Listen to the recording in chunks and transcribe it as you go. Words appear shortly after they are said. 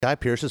Guy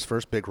Pearce's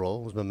first big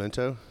role was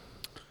Memento.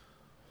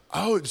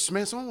 Oh,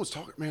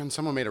 man,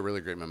 someone made a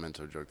really great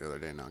Memento joke the other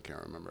day. Now I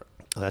can't remember it.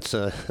 That's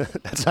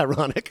that's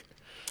ironic.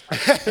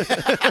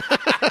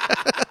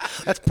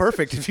 That's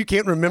perfect. If you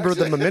can't remember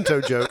the Memento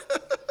joke.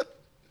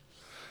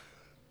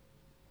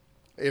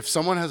 If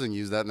someone hasn't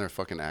used that in their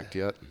fucking act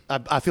yet.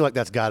 I feel like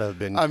that's got to have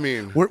been. I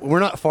mean. We're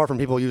not far from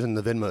people using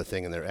the Venmo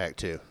thing in their act,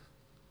 too.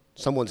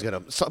 Some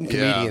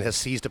comedian has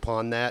seized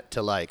upon that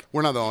to like.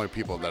 We're not the only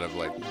people that have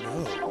like.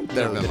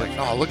 Have been like,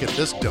 oh, look at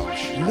this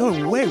douche.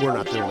 No way, we're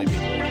not the only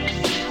people.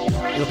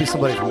 It'll be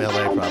somebody from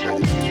LA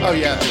probably. Oh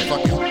yeah,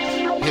 fucking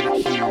hit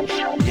it huge.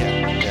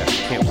 Yeah,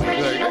 can't wait.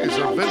 Like, hey, it's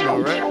a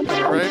Venmo, right? Am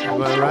I right?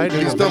 Am I right?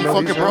 These dumb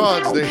fucking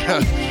broads. They.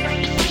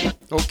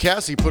 Old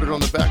Cassie put it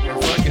on the back of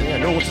her fucking. Yeah,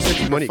 no one wants to send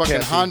you money,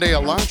 fucking Cassie. Hyundai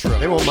Elantra.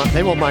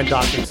 They won't mind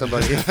docking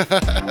somebody.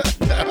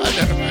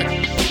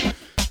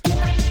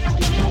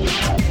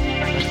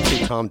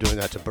 Tom doing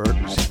that to Bert.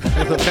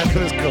 The back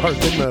of his car,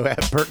 Venmo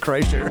at Bert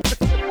Kreischer.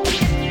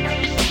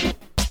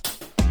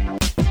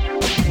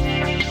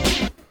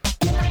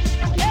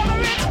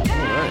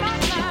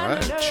 All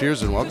right.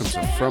 Cheers and welcome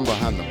to From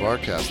Behind the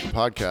Barcast, the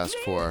podcast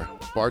for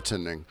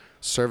bartending,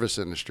 service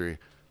industry,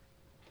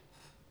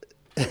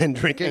 and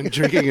drinking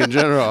in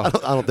general.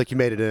 I don't think you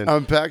made it in.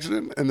 I'm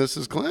Paxton, and this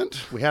is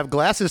Clint. We have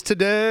glasses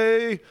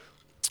today.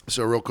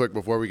 So real quick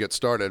before we get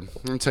started,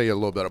 I'm going to tell you a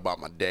little bit about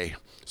my day.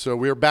 So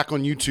we're back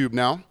on YouTube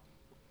now.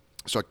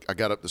 So I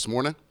got up this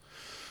morning,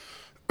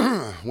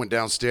 went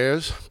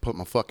downstairs, put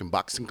my fucking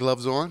boxing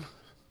gloves on,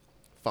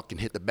 fucking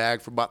hit the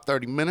bag for about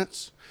 30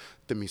 minutes,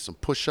 did me some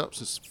push-ups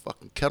and some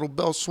fucking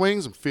kettlebell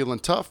swings. I'm feeling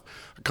tough.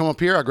 I come up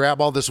here, I grab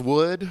all this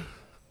wood,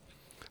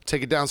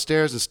 take it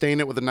downstairs and stain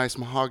it with a nice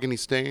mahogany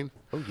stain.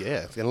 Oh,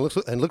 yeah. And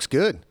it looks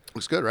good.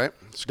 Looks good, right?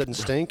 Doesn't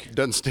stink.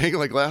 Doesn't stink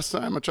like last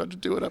time. I tried to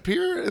do it up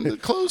here in the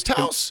closed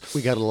house.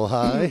 We got a little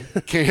high.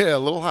 Yeah, a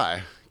little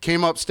high.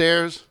 Came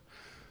upstairs.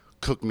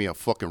 Cooked me a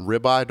fucking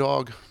ribeye,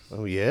 dog.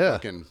 Oh, yeah.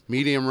 Fucking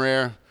medium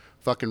rare,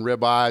 fucking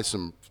ribeye,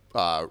 some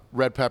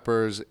red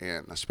peppers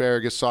and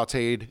asparagus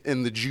sauteed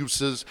in the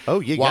juices.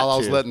 Oh, you while got I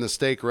was to. letting the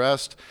steak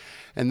rest.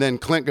 And then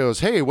Clint goes,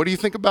 hey, what do you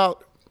think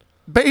about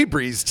Bay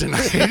Breeze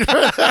tonight?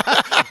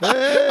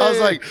 I was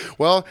like,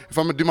 well, if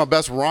I'm going to do my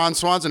best Ron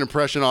Swanson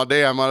impression all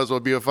day, I might as well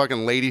be a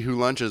fucking lady who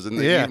lunches in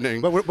the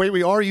evening. But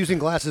we are using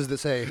glasses that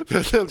say The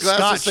glasses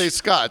Scotch. say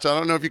Scotch. I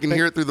don't know if you can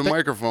hear it through the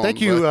microphone.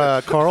 Thank you,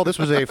 Carl. This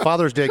was a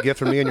Father's Day gift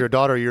from me and your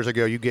daughter years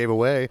ago. You gave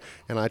away,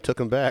 and I took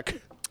them back.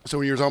 So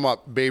when you were talking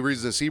about Bay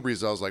Breeze and Sea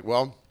Breeze, I was like,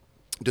 well,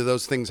 do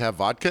those things have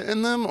vodka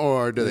in them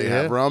or do they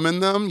have rum in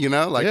them? You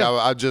know, like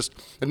I just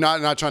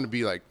not trying to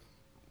be like,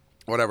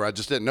 whatever. I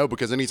just didn't know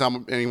because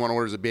anytime anyone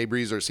orders a Bay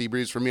Breeze or Sea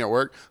Breeze for me at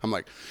work, I'm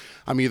like,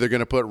 I'm either going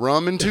to put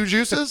rum in two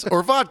juices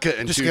or vodka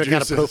in two juices. Just going to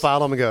kind of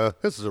profile them and go,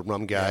 this is a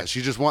rum guy. Yeah,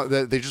 they just want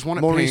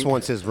it Maurice pink.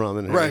 wants his rum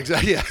in here. Right,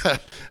 exactly.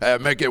 Yeah.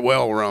 Make it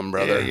well rum,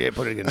 brother. Yeah,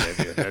 put it in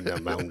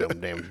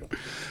there.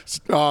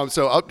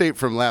 So update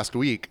from last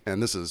week,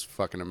 and this is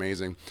fucking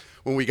amazing.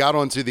 When we got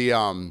onto the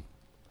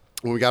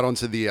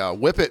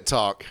Whip It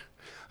talk,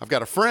 I've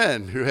got a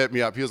friend who hit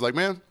me up. He was like,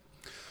 man,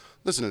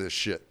 listen to this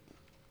shit.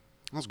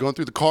 I was going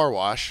through the car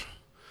wash.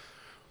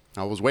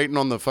 I was waiting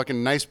on the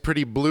fucking nice,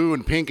 pretty blue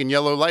and pink and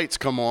yellow lights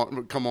come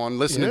on,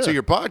 listening to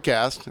your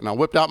podcast, and I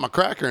whipped out my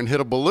cracker and hit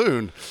a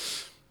balloon.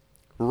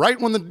 Right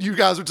when you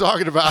guys were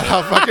talking about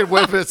how fucking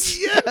Whippets,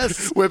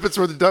 Whippets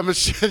were the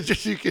dumbest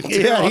shit you can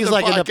do. Yeah, on he's the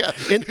like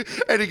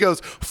podcast. And he goes,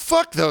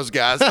 "Fuck those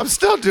guys! I'm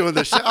still doing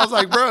this shit." I was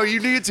like, "Bro,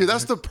 you need to.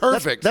 That's the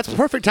perfect. That's the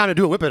perfect time to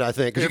do a Whip It, I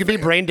think, because you can be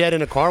brain dead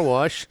in a car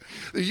wash.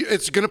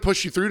 It's gonna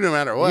push you through no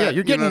matter what. Yeah,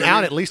 you're getting what I out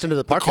mean? at least into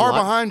the The parking car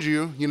lot. behind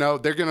you,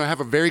 they're gonna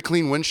have a very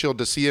clean windshield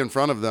to see in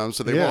front of them,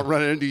 so they won't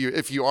run into you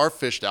if you are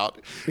fished out.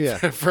 Yeah,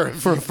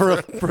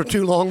 for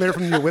too long there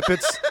from your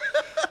Whippets.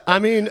 I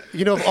mean,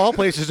 of all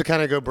places to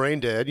kind of go brain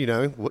dead,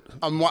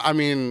 I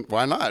mean,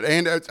 why not?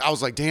 And I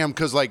was like, damn,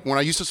 because like when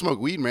I used to smoke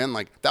weed, man,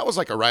 like that was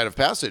like a rite of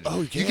passage.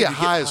 Oh, yeah, you get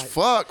high as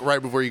fuck right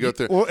before you go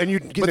through. And you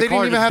get but the they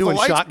car didn't even have the doing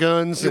lights.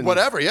 shotguns and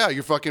Whatever, yeah,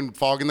 you're fucking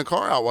fogging the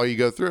car out while you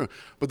go through.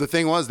 But the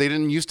thing was, they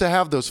didn't used to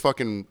have those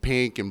fucking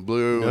pink and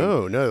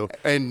blue. No.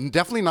 And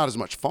definitely not as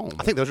much foam.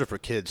 I think those are for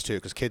kids too,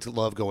 because kids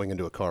love going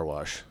into a car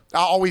wash. I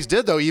always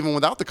did though, even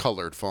without the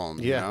colored foam.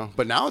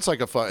 But now it's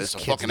like it's a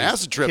fucking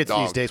acid trip, kids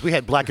dog. these days. We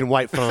had black and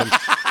white foam.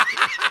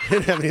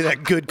 Didn't have any of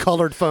that good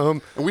colored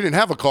foam. And we didn't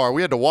have a car.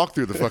 We had to walk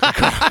through the fucking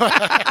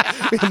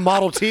car. We had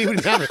Model T. We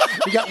didn't have it.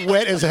 We got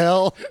wet as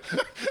hell.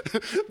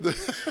 There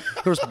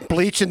was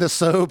bleach in the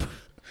soap.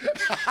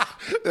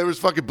 There was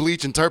fucking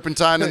bleach and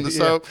turpentine in the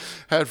soap.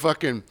 Had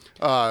fucking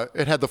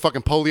it had the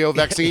fucking polio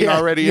vaccine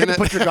already you in had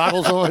to it. put your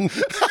goggles on.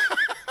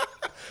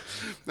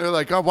 They're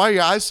like, oh, why are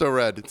your eyes so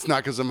red? It's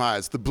not because I'm high.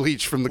 It's the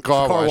bleach from the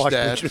car wash,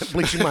 Dad.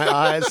 Bleaching my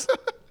eyes.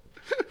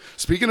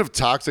 Speaking of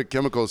toxic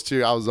chemicals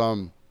too, I was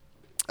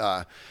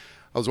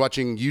I was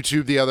watching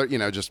YouTube the other,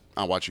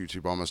 I watch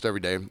YouTube almost every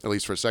day, at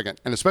least for a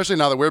second. And especially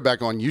now that we're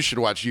back on, you should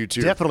watch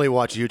YouTube. Definitely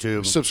watch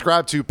YouTube.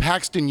 Subscribe to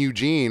Paxton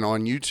Eugene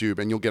on YouTube,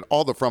 and you'll get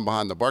all the From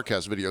Behind the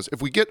Barcast videos.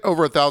 If we get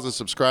over 1,000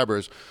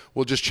 subscribers,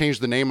 we'll just change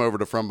the name over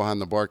to From Behind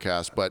the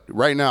Barcast. But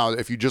right now,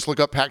 if you just look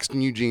up Paxton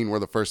Eugene, we're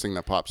the first thing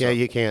that pops up. Yeah,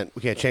 we can't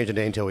change the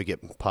name until we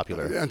get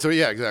popular.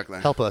 Yeah,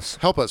 exactly. Help us.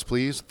 Help us,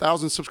 please.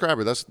 1,000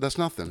 subscribers. That's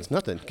nothing. It's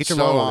nothing. Get your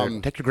mom on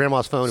there. Take your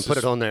grandma's phone and put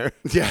it on there.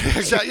 Yeah,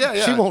 exactly.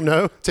 Yeah. She won't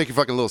know. Take your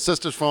fucking little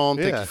sister's phone.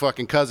 Take your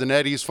fucking cousin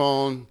Eddie's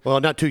phone. Well,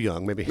 not too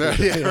young, maybe.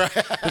 Yeah,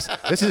 right.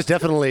 This is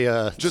definitely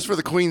just for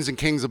the queens and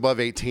kings above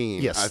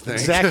 18. Yes, I think.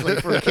 exactly,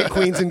 for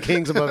queens and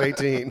kings above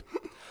 18.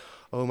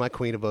 Oh, my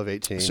queen above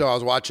 18. So I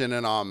was watching,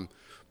 and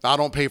I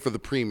don't pay for the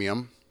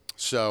premium,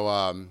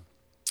 so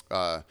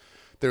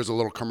there's a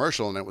little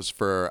commercial, and it was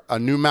for a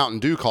new Mountain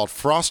Dew called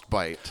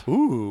Frostbite.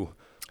 Ooh.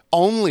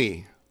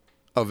 Only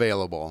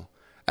available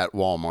at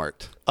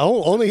Walmart.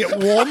 Oh, only at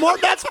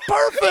Walmart? That's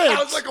perfect.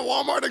 I was like a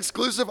Walmart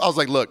exclusive. I was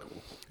like, look,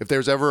 if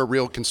there's ever a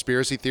real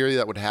conspiracy theory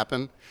that would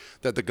happen,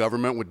 that the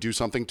government would do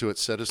something to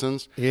its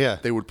citizens,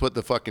 they would put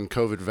the fucking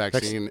COVID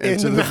vaccine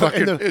into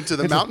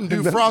the Mountain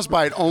Dew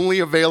Frostbite, only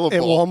available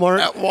at Walmart.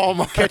 At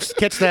Walmart.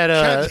 Catch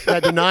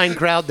that denying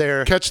crowd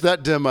there. Catch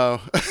that demo.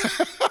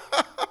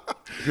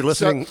 If you're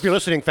listening,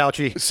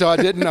 Fauci. So I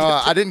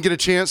didn't get a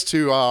chance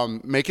to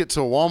make it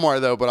to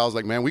Walmart though, but I was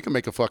like, man, we can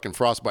make a fucking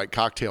Frostbite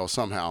cocktail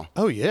somehow.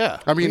 Oh yeah.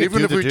 I mean,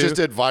 even if we just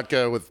did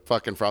vodka with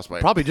fucking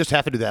Frostbite. Probably just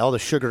have to do that. All the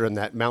sugar in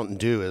that Mountain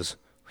Dew is.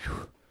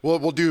 Well,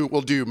 we'll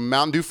do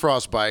Mountain Dew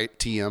Frostbite,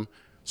 TM,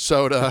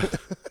 soda,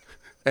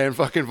 and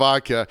fucking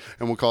vodka,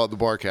 and we'll call it the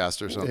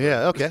Barcast or something.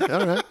 Yeah. Okay.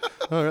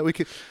 All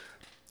right.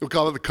 We'll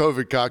call it the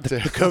COVID cocktail.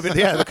 The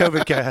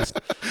COVID cast.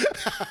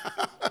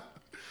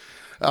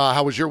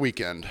 How was your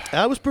weekend?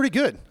 It was pretty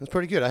good.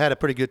 I had a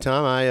pretty good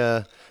time.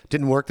 I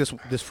didn't work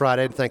this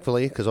Friday,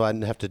 thankfully, because I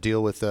didn't have to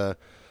deal with the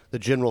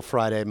general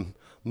Friday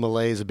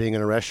malaise of being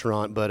in a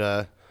restaurant.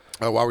 But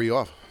why were you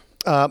off?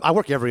 I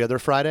work every other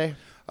Friday.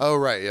 Oh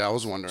right, yeah, I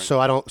was wondering. So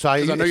I don't. So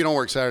I know you don't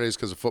work Saturdays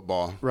because of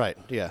football. Right.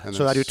 Yeah.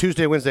 So I do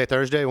Tuesday, Wednesday,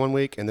 Thursday 1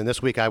 week, and then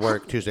this week I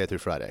work Tuesday through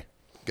Friday.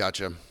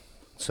 Gotcha.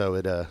 So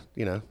it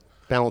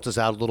balances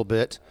out a little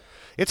bit.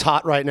 It's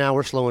hot right now.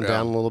 We're slowing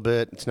down a little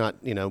bit. It's not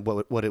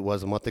what it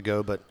was a month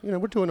ago, but we're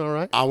doing all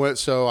right. I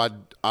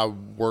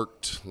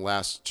worked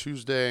last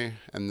Tuesday,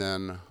 and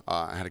then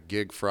I had a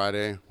gig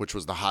Friday, which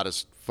was the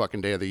hottest fucking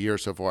day of the year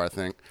so far, I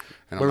think.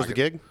 And Where was the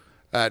gig?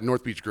 At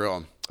North Beach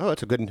Grill. Oh,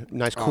 that's a good,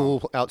 nice,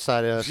 cool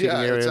outside seating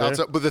area. It's there.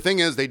 outside. But the thing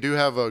is, they do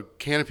have a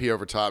canopy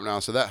over top now,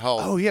 so that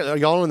helps. Oh yeah, are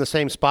y'all in the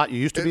same spot you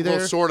used to be there?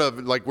 Well, sort of.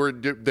 Like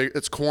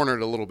it's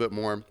cornered a little bit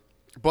more,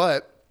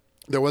 but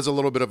there was a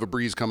little bit of a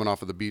breeze coming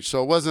off of the beach,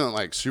 so it wasn't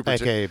like super.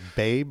 Like a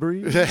bay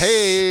breeze.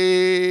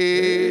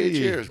 Hey,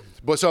 cheers!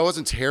 But so it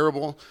wasn't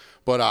terrible,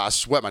 but I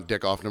sweat my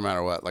dick off no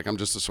matter what. Like I'm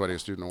just the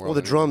sweatiest dude in the world. Well,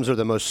 the drums are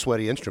the most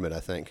sweaty instrument, I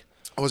think.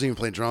 I wasn't even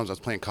playing drums. I was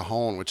playing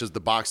cajon, which is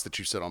the box that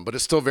you sit on, but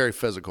it's still very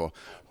physical.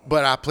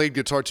 But I played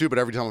guitar too, but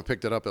every time I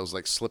picked it up, it was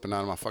like slipping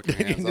out of my fucking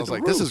hands. I was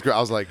like, this is great. I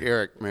was like,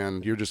 Eric,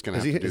 man, you're just going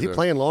to have to do this. Is he this.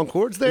 playing long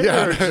chords there?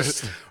 Yeah.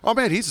 Oh,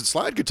 man, he's a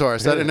slide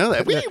guitarist. I didn't know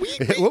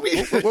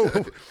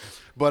that.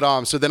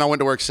 But so then I went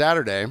to work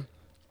Saturday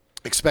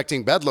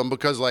expecting bedlam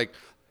because, like,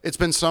 it's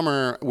been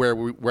summer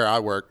where I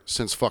work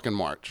since fucking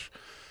March.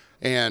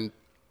 And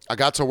I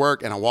got to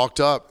work and I walked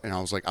up and I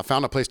was like, I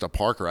found a place to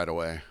park right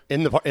away.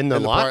 In the lot? In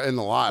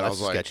the lot. Oh, I was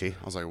like, sketchy.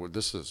 I was like, well,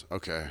 this is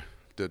okay.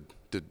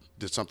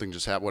 Did something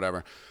just happen?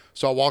 Whatever.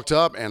 So I walked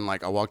up and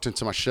I walked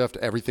into my shift.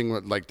 Everything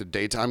with the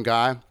daytime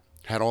guy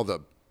had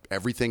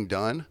everything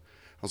done.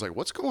 I was like,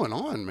 what's going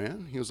on,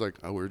 man? He was like,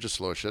 oh, we were just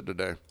slow as shit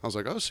today. I was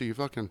like, oh, so you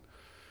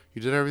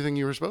did everything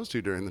you were supposed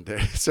to during the day.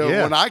 So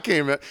when I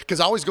came in,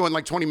 because I always go in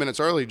 20 minutes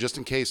early just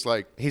in case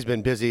he's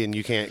been busy and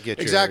you can't get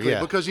exactly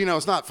because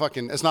it's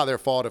not their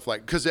fault if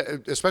because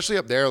especially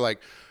up there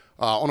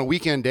on a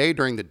weekend day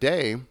during the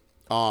day,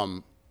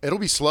 it'll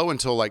be slow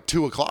until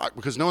 2:00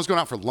 because no one's going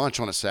out for lunch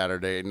on a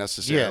Saturday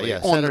necessarily. Yeah.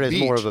 On Saturday's the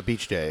beach. more of a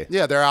beach day.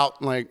 Yeah, they're out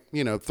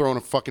throwing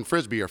a fucking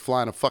frisbee or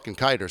flying a fucking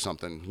kite or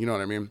something. You know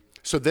what I mean?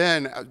 So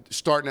then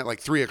starting at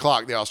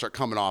 3:00, they all start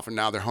coming off and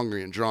now they're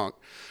hungry and drunk.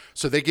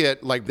 So they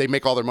get they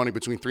make all their money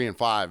between 3 and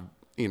 5,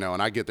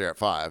 and I get there at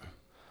 5.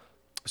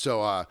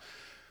 So I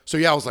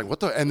was like, what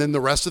the? And then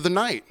the rest of the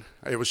night,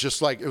 it was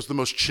just it was the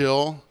most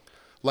chill.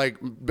 I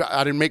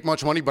didn't make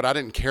much money, but I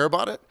didn't care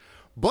about it.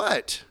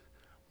 But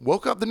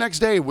woke up the next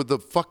day with the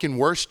fucking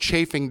worst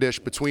chafing dish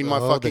between my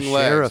fucking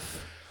legs.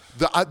 Sheriff.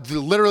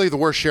 Literally the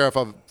worst sheriff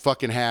I've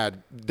fucking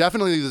had.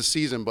 Definitely this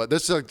season, but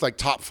this is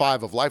top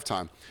 5 of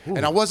lifetime. Ooh.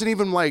 And I wasn't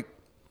even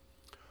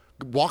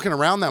walking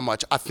around that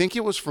much. I think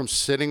it was from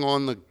sitting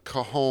on the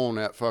cajon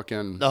at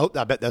fucking. Oh,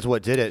 I bet that's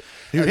what did it.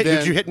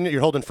 You're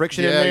holding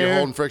friction in there? Yeah, you're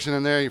holding friction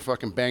in there. You're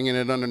fucking banging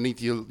it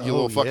underneath your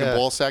little fucking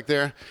ball sack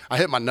there. I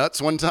hit my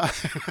nuts one time.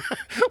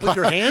 With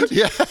your hand?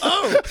 Yeah.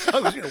 Oh,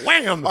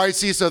 wham! All right,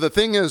 see, so the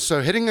thing is,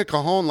 hitting a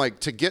cajon,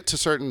 to get to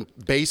certain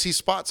bassy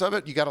spots of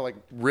it, you got to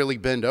really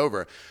bend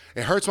over.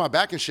 It hurts my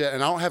back and shit,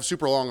 and I don't have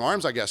super long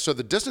arms, I guess. So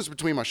the distance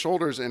between my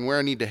shoulders and where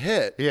I need to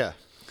hit. Yeah.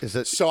 Is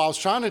it? So I was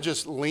trying to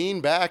just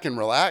lean back and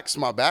relax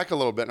my back a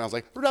little bit, and I was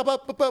like,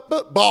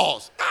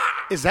 balls.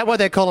 Is that why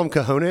they call them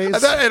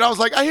cojones? And I was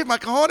like, I hit my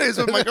cojones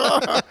with my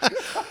car.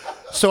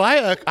 So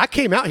I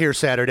came out here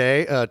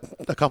Saturday a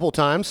couple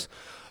times.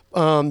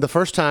 The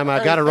first time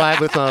I got a ride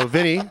with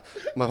Vinny,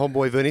 my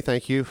homeboy Vinny.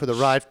 Thank you for the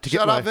ride.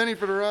 Shout out Vinny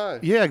for the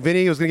ride. Yeah,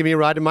 Vinny was going to give me a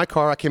ride in my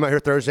car. I came out here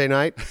Thursday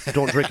night. I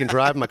don't drink and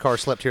drive. My car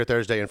slept here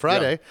Thursday and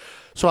Friday. Yeah.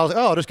 So I was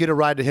like, I'll just get a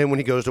ride to him when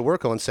he goes to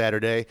work on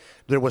Saturday.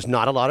 There was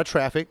not a lot of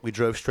traffic. We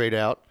drove straight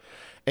out.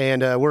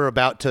 And we're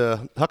about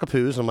to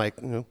Huckapoo's. I'm like,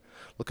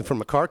 looking for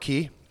my car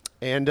key.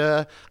 And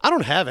I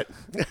don't have it.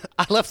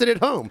 I left it at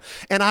home.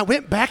 And I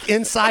went back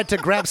inside to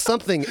grab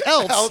something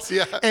else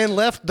and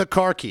left the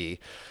car key.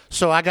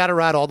 So I got to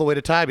ride all the way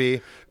to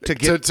Tybee to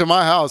get to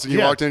my house. And you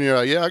walked in and you're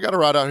like, I got to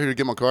ride out here to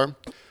get my car.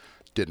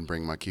 Didn't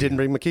bring my key. Didn't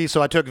bring my key.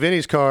 So I took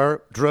Vinny's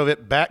car, drove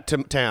it back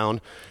to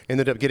town,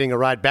 ended up getting a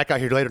ride back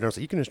out here later. And I was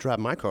like, you can just drive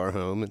my car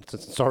home.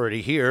 It's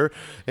already here.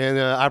 And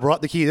I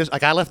brought the key.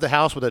 I left the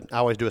house with I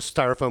always do a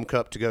styrofoam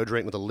cup to go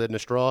drink with a lid and a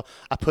straw.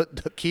 I put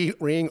the key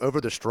ring over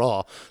the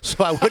straw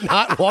so I would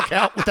not walk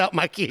out without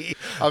my key.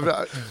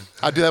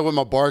 I do that with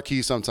my bar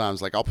key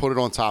sometimes. Like I'll put it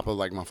on top of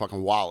like my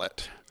fucking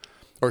wallet.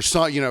 Or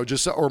some,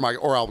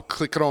 or I'll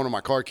click it onto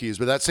my car keys.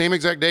 But that same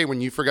exact day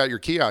when you forgot your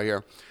key out here,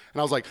 and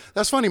I was like,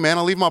 "That's funny, man.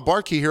 I leave my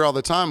bar key here all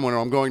the time when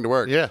I'm going to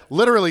work." Yeah,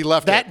 literally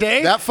left that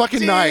day, that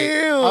fucking night.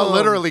 I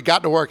literally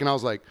got to work and I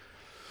was like,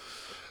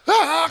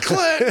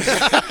 Clint.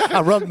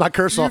 I rubbed my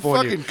curse off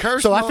on you.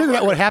 So I figured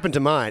out what happened to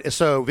mine.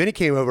 So Vinny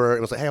came over and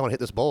was like, "Hey, I want to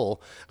hit this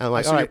bowl." And I'm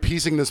like, "All right." You're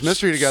piecing this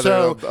mystery together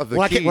of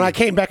the key. When I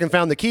came back and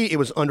found the key, it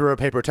was under a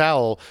paper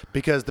towel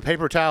because the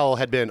paper towel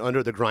had been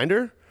under the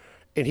grinder.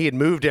 And he had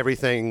moved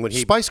everything when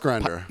he spice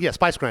grinder.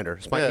 Spice grinder.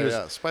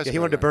 Spice he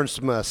wanted to burn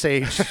some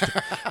sage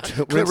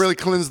to really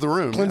cleanse the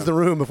room. The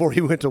room before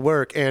he went to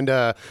work, and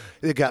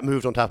it got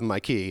moved on top of my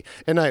key.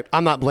 And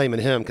I'm not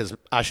blaming him because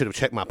I should have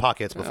checked my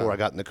pockets before I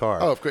got in the car.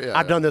 Oh, of course.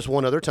 I've done this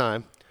one other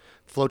time.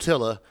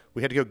 Flotilla.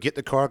 We had to go get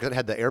the car because it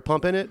had the air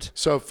pump in it.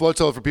 So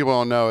Flotilla, for people who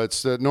don't know,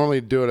 it's normally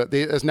do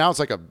it. Now it's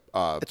like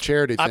a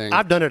charity thing.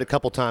 I've done it a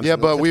couple times. Yeah,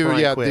 but we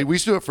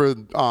used to do it for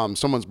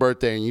someone's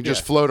birthday, and you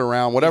just float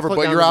around, whatever.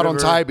 But you're out on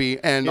Tybee,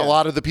 and a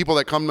lot of the people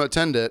that come to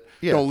attend it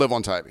don't live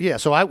on Tybee. Yeah,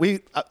 so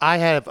I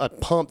have a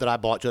pump that I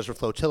bought just for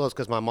flotillas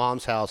because my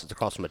mom's house is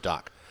across from a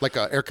dock. Like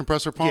an air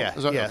compressor pump? Yeah,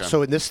 Okay.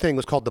 So this thing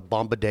was called the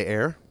Bomba de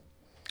Air.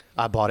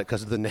 I bought it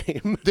because of the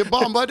name. The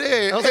Bomba de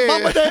Air. I was like,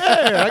 Bomba de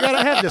Air. I got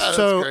to have this.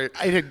 So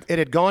it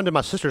had gone to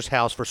my sister's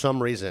house for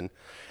some reason,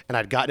 and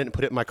I'd gotten it and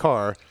put it in my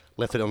car,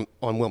 left it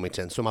on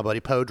Wilmington. So my buddy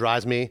Poe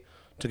drives me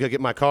to go get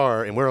my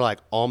car, and we're like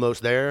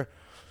almost there.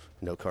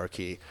 No car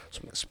key.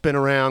 So spin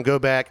around, go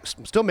back,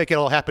 still make it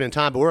all happen in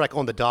time, but we're like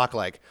on the dock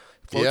like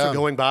floats are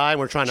going by, and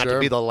we're trying not to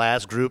be the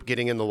last group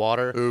getting in the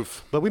water.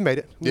 Oof. But we made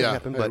it. We made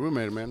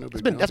it, man. No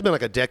big deal. That's been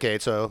like a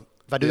decade, so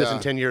if I do this in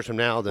 10 years from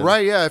now, then...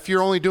 Right, yeah. If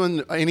you're only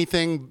doing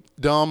anything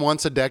dumb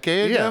once a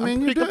decade, I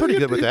mean, I'm pretty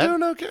good with that. You're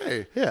doing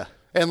okay. Yeah.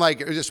 And,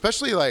 like,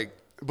 especially, like,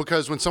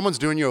 because when someone's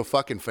doing you a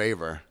fucking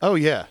favor. Oh,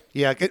 yeah.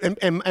 Yeah.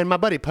 And my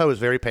buddy Poe is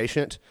very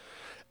patient,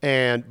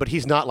 but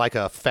he's not like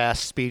a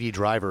fast, speedy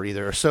driver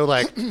either. So,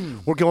 like,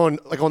 we're going,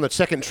 like, on the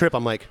second trip,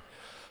 I'm like...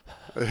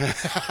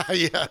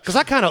 Yeah, because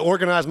I kind of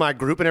organized my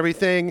group and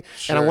everything,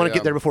 and I want to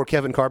get there before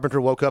Kevin Carpenter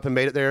woke up and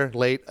made it there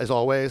late as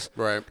always.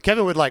 Right.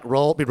 Kevin would like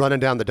be running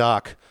down the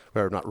dock,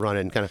 or not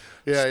running, kind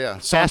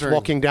of fast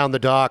walking down the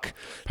dock,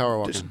 power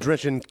walking, just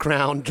drenching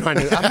crown, trying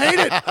to. I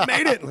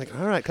made it. I'm like,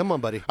 all right, come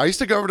on, buddy. I used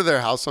to go over to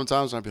their house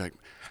sometimes, and I'd be like,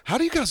 how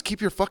do you guys keep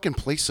your fucking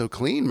place so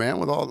clean, man?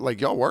 With all like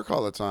y'all work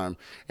all the time,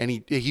 and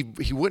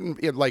he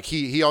wouldn't like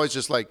he always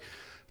just like.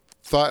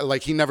 Thought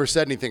like he never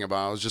said anything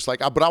about it. I was just like,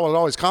 but I would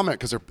always comment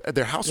because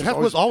their house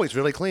was always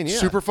really clean,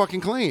 super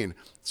fucking clean.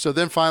 So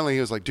then finally he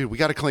was like, dude, we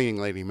got a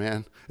cleaning lady,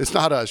 man. It's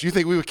not us. You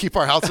think we would keep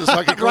our houses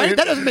fucking clean? Right?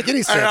 That doesn't make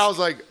any sense. And I was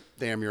like,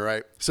 damn, you're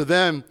right. So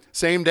then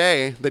same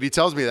day that he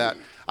tells me that,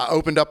 I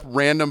opened up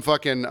random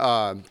fucking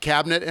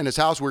cabinet in his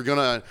house. We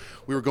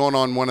were going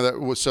on one of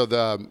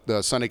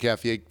the Sunday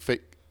Cafe.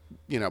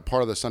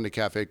 Part of the Sunday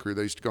Cafe crew.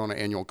 They used to go on an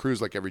annual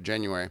cruise like every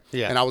January.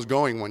 Yeah. And I was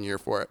going one year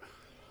for it.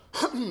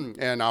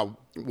 And I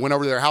went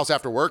over to their house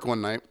after work one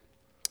night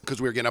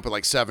because we were getting up at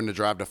like 7 to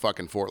drive to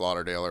fucking Fort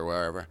Lauderdale or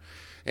wherever.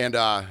 And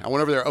I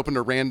went over there, opened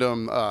a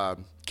random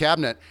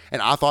cabinet,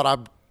 and I thought I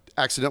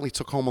accidentally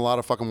took home a lot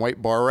of fucking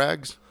white bar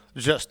rags.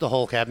 Just the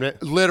whole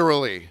cabinet?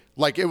 Literally.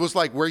 Like, it was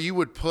like where you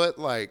would put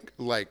like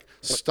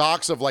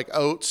stocks of like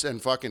oats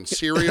and fucking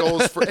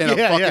cereals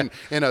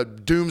in a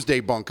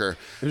doomsday bunker.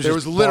 There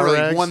was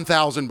literally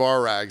 1,000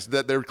 bar rags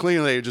that they're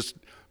clearly just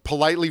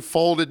politely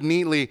folded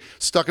neatly,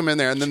 stuck them in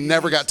there, and then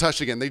never got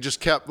touched again. They just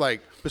kept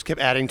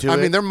adding to it. I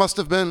mean, there must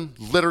have been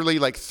literally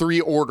like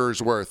 3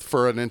 orders worth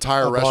for an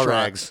entire restaurant. Bar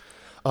rags.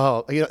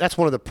 Oh, that's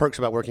one of the perks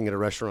about working at a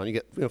restaurant. You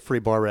get free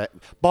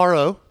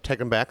borrow, take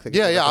them back.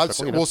 Yeah.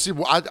 We'll see.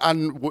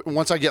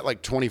 Once I get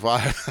like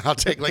 25, I'll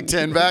take like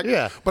 10 back.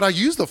 Yeah. But I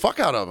use the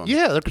fuck out of them.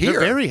 Yeah, they're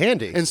very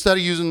handy. Instead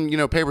of using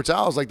paper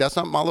towels, like that's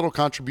not my little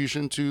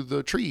contribution to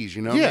the trees.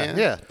 Man?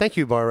 Yeah. Thank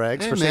you, Bar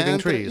Rags, for saving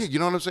trees. You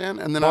know what I'm saying?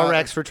 And then Bar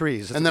Rags for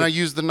trees. And then I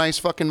use the nice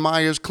fucking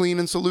Myers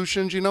cleaning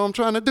solutions. I'm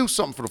trying to do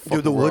something for the fucking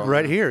do the wood world.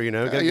 right here.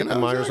 Got to get the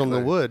Myers exactly. on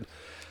the wood.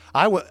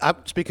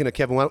 Speaking of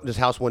Kevin, I went to his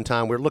house one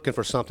time. We were looking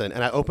for something,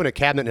 and I opened a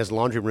cabinet in his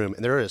laundry room,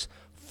 and there is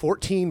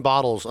 14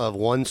 bottles of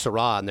one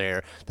Syrah in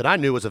there that I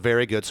knew was a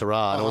very good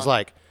Syrah. And I was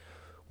like,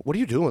 what are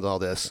you doing with all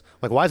this?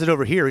 Like, why is it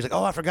over here? He's like,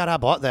 oh, I forgot I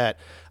bought that.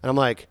 And I'm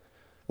like,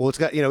 well, it's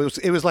got,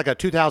 it was like a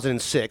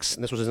 2006,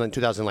 and this was in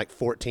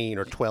 2014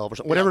 or 12 or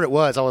something. Whatever it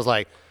was, I was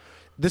like,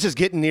 this is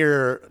getting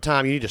near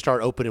time. You need to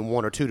start opening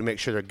one or two to make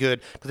sure they're good,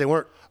 because they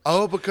weren't.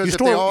 Oh, because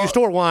you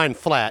store wine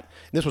flat,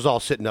 and this was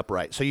all sitting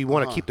upright. So you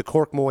want to keep the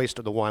cork moist,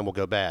 or the wine will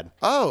go bad.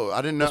 Oh,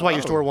 I didn't know. That's why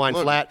you store wine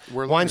flat.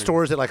 Wine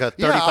stores at like a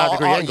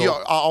 35-degree angle.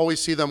 I always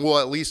see them,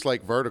 at least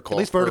like vertical. At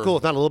least vertical,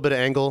 if not a little bit of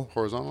angle.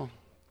 Horizontal.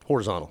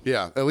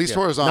 Yeah, at least Yeah.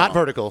 horizontal. Not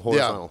vertical,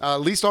 horizontal. Yeah,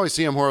 at least I always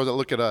see them horizontal.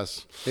 Look at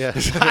us. Yeah.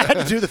 I had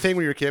to do the thing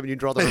when you were a kid when you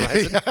draw the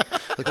horizon.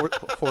 Like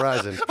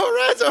horizon.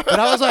 Horizon. But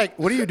I was like,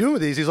 what are you doing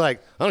with these? He's like,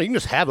 I don't know, you can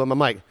just have them. I'm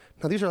like,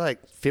 no, these are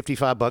like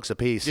 $55 a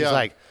piece. Yeah. He's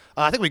like,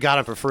 I think we got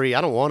them for free.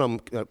 I don't want them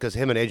because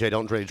him and AJ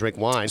don't really drink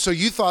wine. So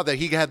you thought that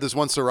he had this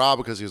one Syrah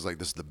because he was like,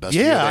 this is the best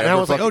year Yeah, they and ever I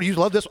was like, oh, do you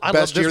love this? I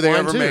best love year this they wine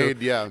ever too.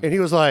 made, yeah. And he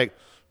was like,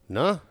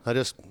 no, I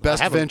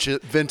have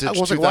vintage. I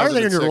was like, why are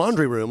they in your 2006?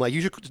 laundry room? Like,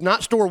 you should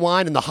not store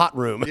wine in the hot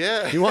room.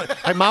 Yeah. You want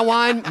like my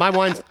wine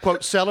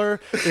quote cellar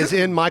is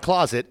in my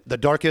closet, the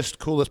darkest,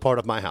 coolest part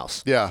of my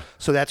house. Yeah.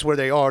 So that's where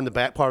they are, in the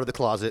back part of the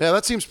closet. Yeah,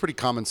 that seems pretty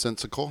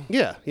commonsensical.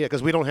 Yeah,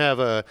 because we don't have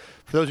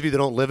for those of you that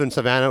don't live in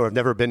Savannah or have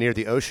never been near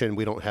the ocean,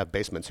 we don't have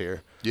basements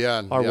here.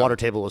 Yeah. Our water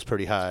table is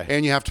pretty high.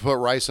 And you have to put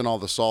rice in all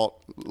the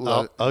salt.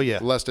 Yeah.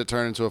 Lest it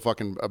turn into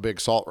a big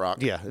salt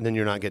rock. Yeah, and then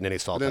you're not getting any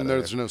salt. Then out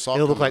there's of there. no salt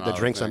It'll look coming like the out of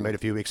drinks the I thing. made a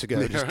few weeks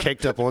ago, just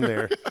caked up on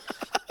there.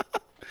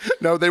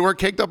 No, they weren't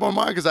caked up on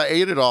mine because I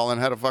ate it all and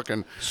had a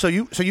fucking. So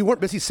you weren't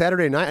busy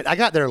Saturday night? I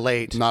got there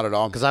late. Not at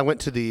all. Because I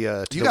went to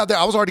the. You got there.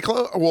 I was already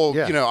closed. Well,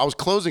 Yeah. I was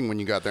closing when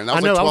you got there. And that I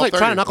was know. I was like 12:30.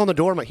 trying to knock on the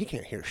door. I'm like, he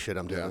can't hear shit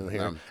I'm doing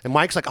here. Yeah. And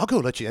Mike's like, I'll go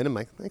let you in. I'm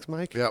like, thanks,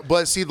 Mike. Yeah,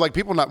 but see, like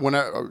people not when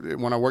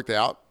I worked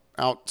the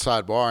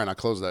outside bar and I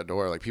closed that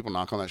door, like people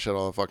knock on that shit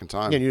all the fucking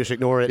time. And you just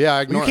ignore it. Yeah,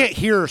 I ignore You can't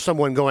hear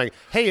someone going,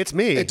 "Hey, it's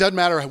me." It doesn't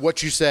matter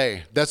what you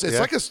say. It's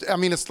like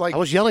it's like I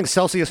was yelling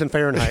Celsius and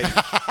Fahrenheit.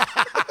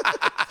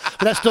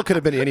 But that still could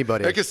have been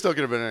anybody. it still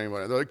could have been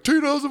anybody. They're like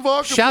Tito's and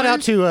vodka. Shout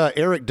out please. to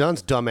Eric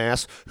Dunn's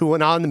dumbass, who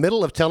went on in the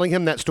middle of telling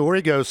him that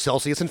story, goes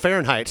Celsius and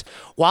Fahrenheit.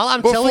 While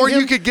I'm telling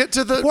him, Before I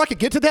could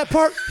get to that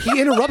part,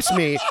 he interrupts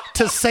me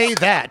to say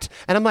that,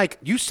 and I'm like,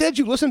 "You said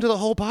you listened to the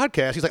whole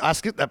podcast." He's like, "I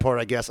skipped that part,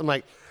 I guess." I'm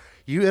like,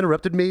 "You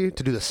interrupted me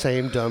to do the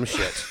same dumb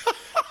shit."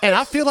 And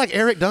I feel like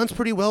Eric Dunn's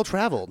pretty well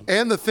traveled.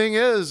 And the thing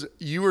is,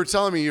 you were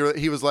telling me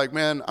he was like,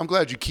 "Man, I'm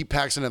glad you keep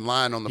Paxton in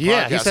line on the podcast."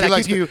 Yeah, he said,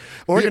 "I keep you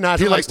organized."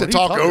 He I'm likes like, to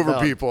 "What are you talk talking over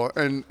about?" people,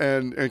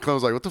 and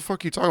Clem's like, "What the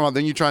fuck are you talking about?"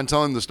 Then you try and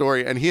tell him the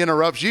story, and he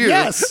interrupts you.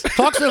 Yes,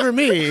 talks over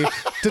me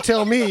to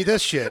tell me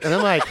this shit, and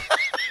I'm like,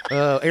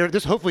 Eric,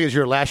 this hopefully is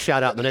your last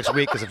shout out in the next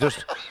week, because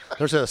if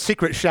there's a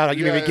secret shout out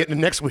you may be getting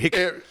next week.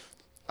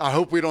 I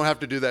hope we don't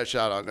have to do that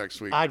shout out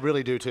next week. I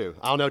really do too.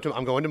 I'll know.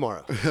 I'm going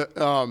tomorrow.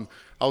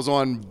 I was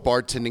on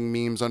Bartending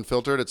Memes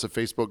Unfiltered. It's a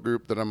Facebook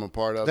group that I'm a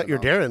part of. That your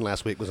Darren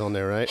last week was on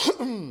there, right?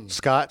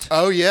 Scott.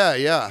 Oh yeah.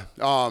 You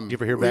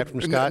ever hear back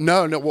from Scott?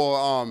 No.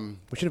 Well,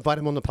 we should invite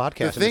him on the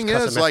podcast. the thing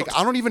is, like,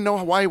 I don't even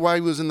know why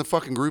he was in the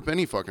fucking group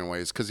any fucking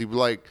ways. Because he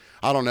like,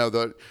 I don't know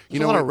There's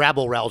a lot of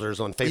rabble rousers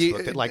on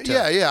Facebook that like to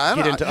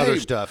get into other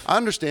stuff. I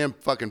understand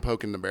fucking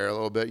poking the bear a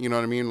little bit. You know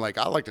what I mean? Like,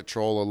 I like to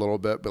troll a little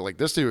bit, but like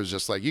this dude was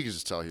just like, you could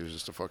just tell he was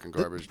just a fucking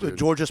garbage The dude.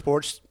 Georgia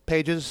sports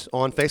pages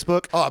on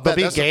Facebook. Oh, I bet there'll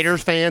be that's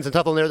Gators fans and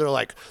stuff on there. They're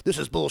like, "This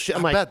is bullshit."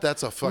 I'm I like, bet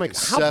that's a fucking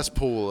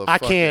cesspool of I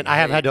can't. fucking I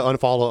have hate. had to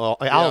unfollow.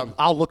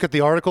 I'll look at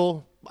the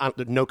article.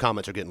 No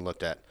comments are getting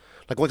looked at.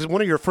 Like,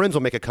 one of your friends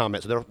will make a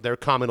comment, so their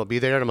comment will be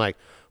there, and I'm like,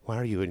 "Why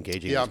are you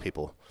engaging these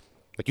people?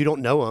 Like, you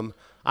don't know them."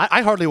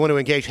 I hardly want to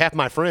engage half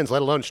my friends,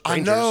 let alone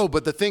strangers. I know,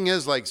 but the thing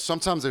is, like,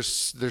 sometimes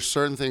there's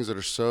certain things that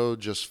are so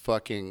just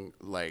fucking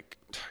like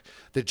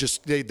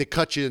they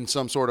cut you in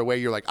some sort of way.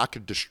 You're like, I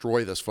could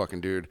destroy this fucking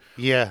dude,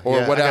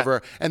 or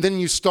whatever. And then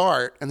you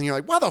start, and then you're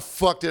like, why the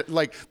fuck did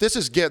this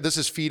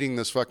is feeding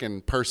this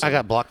fucking person. I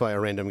got blocked by a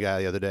random guy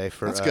the other day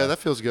for. That's good. That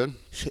feels good.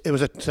 It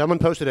was someone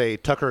posted a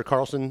Tucker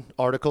Carlson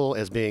article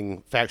as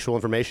being factual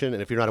information,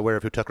 and if you're not aware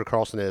of who Tucker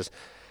Carlson is.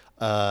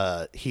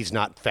 He's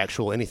not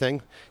factual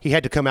anything. He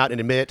had to come out and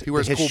admit he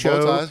wears that,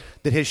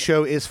 his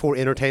show is for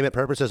entertainment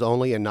purposes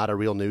only and not a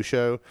real news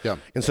show. Yeah.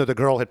 And so the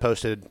girl had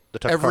posted the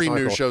Tucker Every Carlson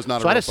news article. show's not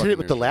a So I real just hit it fucking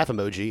with the news laugh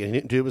emoji, and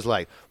the dude was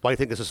like, "Why do you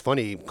think this is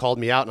funny?" He called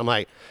me out, and I'm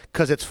like,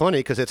 "Because it's funny,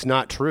 because it's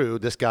not true.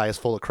 This guy is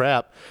full of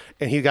crap."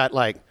 And he got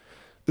like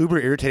uber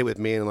irritated with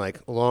me in like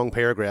a long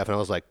paragraph, and I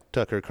was like,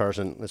 Tucker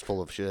Carlson is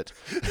full of shit.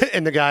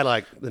 And the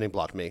guy then he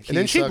blocked me, and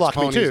then she blocked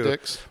me too.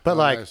 Dicks. But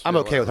Nice. I'm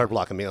okay with her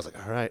blocking me. I was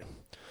like, all right,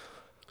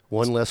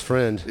 one less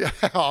friend. Yeah.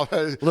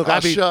 Look,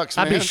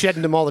 I'd be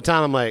shedding them all the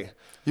time. I'm like,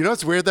 you know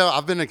what's weird though?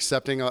 I've been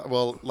accepting.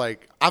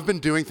 I've been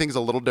doing things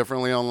a little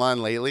differently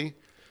online lately.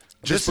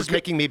 This is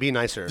making me be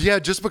nicer. Yeah,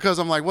 just because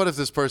I'm like, what if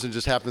this person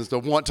just happens to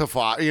want to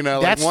fight? You know,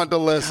 want to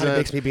listen. It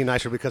makes me be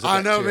nicer because of I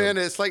that know, too. man.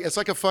 It's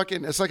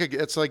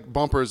like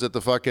bumpers at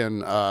the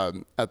fucking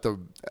at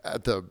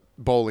the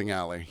bowling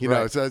alley. You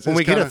know, it's when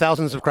we get kinda,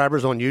 1,000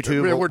 subscribers on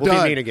YouTube, we're we'll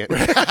done. be mean again.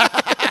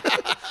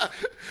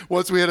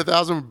 Once we hit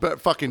 1,000,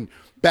 fucking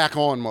back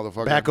on,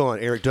 motherfucker. Back on,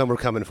 Eric Dumb, we're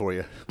coming for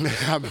you.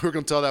 We're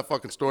gonna tell that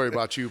fucking story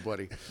about you,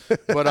 buddy.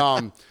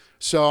 But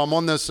so I'm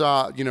on this,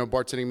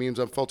 bartending memes,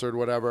 unfiltered,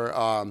 whatever.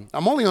 I'm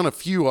only on a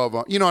few of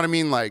them. You know what I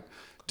mean? Like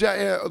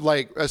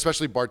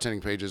especially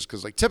bartending pages,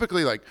 because like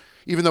typically, like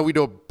even though we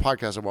do a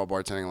podcast about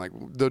bartending, like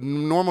the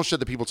normal shit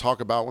that people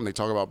talk about when they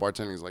talk about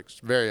bartending is like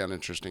very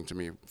uninteresting to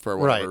me for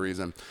whatever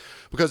reason,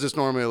 because it's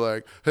normally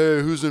like, hey,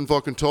 who's in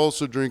fucking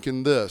Tulsa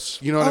drinking this?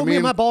 You know what I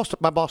mean? Man,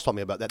 my boss taught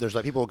me about that. There's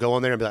like people go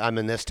on there and be like, I'm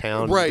in this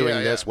town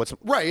doing this.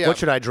 What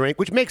should I drink?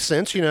 Which makes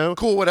sense, you know.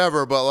 Cool,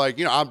 whatever. But like,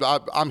 you know,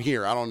 I'm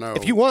here. I don't know.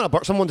 If you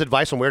want someone's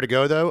advice on where to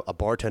go, though, a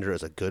bartender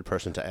is a good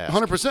person to ask.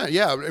 100%,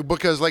 yeah.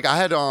 Because like I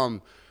had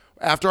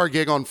after our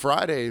gig on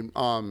Friday,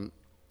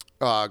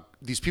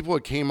 these people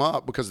had came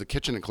up because the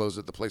kitchen had closed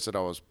at the place that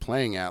I was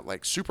playing at,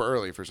 like super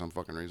early for some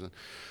fucking reason.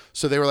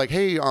 So they were like,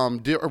 hey,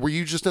 were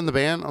you just in the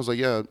band? I was like,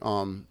 yeah.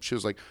 She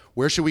was like,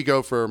 where should we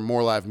go for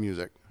more live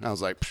music? And I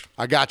was like,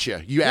 I got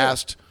you. You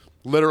asked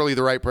literally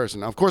the right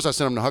person. Now, of course, I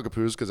sent them to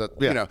Huckapoo's because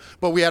you know.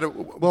 But we had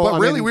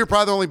we were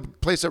probably the only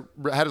place that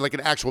had like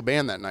an actual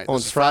band that night. On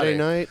Friday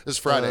night. This is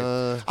Friday.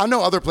 I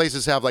know other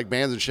places have like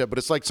bands and shit, but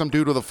it's like some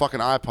dude with a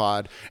fucking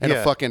iPod and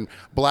a fucking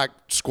black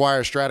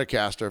Squire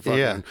Stratocaster.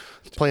 Fucking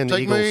playing the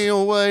Take Eagles. me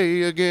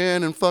away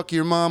again and fuck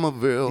your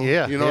mamaville.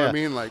 Yeah, you know what I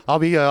mean? Like I'll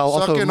be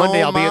also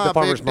Monday. I'll be at the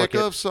farmers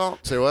market.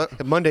 Say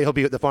what? Monday he'll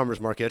be at the farmers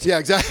market. Yeah,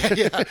 exactly.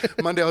 Yeah,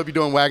 Monday I'll be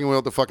doing wagon wheel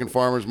at the fucking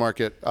farmers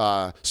market,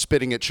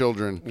 spitting at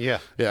children. Yeah.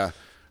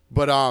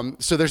 But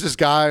so there's this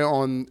guy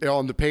on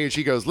the page.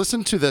 He goes,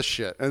 listen to this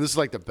shit, and this is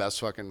like the best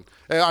fucking.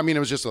 I mean, it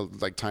was just a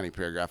like tiny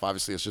paragraph.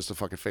 Obviously, it's just a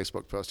fucking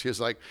Facebook post. He was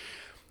like,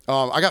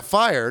 I got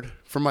fired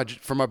from my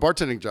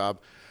bartending job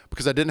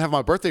because I didn't have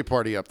my birthday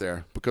party up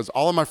there because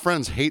all of my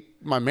friends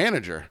hate my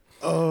manager.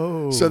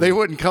 Oh. So they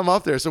wouldn't come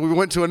up there. So we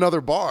went to another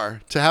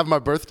bar to have my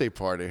birthday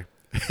party.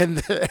 And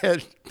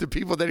the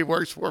people that he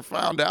works for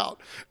found out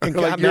and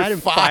got mad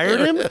and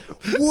fired him.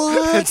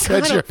 What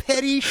kind of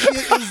petty shit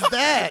is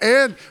that?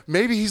 And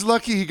maybe he's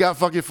lucky he got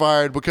fucking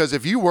fired, because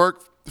if you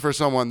work for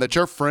someone that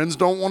your friends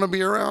don't want to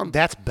be around,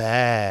 that's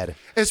bad.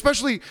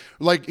 Especially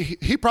like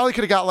he probably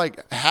could have got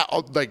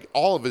like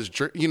all of his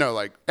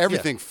like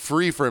everything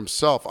free for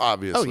himself,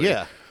 obviously. Oh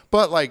yeah.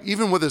 But like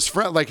even with his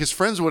friend, like his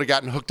friends would have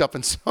gotten hooked up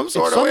in some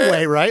sort of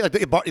way, right? Like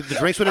the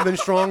drinks would have been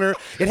stronger.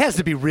 It has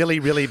to be really,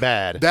 really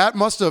bad. That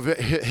must have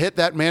hit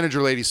that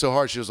manager lady so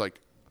hard. She was like,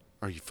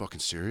 "Are you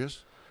fucking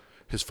serious?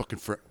 His fucking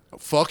friend,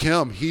 fuck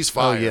him. He's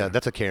fired." Oh yeah,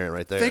 that's a Karen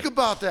right there. Think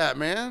about that,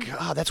 man.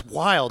 God, that's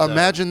wild.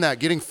 Imagine that,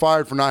 getting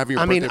fired for not having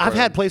your birthday party. I've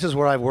had places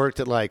where I've worked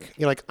at like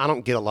I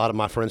don't get a lot of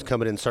my friends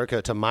coming in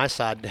circa to my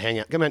side to hang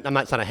out. I'm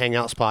not a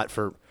hangout spot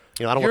for.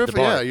 I don't work at the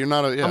bar. Yeah, you're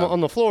not I'm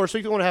on the floor, so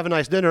you want to have a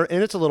nice dinner,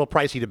 and it's a little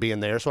pricey to be in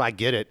there, so I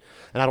get it,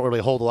 and I don't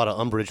really hold a lot of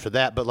umbrage for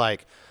that. But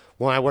like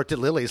when I worked at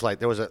Lily's,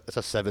 like it's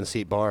a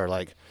 7-seat bar,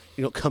 like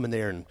you don't come in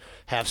there and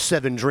have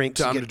 7 drinks.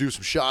 Time to do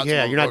some shots.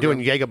 Yeah, you're not doing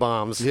Jaeger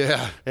bombs.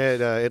 Yeah,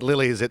 at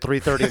Lily's at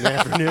 3:30 in the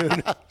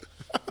afternoon.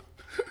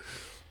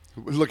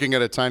 Looking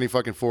at a tiny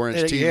fucking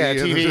 4-inch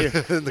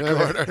TV, in the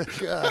corner.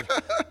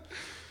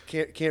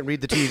 God. Can't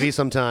read the TV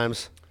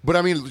sometimes. But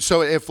I mean,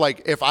 so if I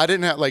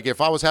didn't have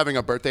if I was having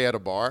a birthday at a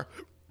bar,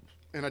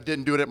 and I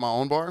didn't do it at my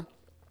own bar,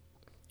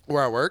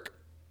 where I work,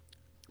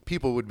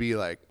 people would be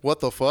like, "What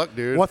the fuck,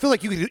 dude?" Well, I feel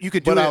like you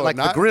could do it at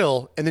the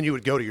grill, and then you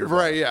would go to your bar.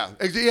 Right? Yeah,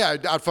 yeah.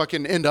 I'd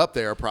fucking end up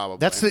there probably.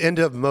 That's the end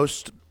of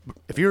most.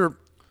 If your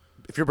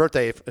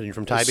birthday, and you're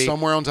from Tybee,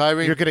 somewhere on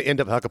Tybee, you're gonna end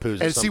up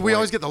Huckapoo's. And see, we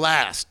always get the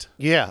last.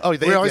 Yeah. Oh,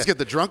 we always get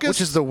the drunkest,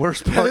 which is the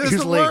worst part. It's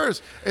usually the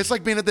worst. It's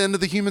like being at the end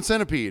of the Human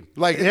Centipede.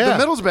 Like the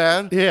middle's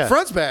bad. Yeah.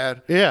 Front's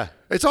bad. Yeah.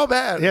 It's all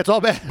bad. Yeah, it's all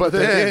bad. But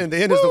the end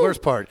is the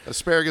worst part.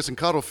 Asparagus and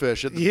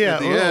cuttlefish at the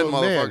end,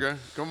 motherfucker. Man.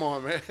 Come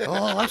on, man.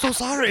 Oh, I'm so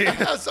sorry.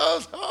 I'm so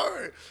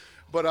sorry.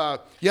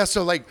 But yeah,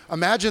 so like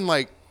imagine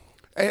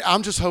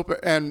I'm just hoping,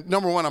 and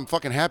number one, I'm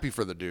fucking happy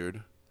for the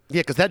dude. Yeah,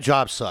 because that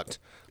job sucked.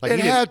 Like it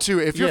had to.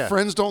 If your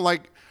friends don't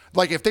like,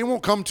 Like, if they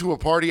won't come to a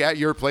party at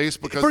your place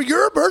because For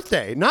your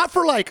birthday, not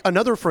for like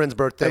another friend's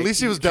birthday. at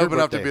least he was It's your dope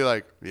enough to birthday. be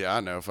like, yeah, I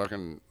know,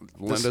 fucking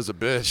Linda's a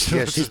bitch.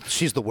 Yeah,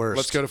 she's the worst.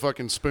 Let's go to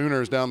fucking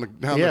Spooners down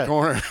the yeah.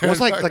 corner. Well, it's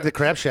like the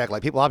Crab Shack.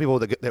 Like a lot of people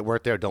that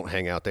work there don't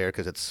hang out there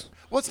because it's.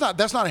 Well, it's not.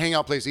 That's not a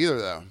hangout place either,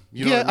 though.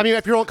 You know Yeah, what I mean,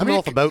 if you're coming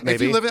off a boat, if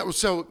maybe. you live in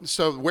so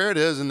where it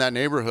is in that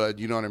neighborhood,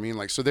 you know what I mean.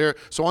 Like, so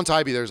on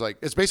Tybee, there's like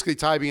it's basically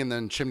Tybee and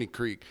then Chimney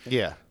Creek.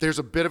 Yeah. There's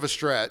a bit of a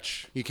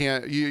stretch. You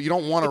can't. You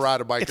don't want to ride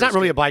a bike. It's not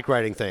really a bike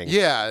riding thing.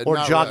 Yeah, Or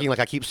not jogging. really. Like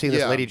I keep seeing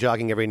this Yeah. lady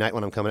jogging every night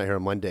when I'm coming out here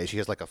on Monday. She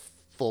has like a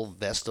full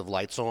vest of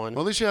lights on.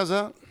 Well, at least she has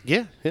that.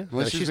 Yeah.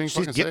 Well, she's being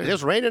fucking getting. safe. It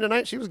was raining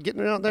tonight. She was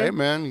getting it out there. Hey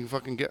man, you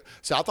fucking get.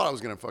 See, I thought I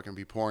was gonna fucking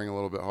be pouring a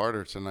little bit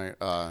harder tonight.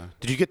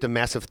 Did you get the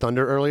massive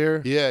thunder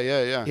earlier? Yeah.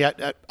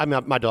 Yeah, I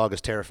mean, my dog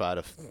is terrified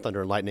of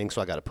thunder and lightning,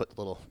 so I got to put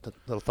the little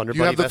thunder. You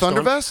buddy have the vest thunder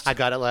on. vest? I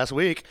got it last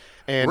week,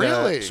 and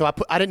Really? so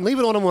I didn't leave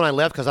it on him when I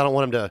left because I don't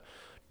want him to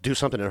do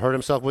something and hurt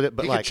himself with it.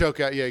 But He could choke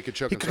out. Yeah, he could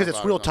choke because himself it's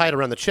out real or something. tight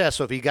around the chest.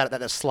 So if he got it,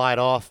 that slide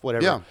off,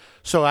 whatever. Yeah.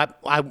 So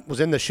I was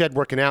in the shed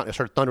working out and it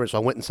started thundering. So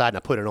I went inside and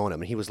I put it on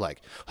him, and he was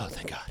like, "Oh,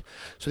 thank God!"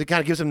 So it kind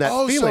of gives him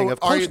that feeling of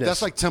closeness.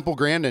 That's like Temple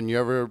Grandin. You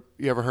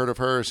ever heard of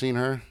her or seen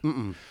her?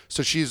 Mm-mm.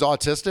 So she's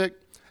autistic,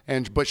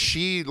 but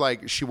she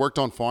worked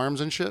on farms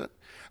and shit,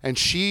 and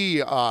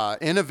she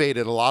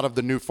innovated a lot of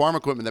the new farm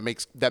equipment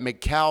that make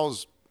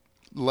cows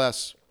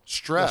less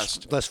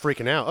stressed. less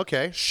freaking out.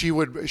 Okay. She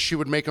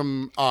would make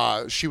them.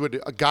 She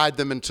would guide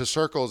them into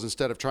circles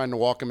instead of trying to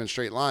walk them in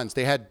straight lines.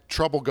 They had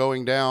trouble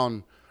going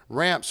down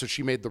ramps, so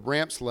she made the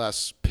ramps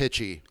less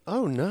pitchy.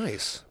 Oh,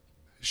 nice.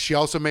 She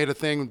also made a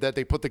thing that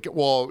they put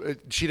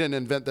she didn't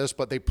invent this,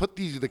 but they put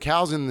the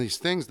cows in these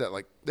things that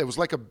it was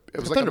like a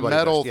Thunder Buddy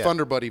metal vest, yeah.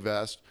 Thunder Buddy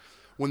vest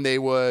when they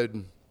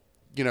would,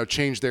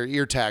 change their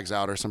ear tags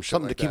out or some shit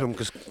Something like to keep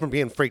that. him from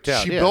being freaked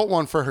out. She yeah. built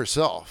one for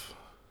herself,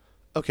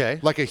 Okay.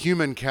 like a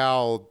human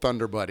cow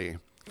Thunder Buddy.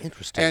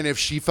 Interesting. And if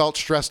she felt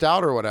stressed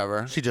out or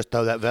whatever, she just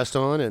throw that vest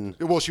on and.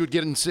 she would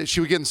get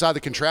inside the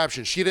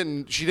contraption. She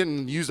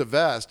didn't use a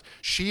vest.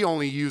 She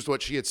only used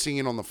what she had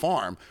seen on the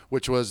farm,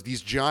 which was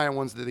these giant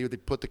ones that they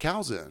put the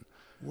cows in.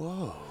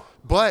 Whoa.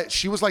 But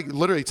she was like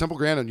literally Temple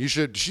Grandin. She's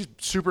a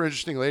super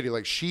interesting lady.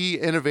 Like she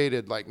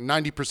innovated like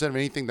 90% of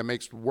anything that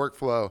makes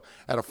workflow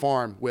at a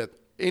farm with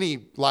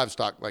any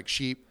livestock, like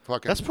sheep,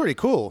 fucking. That's pretty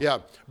cool. Yeah,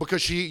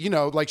 because she,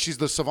 like she's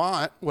the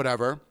savant,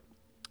 whatever.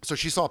 So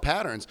she saw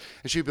patterns,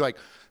 and she'd be like,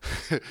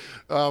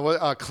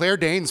 Claire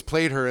Danes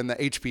played her in the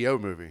HBO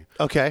movie.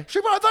 Okay.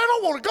 She'd be like, they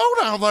don't want to go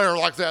down there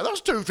like that.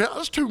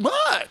 That's too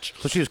much.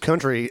 So she was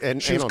country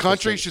and She's and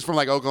country. autistic. She's from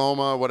like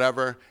Oklahoma,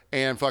 whatever,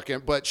 and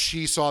but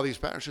she saw these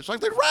patterns. She's like,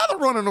 they'd rather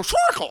run in a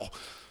circle.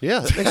 Yeah,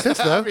 that makes sense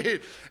though. I mean,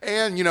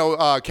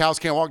 and cows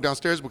can't walk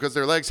downstairs because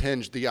their legs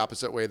hinge the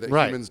opposite way that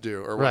Right. humans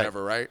do, or Right.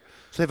 whatever, right?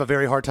 So they have a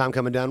very hard time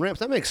coming down ramps.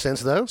 That makes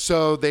sense though.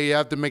 So they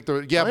have to make I'm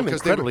I'm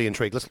because incredibly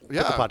intrigued. Let's put the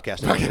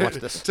podcast on and watch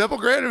this. Temple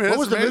Grandin. What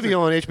was the movie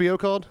on HBO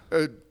called?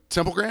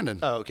 Temple Grandin.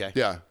 Oh, okay.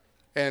 Yeah.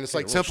 And it's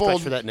like real Temple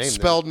stretch for that name,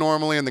 spelled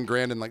normally, and then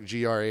Grandin like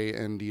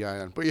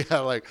Grandin. But yeah,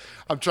 like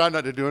I'm trying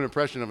not to do an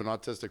impression of an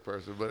autistic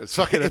person, but it's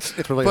fucking. It's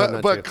really hard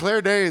not but to.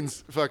 Claire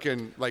Danes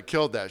fucking like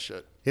killed that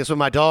shit, Yeah, so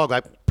my dog,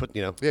 I put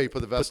Yeah, you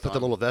put the vest put the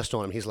on. little vest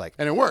on him. He's like,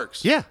 and it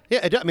works. yeah.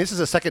 I mean, this is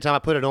the second time I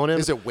put it on him.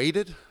 Is it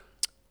weighted?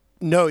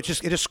 No, it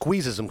just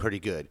squeezes him pretty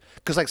good.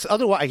 Because like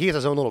otherwise, he has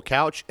his own little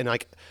couch, and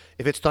like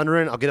if it's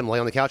thundering, I'll get him to lay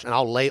on the couch, and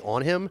I'll lay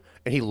on him,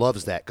 and he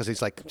loves that because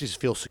he's like just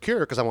feels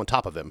secure because I'm on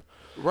top of him.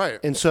 Right.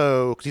 And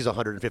so, because he's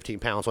 115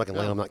 pounds, so I can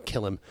lay on him, not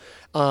kill him.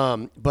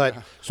 But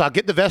so I'll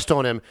get the vest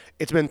on him.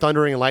 It's been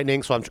thundering and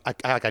lightning, so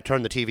I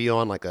turn the TV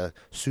on like a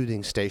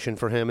soothing station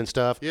for him and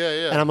stuff.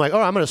 Yeah. And I'm like,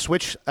 I'm going to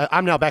switch.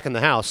 I'm now back in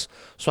the house,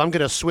 so I'm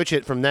going to switch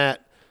it from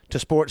that to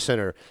Sports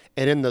Center.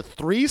 And in the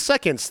 3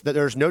 seconds that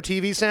there's no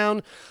TV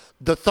sound,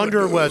 the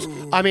thunder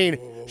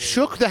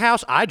shook the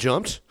house. I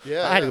jumped.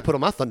 Yeah, I had to put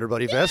on my Thunder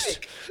Buddy vest.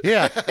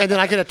 Yeah. And then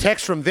I get a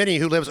text from Vinny,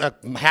 who lives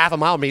half a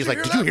mile from me. He's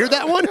like, did you hear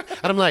that one? And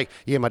I'm like,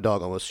 yeah, my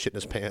dog almost shit in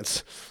his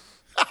pants.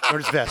 Or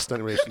his vest, not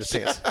really shit in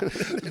his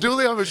pants.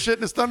 Dooley almost shit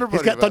in his Thunder Buddy.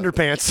 He's got vest. thunder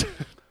pants.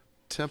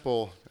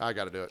 Temple, I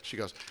got to do it. She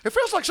goes, it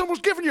feels like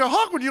someone's giving you a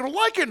hug when you don't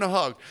like getting a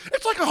hug.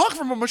 It's like a hug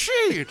from a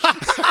machine.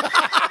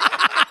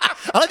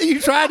 I like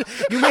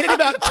that you made it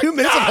about 2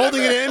 minutes of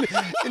holding it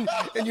in,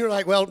 and you're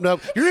like, well, no,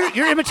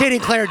 you're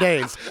imitating Claire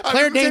Danes.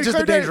 Claire Danes is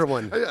the danger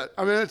one. Yeah,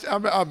 I mean,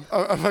 I'm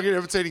fucking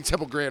imitating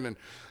Temple Grandin.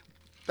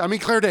 I mean,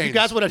 Claire Danes. You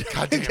guys want to?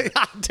 God damn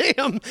it.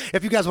 Damn!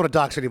 If you guys want to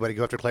dox anybody,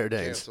 go after Claire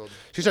Danes. Canceled.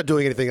 She's not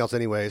doing anything else,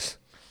 anyways.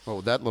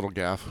 Oh, that little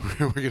gaff.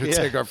 We're going to Yeah.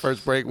 take our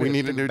first break. We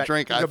need a new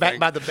drink, I Go back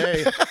think. by the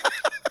bay.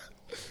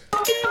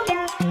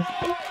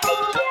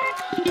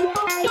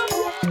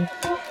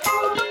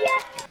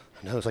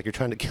 No, it's like you're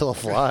trying to kill a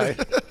fly.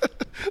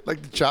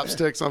 Like the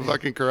chopsticks on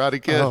fucking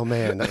Karate Kid. Oh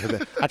man,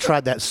 I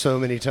tried that so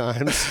many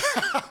times.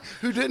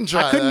 Who didn't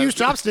try I couldn't that? use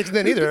chopsticks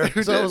then either.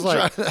 So I was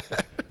like,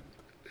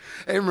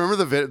 Hey, remember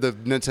the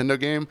Nintendo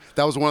game?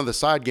 That was one of the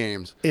side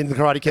games. In the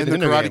Karate Kid In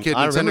the Nintendo Karate Kid game.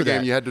 Nintendo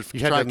game, you had to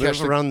try and move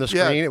catch around the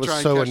screen. Yeah, it was try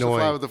and so catch the fly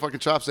annoying. with the fucking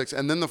chopsticks,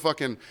 and then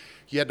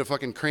you had to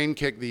fucking crane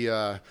kick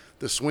the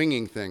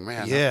swinging thing.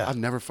 Man, Yeah. I've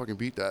never fucking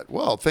beat that.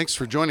 Well, thanks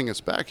for joining us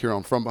back here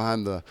on From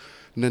Behind the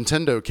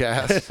Nintendo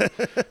Cast.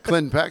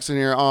 Clinton Paxton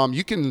here.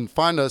 You can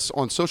find us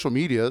on social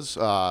medias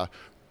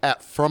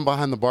at From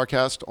Behind the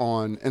Barcast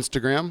on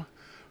Instagram,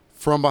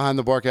 From Behind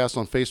the Barcast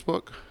on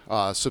Facebook.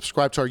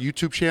 Subscribe to our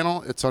YouTube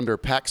channel. It's under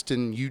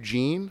Paxton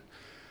Eugene.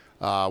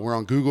 We're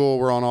on Google.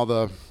 We're on all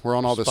the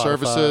Spotify,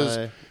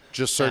 services.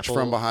 Just search Apple.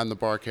 From Behind the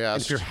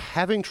Barcast. If you're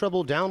having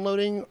trouble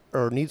downloading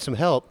or need some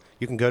help,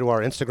 you can go to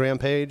our Instagram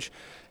page,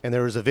 and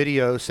there is a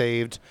video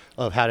saved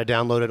of how to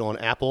download it on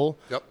Apple,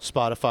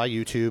 Spotify,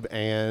 YouTube,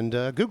 and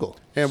Google.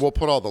 And we'll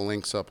put all the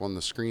links up on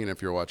the screen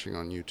if you're watching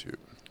on YouTube.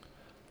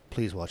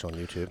 Please watch on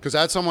YouTube. Because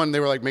I had someone, they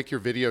were like, make your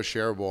video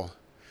shareable.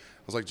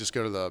 I was like, just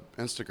go to the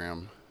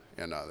Instagram.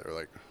 And they were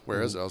like,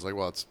 where is it? I was like,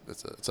 well, it's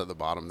at the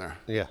bottom there.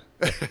 Yeah.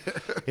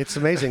 It's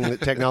amazing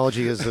that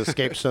technology has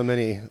escaped so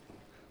many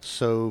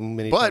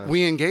But times.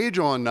 we engage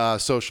on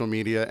social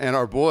media, and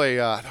our boy,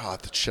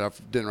 the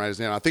chef didn't write his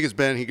name. I think it's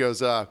Ben. He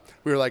goes,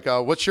 we were like,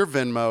 what's your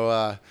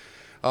Venmo?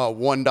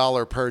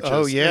 $1 purchase.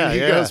 Oh, yeah, and he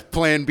yeah. goes,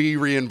 Plan B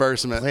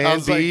reimbursement. Plan I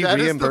was B like,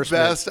 that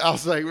reimbursement. is the best. I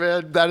was like,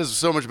 man, that is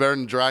so much better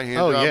than dry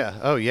hand job.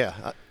 Oh,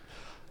 yeah.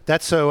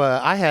 That's so,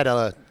 I had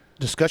a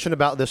discussion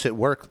about this at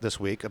work this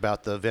week,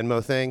 about the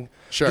Venmo thing.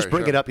 Sure, Just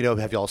bring sure. it up,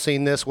 have y'all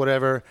seen this,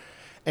 whatever.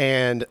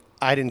 And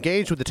I'd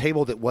engaged with the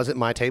table that wasn't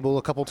my table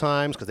a couple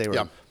times because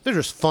they're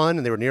just fun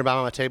and they were nearby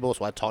my table,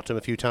 so I talked to them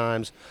a few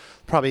times.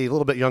 Probably a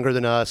little bit younger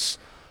than us.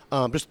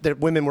 Just the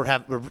women were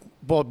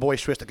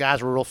boisterous. The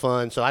guys were real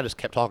fun, so I just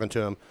kept talking to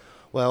them.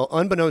 Well,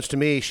 unbeknownst to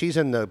me, she's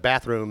in the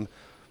bathroom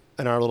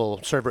in our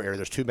little server area.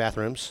 There's 2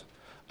 bathrooms,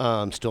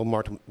 still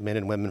marked men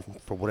and women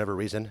for whatever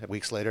reason,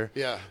 weeks later.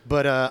 Yeah.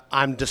 But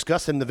I'm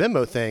discussing the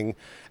Venmo thing,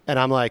 and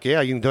I'm like,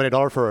 yeah, you can donate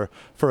 $1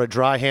 for a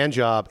dry hand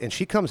job. And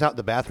she comes out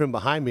the bathroom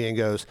behind me and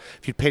goes,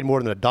 if you'd paid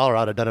more than $1,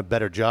 I'd have done a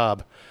better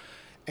job.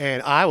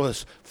 And I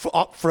was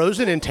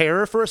frozen in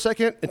terror for a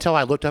second until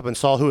I looked up and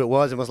saw who it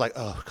was and was like,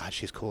 oh, God,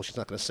 she's cool. She's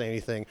not going to say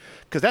anything.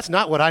 Because that's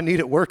not what I need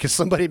at work, is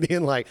somebody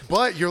being like.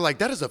 But you're like,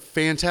 that is a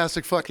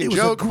fantastic fucking It was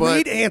joke. a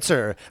great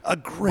answer. A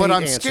great But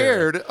I'm answer.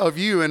 scared of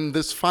you in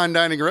this fine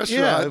dining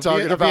restaurant Yeah, talking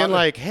being about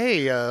like,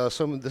 hey, this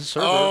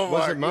server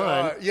wasn't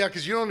mine. Yeah,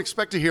 because you don't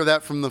expect to hear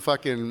that from the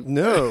fucking...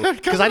 No,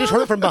 because I just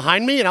heard it from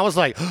behind me, and I was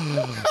like,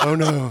 oh,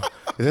 no.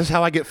 Is this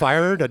how I get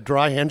fired? A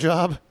dry hand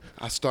job?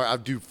 I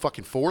do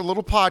fucking 4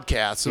 little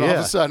podcasts, and all of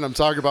Yeah. a sudden I'm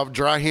talking about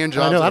dry hand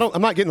jobs. I know.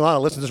 I'm not getting a lot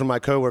of listens from my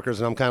coworkers,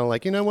 and I'm kind of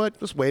like, you know what?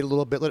 Just wait a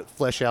little bit. Let it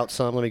flesh out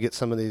some. Let me get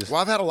some of these.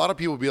 Well, I've had a lot of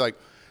people be like,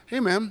 hey,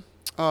 man,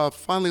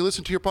 finally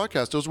listened to your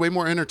podcast. It was way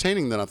more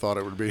entertaining than I thought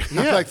it would be. I'm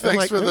like,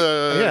 thanks for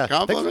the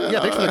compliment.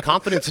 Thanks for the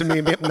confidence in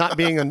me not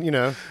being,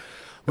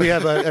 We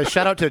have a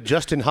shout out to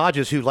Justin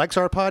Hodges, who likes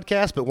our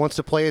podcast but wants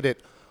to play it at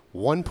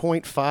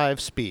 1.5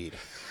 speed.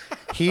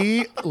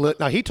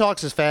 Now he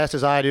talks as fast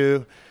as I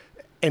do,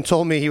 and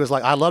told me, he was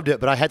like, I loved it,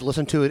 but I had to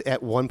listen to it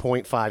at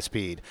 1.5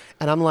 speed.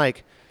 And I'm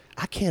like,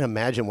 I can't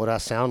imagine what I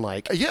sound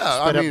like.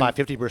 Yeah, sped up by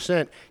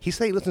 50%. He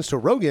said he listens to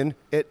Rogan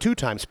at 2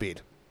 times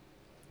speed,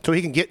 so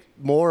he can get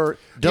more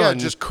done.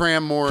 Yeah, just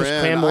cram more just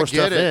in. cram more I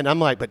stuff get it. in. I'm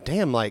like, but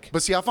damn, like.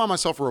 But see, I find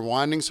myself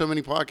rewinding so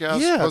many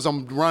podcasts Yeah. because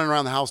I'm running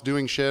around the house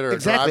doing shit or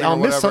Exactly. driving I'll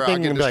or miss whatever. something I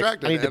get and be like,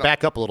 distracted. I need to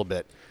back up a little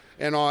bit.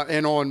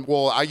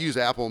 Well, I use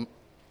Apple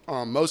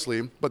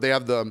mostly, but they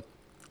have the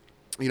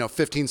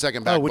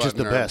 15-second back which is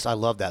button the best. I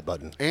love that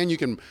button. And you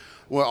can,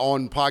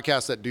 on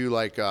podcasts that do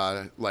like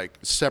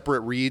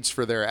separate reads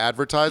for their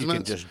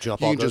advertisements, you can just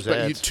jump all those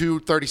ads. 2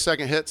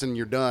 30-second hits and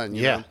you're done.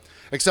 You Yeah. know?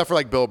 Except for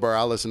like Bill Burr,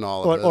 I listen to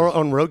all of Or those.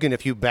 on Rogan,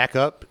 if you back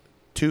up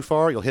too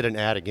far, you'll hit an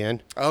ad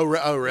again. Oh,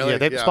 really?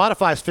 Yeah,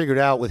 Spotify's figured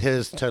out with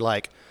his to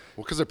like.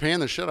 Well, because they're paying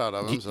the shit out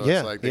of them, so yeah,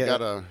 it's like they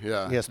gotta,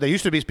 Yes, they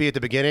used to be at the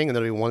beginning, and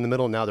there'll be one in the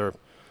middle. Now they're a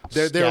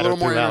little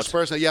more throughout.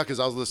 interspersed. Yeah, because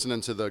I was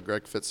listening to the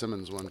Greg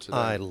Fitzsimmons one today.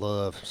 I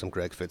love some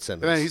Greg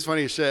Fitzsimmons. Man, he's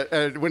funny as shit.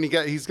 And when he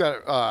got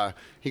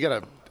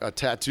a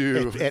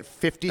tattoo At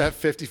 50? at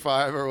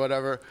 55 or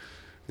whatever.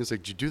 He's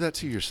like, "Did you do that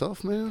to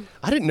yourself, man?"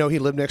 I didn't know he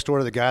lived next door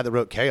to the guy that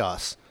wrote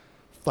Chaos,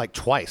 like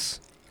twice.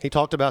 He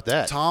talked about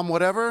that. Tom,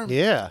 whatever.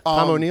 Yeah,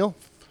 Tom O'Neill.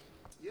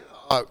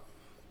 I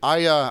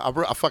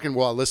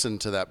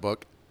listened to that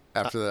book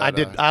after that. I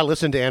did. I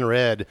listened to and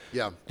read.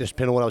 Yeah. Just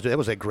depending on what I was doing. It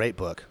was a great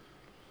book.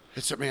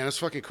 It's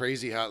fucking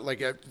crazy how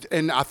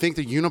and I think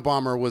the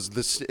Unabomber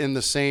was in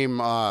the same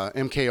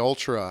MK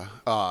Ultra.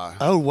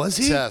 Oh, was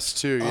he? Test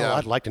too. Yeah, Oh,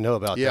 I'd like to know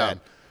about Yeah. that.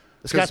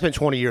 This guy spent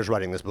 20 years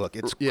writing this book.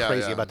 It's Yeah,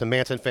 crazy yeah. about the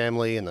Manson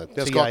family and the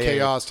It's CIA. called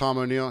Chaos. Tom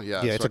O'Neill.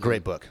 Yeah, Yeah, it's a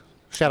great book.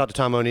 Shout out to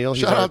Tom O'Neill.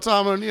 Shout out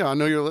Tom O'Neill. I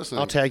know you're listening.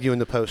 I'll tag you in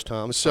the post,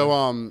 Tom. It's So,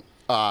 fine.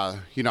 I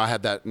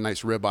had that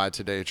nice ribeye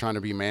today, trying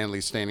to be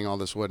manly, staining all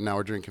this wood. Now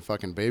we're drinking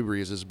fucking Bay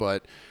Breezes,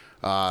 but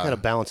Got to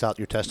balance out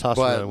your testosterone.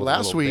 But with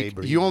last week,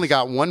 you only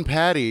got one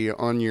patty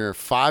on your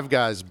Five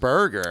Guys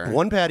burger.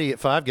 one patty at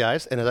Five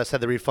Guys, and as I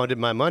said, they refunded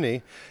my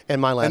money and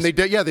my last. And they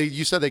did, yeah.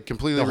 You said they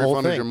completely the whole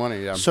refunded thing. your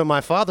money. Yeah. So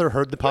my father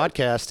heard the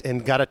podcast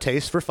and got a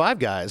taste for Five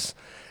Guys,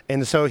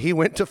 and so he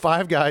went to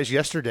Five Guys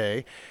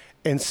yesterday,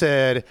 and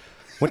said,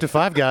 went to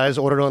Five Guys,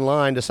 ordered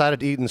online, decided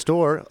to eat in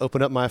store,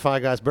 opened up my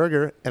Five Guys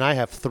burger, and I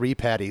have 3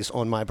 patties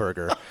on my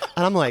burger,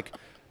 and I'm like.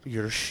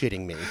 You're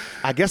shitting me.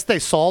 I guess they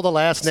saw the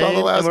last name.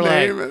 the last and were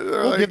name, like, and they're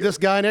we'll like, give this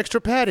guy an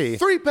extra patty.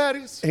 3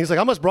 patties. And he's like,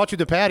 I almost brought you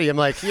the patty. I'm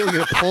like, you're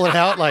going to pull it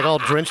out like all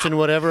drenched in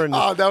whatever. And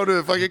Oh, that would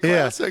have been fucking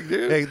classic,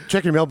 dude. Hey,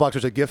 check your mailbox.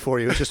 There's a gift for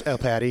you. It's just a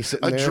patty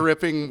sitting A there.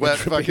 dripping wet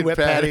fucking wet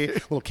patty.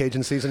 little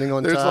Cajun seasoning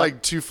on There's top.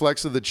 like 2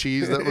 flecks of the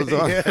cheese that was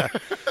on. Yeah.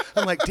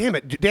 I'm like, damn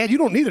it, Dad, you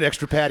don't need an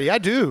extra patty. I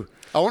do.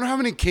 I wonder how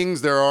many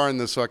kings there are in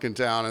this fucking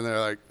town, and they're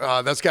like,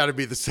 oh, that's got to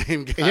be the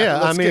same guy.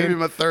 Yeah, Let's I mean, give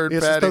him a third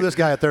let's patty. throw this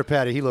guy a third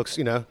patty. He looks,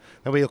 and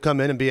he'll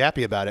come in and be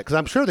happy about it. Because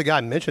I'm sure the guy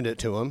mentioned it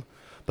to him.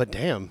 But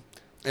damn.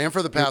 And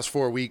for the past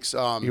 4 weeks.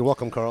 You're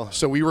welcome, Carl.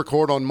 So we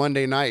record on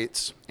Monday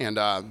nights, and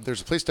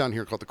there's a place down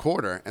here called The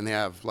Quarter, and they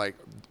have like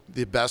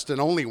the best and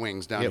only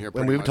wings down here.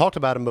 And we've talked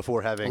about him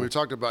before having. We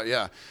talked about,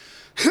 yeah.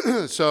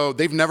 So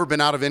they've never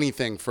been out of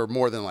anything for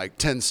more than like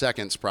 10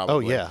 seconds, probably. Oh,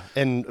 yeah.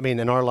 And, I mean,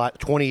 in our life,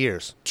 20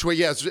 years.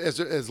 Yeah,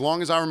 as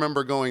long as I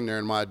remember going there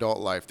in my adult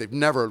life, they've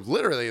never,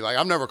 literally, like,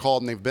 I've never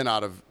called and they've been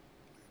out of,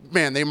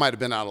 man, they might have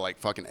been out of like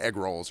fucking egg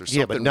rolls or something.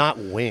 Yeah, but not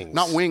wings.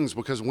 Not wings,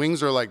 because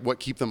wings are like what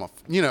keep them,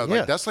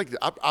 that's like,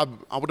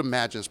 I would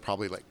imagine it's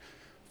probably like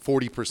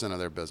 40% of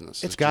their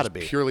business. It's got to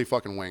be. Purely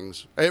fucking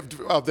wings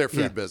of their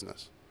food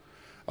business.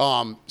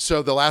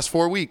 So the last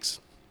 4 weeks,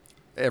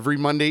 every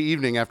Monday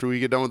evening after we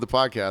get done with the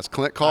podcast,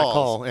 Clint calls. I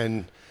call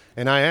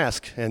and I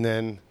ask, and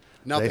then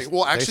nothing.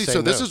 They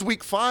say this no. is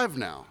week 5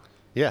 now.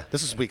 Yeah,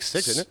 this is week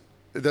 6, isn't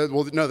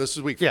it? No, this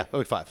is week 4. Yeah,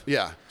 week 5.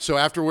 Yeah. So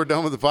after we're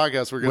done with the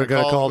podcast, we're gonna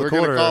call the we're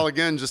gonna quarter. call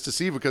again just to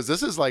see, because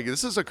this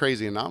is a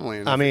crazy anomaly.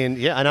 And I mean,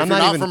 yeah, and if I'm you're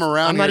not not even from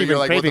around I'm not here, even you're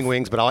like, what craving the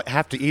wings, but I'll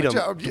have to eat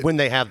them when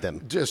they have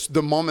them. just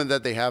the moment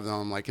that they have them,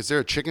 I'm like, is there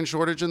a chicken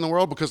shortage in the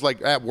world? Because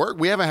like at work,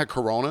 we haven't had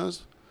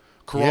Coronas,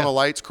 Corona Yeah.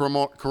 Lights,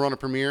 Corona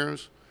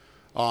Premiers.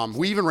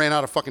 We even ran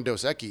out of fucking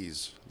Dos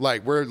Equis.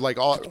 Like we're like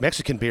all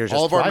Mexican beers. all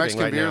just of our thriving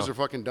Mexican right beers now. are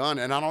fucking done,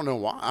 and I don't know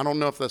why. I don't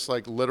know if that's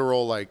like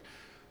literal like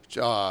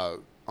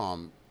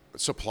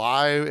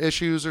supply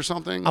issues or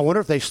something. I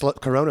wonder if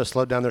Corona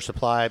slowed down their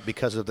supply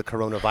because of the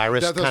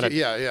coronavirus kind of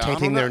I don't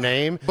tainting their know.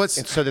 name. But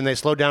and so then they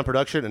slowed down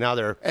production,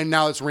 and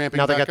now it's ramping.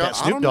 now they back got that up.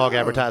 I Snoop don't Dogg know.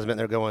 advertisement.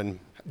 They're going.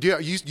 Do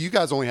you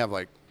guys only have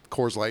like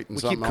Coors Light and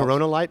We something keep else?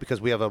 Corona Light because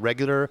we have a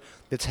regular.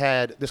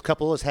 This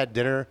couple has had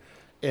dinner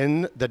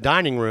in the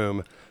dining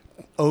room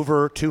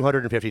over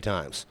 250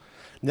 times.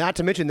 Not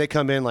to mention they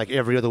come in like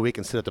every other week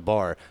and sit at the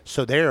bar.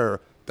 So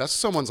That's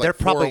someone's they're like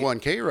probably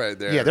 401k right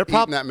there. Yeah, they're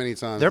probably that many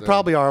times. They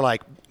probably are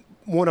like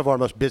one of our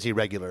most busy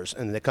regulars,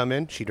 and they come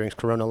in. She drinks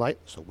Corona Light,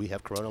 so we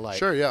have Corona Light.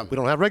 Sure, yeah. We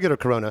don't have regular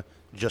Corona,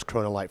 just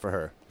Corona Light for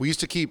her. We used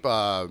to keep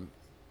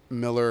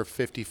Miller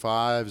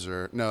 55s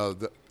or no,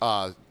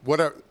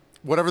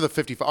 whatever the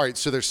 55. All right,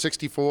 so there's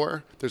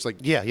 64. There's like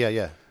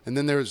Yeah. and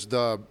then there's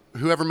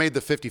whoever made the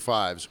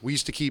 55s. We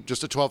used to keep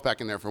just a 12-pack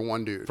in there for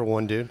one dude. For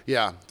one dude.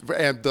 Yeah,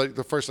 and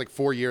the first like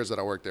 4 years that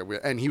I worked there,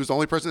 and he was the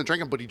only person that drank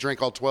them, but he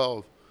drank all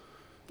 12,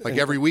 like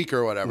every week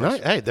or whatever.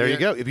 Right. Hey, there Yeah. you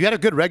go. If you had a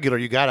good regular,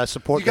 you gotta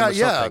support them with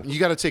something. You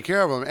got to take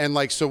care of them, and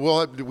like so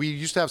we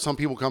used to have some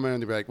people come in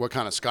and they'd be like, "What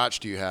kind of scotch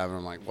do you have?" And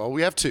I'm like, "Well,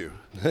 we have 2.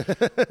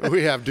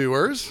 We have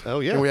Dewar's, Oh,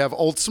 yeah. and we have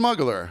Old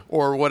Smuggler,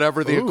 or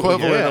whatever the Ooh,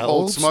 equivalent yeah, of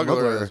Old Old Smuggler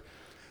Smuggler. is."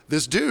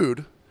 This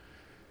dude,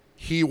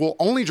 he will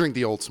only drink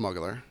the Old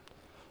Smuggler,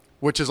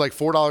 which is like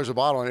 $4 a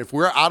bottle. And if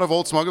we're out of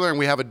Old Smuggler and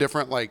we have a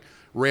different like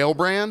rail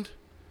brand,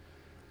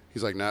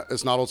 he's like, "No,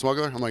 it's not Old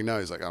Smuggler." I'm like, "No."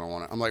 He's like, "I don't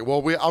want it." I'm like,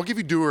 "Well, I'll give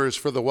you Dewar's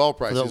for the well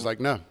price." He's like,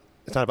 "No."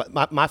 It's not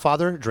about my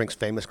father drinks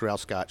Famous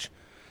Grouse Scotch.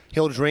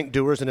 He'll drink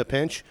Dewar's in a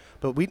pinch,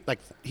 but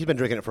he's been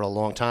drinking it for a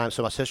long time.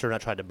 So my sister and I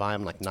tried to buy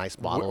him like nice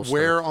bottles.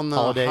 Where for on the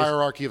holidays.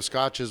 hierarchy of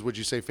scotches would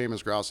you say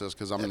Famous Grouse is?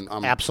 Because I'm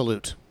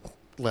Absolute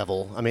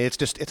level. I mean, it's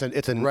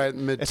Right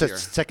mid-tier. It's a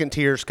second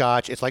tier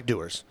Scotch. It's like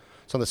Dewar's.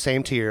 It's on the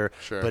same tier,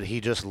 Sure. but he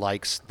just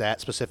likes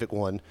that specific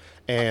one.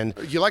 And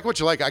you like what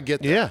you like. I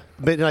get that. yeah,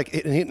 but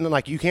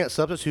like you can't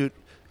substitute.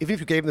 Even if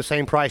you gave him the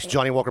same price,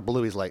 Johnny Walker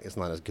Blue, he's like, it's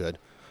not as good.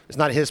 It's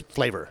not his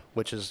flavor,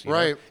 which is you know,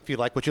 Right. if you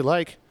like what you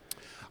like.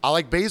 I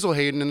like Basil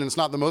Hayden, and it's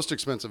not the most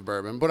expensive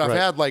bourbon, but I've Right.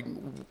 had like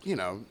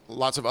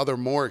lots of other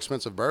more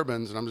expensive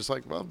bourbons, and I'm just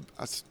like, well,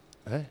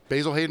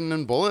 Basil Hayden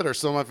and Bullet are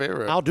still my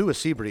favorite. I'll do a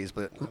Sea Breeze,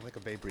 but I like a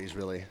Bay Breeze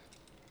really.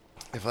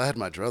 if I had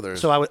my druthers.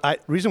 So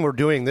reason we're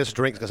doing this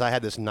drink is because I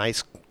had this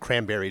nice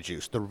cranberry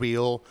juice, the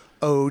real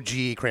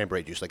OG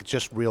cranberry juice, like it's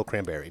just real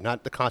cranberry,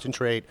 not the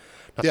concentrate,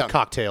 not Yeah. the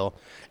cocktail.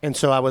 And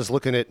so I was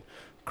looking at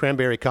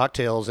cranberry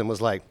cocktails and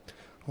was like,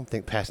 I don't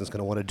think Paston's going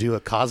to want to do a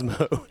Cosmo.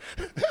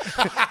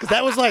 Because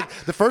that was like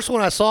the first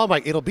one I saw. I'm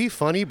like, it'll be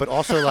funny, but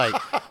also like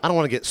I don't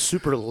want to get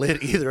super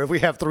lit either. If we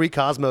have 3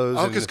 Cosmos.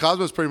 Oh, because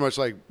Cosmo's pretty much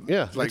like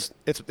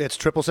it's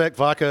triple sec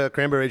vodka,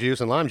 cranberry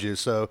juice, and lime juice.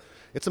 So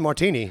it's a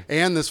martini.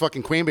 And this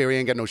fucking cranberry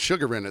ain't got no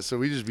sugar in it, so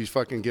we just be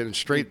fucking getting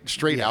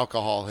straight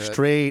alcohol hit.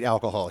 Straight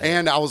alcohol hit.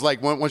 And I was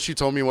like, once you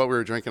told me what we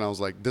were drinking, I was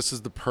like, this is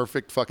the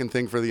perfect fucking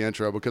thing for the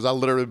intro, because I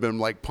literally been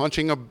like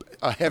punching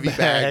a heavy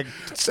bag,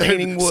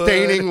 staining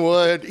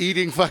wood,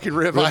 eating fucking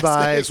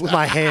ribeyes with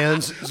my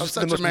hands. It's I'm just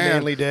such the most a man.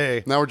 manly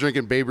day. Now we're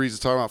drinking Babe Ruth's,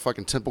 talking about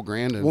fucking Temple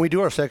Grandin. When we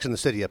do our Sex in the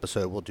City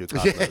episode, we'll do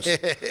Cosmos.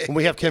 When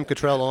we have Kim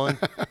Cattrall on,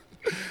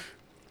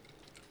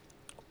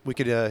 we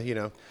could,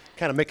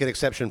 kind of make an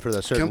exception for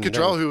the certain. Kim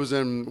Cattrall, who was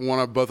in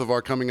both of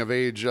our coming of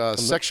age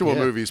sexual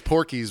movies,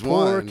 Porky's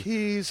one.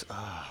 Porky's.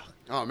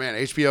 Oh man,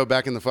 HBO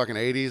back in the fucking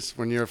 80s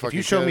when you're a fucking.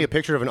 If you show me a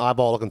picture of an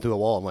eyeball looking through a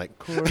wall, I'm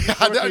like, for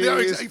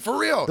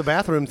real. The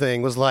bathroom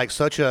thing was like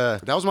such a.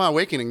 That was my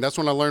awakening. That's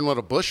when I learned what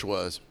a bush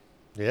was.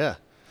 Yeah,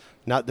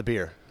 not the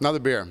beer. Not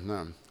the beer,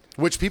 no.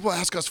 Which people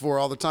ask us for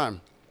all the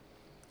time.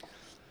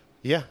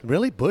 Yeah,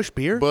 really, Bush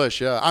beer.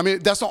 Bush, yeah. I mean,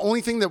 that's the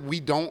only thing that we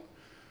don't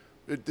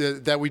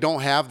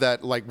have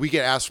that like we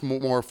get asked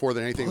more for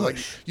than anything. Bush.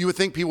 Like you would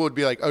think people would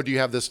be like, oh, do you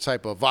have this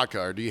type of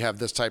vodka, or do you have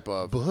this type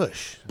of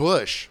Bush?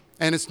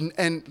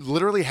 And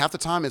literally half the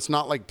time it's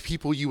not like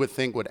people you would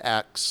think would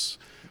ask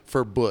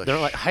for Bush. They're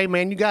like, hey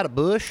man, you got a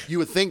Bush? You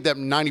would think that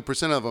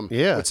 90% of them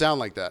would sound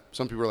like that.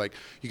 Some people are like,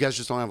 you guys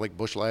just don't have like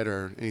Bush Light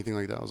or anything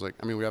like that. I was like,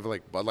 I mean, we have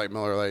like Bud Light,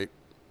 Miller Light,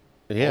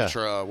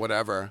 Ultra,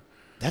 whatever.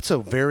 That's a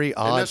very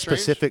odd,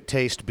 specific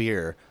taste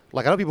beer.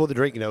 Like I know people that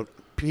drink,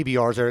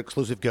 PBR's their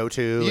exclusive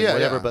go-to, and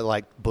whatever. But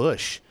like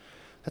Bush,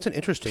 that's an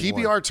interesting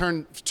PBR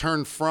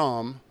turned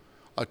from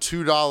a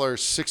 $2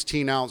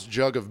 16-ounce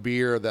jug of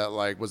beer that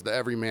like was the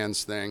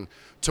everyman's thing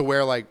to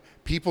where like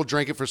people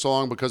drank it for so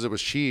long because it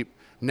was cheap.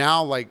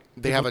 Now like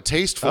they have a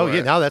taste for it. Oh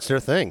yeah, now that's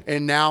their thing.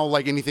 And now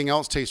like anything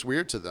else tastes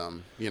weird to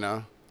them.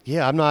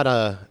 Yeah, I'm not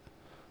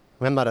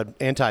an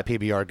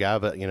anti-PBR guy,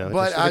 but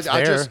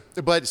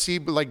but see,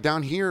 like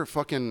down here,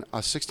 fucking a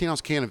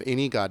 16-ounce can of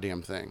any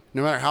goddamn thing,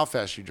 no matter how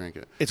fast you drink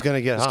it, it's gonna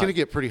get hot. It's gonna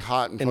get pretty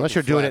hot, unless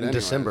you're doing it in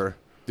December.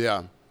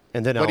 Yeah.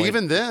 And then,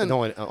 even then,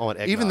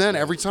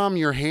 every time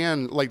your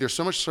hand, like, there's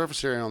so much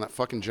surface area on that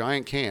fucking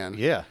giant can.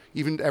 Yeah.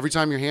 Even every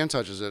time your hand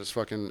touches it, it's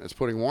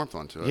putting warmth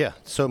onto it. Yeah,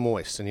 so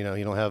moist, and you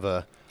don't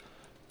have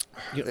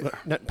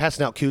not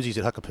passing out koozies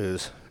at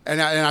Huckapoo's.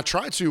 And I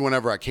try to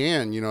whenever I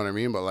can, you know what I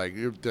mean. But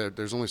like,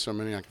 there's only so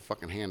many I can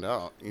fucking hand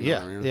out. You know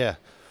what I mean? Yeah.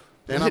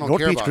 And I don't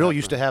North care Beach about Grill that,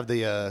 used to have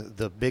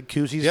the big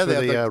koozies Yeah, for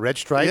they the have red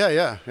stripe.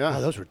 Yeah.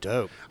 Oh, those were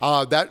dope.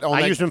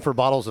 I used them for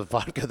bottles of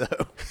vodka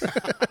though.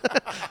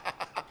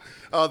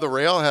 The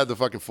Rail had the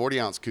fucking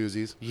 40-ounce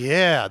koozies.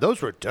 Yeah,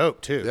 those were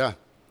dope too. Yeah,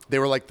 they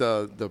were like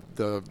the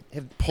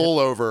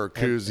pullover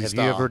koozie Have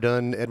style. you ever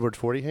done Edward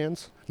 40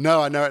 hands?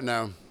 No, I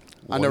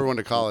never went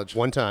to college.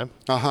 One time.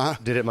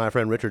 Did it at my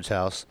friend Richard's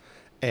house.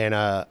 And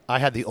I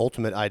had the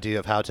ultimate idea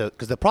of how to,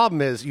 because the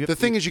problem is the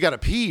thing is you got to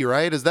pee,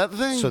 right? Is that the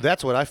thing? So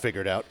that's what I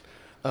figured out.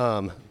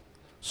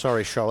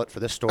 Sorry, Charlotte, for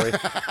this story.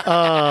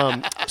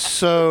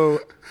 So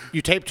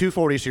you tape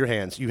 240s to your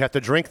hands. You have to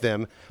drink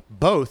them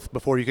both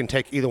before you can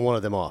take either one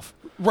of them off.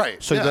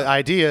 Right. So the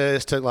idea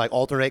is to like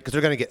alternate, because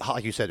they're going to get hot,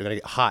 like you said, they're going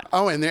to get hot.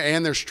 Oh, and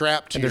they're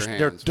strapped to your hands.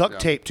 They're duct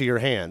taped to your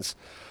hands.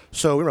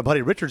 So we were at my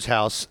buddy Richard's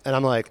house, and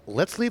I'm like,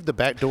 let's leave the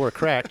back door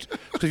cracked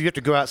because you have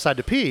to go outside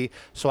to pee.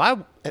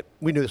 So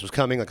we knew this was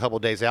coming a couple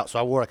of days out, so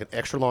I wore like an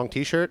extra long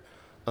T-shirt,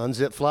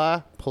 unzip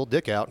fly, pull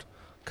dick out,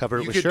 cover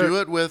it with shirt. You could do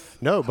it with...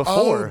 No,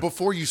 before. Oh,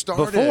 before you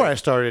started. Before I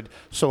started.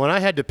 So when I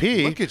had to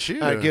pee, look at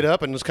you. I'd get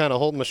up and just kind of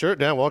hold my shirt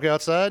down, walk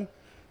outside.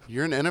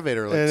 You're an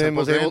innovator, like and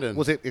Temple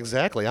Grandin.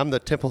 Exactly. I'm the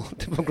Temple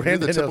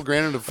Grandin. The Temple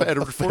Grandin of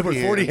Edward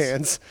 40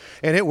 hands.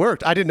 And it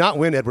worked. I did not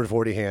win Edward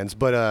 40 hands,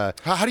 but...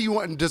 How do you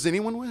want... Does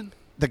anyone win?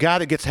 The guy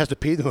that has to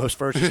pee the most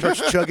first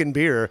starts chugging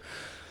beer.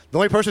 The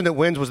only person that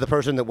wins was the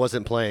person that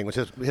wasn't playing, which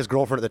is his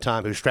girlfriend at the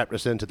time, who strapped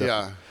us into the...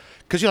 Yeah.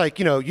 Because you're like,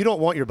 you don't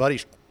want your buddy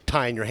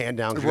tying your hand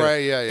down.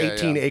 Right, yeah,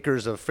 18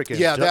 acres of freaking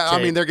duct tape.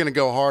 I mean, they're going to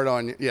go hard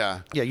on you.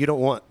 Yeah. Yeah, you don't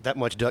want that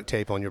much duct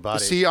tape on your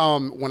body. See,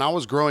 when I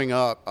was growing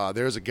up,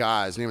 there was a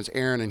guy, his name was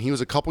Aaron, and he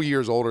was a couple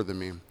years older than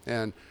me.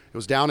 And it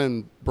was down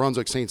in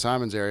Brunswick, St.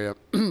 Simons area.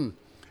 And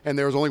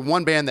there was only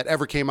one band that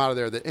ever came out of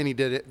there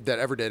that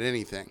ever did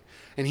anything.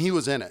 And he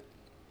was in it.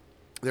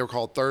 They were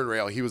called Third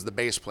Rail. He was the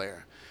bass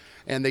player.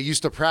 And they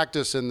used to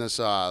practice in this,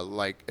 not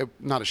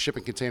a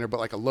shipping container, but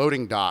like a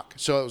loading dock.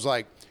 So it was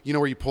like,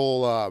 where you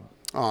pull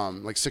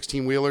like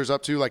 16-wheelers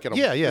up to, like in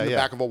the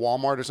back of a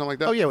Walmart or something like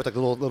that? Oh, yeah, with like a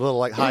little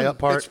like high up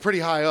part. It's pretty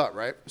high up,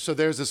 right? So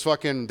there's this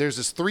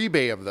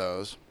 3-bay of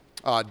those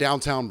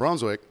downtown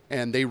Brunswick,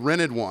 and they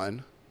rented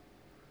one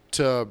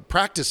to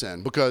practice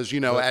in because,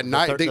 at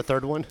night. The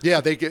third one?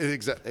 Yeah,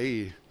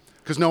 exactly.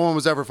 Because no one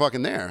was ever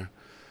fucking there.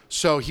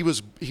 So he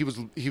was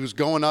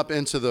going up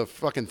into the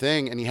fucking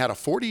thing, and he had a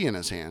 40 in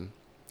his hand,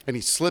 and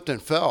he slipped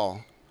and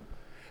fell,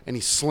 and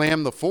he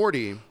slammed the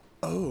 40.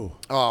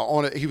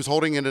 On it. He was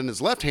holding it in his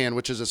left hand,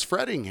 which is his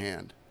fretting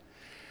hand,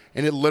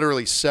 and it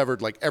literally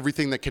severed like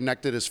everything that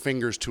connected his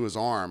fingers to his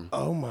arm.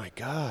 Oh my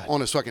god!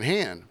 On his fucking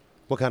hand.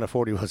 What kind of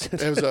 40 was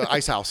it? It was an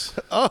Ice House.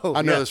 Oh,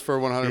 I know yeah. this for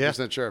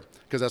 100% sure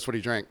because that's what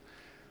he drank.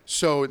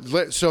 So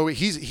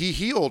he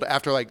healed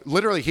after like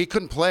literally he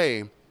couldn't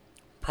play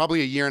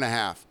probably a year and a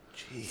half.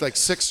 It's like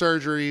 6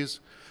 surgeries.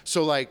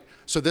 So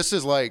this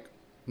is like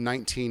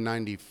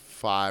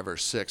 1995 or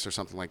 6 or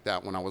something like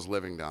that when I was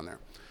living down there.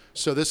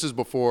 So this is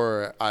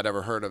before I'd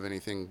ever heard of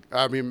anything.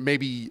 I mean,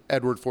 maybe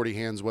Edward 40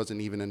 Hands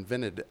wasn't even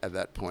invented at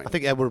that point. I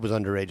think Edward was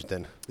underage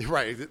then.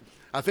 Right.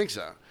 I think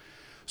so.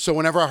 So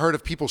whenever I heard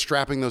of people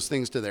strapping those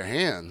things to their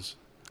hands,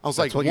 I was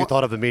That's like, what you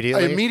thought of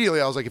immediately? Immediately,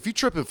 I was like, if you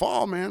trip and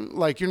fall, man,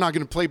 like you're not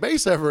going to play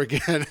bass ever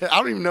again. I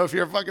don't even know if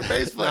you're a fucking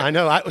bass player. I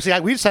know.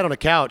 We just sat on a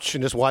couch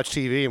and just watched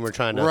TV and we're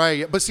trying to.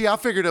 Right. But see, I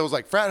figured it was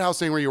like frat house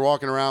thing where you're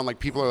walking around, like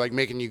people are like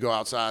making you go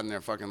outside and they're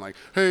fucking like,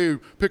 hey,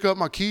 pick up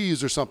my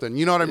keys or something.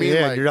 You know what I mean?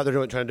 Yeah, like, you're out there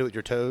trying to do it with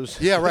your toes.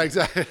 yeah, right,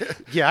 exactly.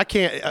 Yeah, I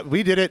can't.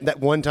 We did it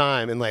that one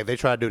time, and like they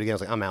tried to do it again. I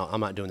was like, I'm out.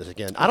 I'm not doing this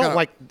again. I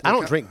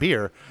don't drink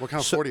beer. What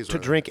kind of 40s to are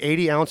they? drink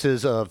 80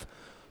 ounces of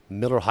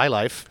Miller High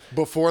Life?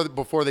 Before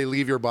they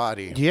leave your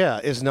body. Yeah,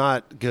 is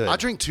not good. I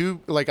drink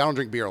 2, like I don't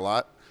drink beer a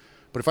lot,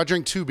 but if I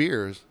drink 2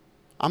 beers,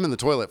 I'm in the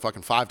toilet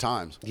fucking 5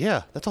 times.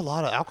 Yeah, that's a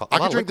lot of alcohol. I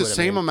can drink the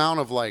same amount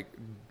of like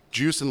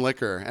juice and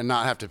liquor and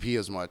not have to pee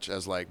as much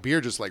as like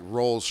beer just like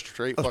rolls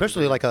straight.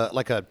 Especially fucking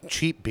like a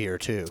cheap beer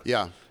too.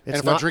 yeah. It's And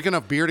if not- I drink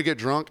enough beer to get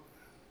drunk,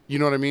 you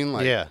know what I mean?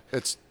 Like Yeah.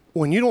 it's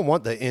When you don't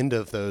want the end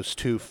of those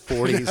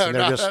 240s,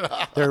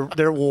 and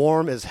they're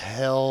warm as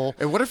hell.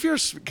 and what if you're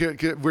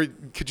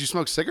could you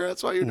smoke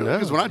cigarettes while you're doing it? No.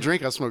 Because when I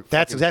drink, I smoke.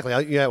 That's fucking-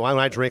 exactly. When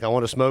I drink, I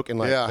want to smoke, and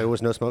like Yeah. there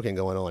was no smoking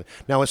going on.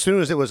 Now, as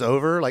soon as it was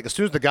over, like as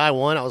soon as the guy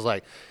won, I was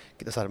like,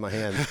 "Get this out of my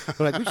hand."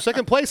 I'm like, "Who's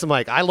second place?" I'm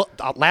like, last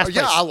place.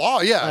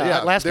 Yeah,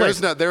 yeah. Last There's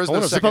place. no- there's I no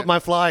want to zip second. up my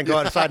fly and go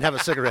outside and have a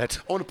cigarette.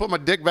 I want to put my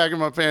dick back in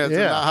my pants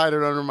and Yeah. not hide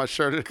it under my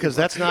shirt. 'Cause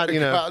that's not, and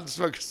go out and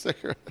smoke a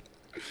cigarette.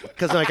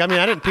 Because like I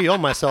didn't pee on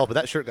myself, but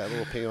that shirt got a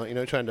little pee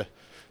on. Trying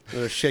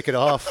to shake it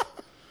off.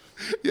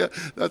 Yeah,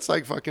 that's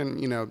like fucking,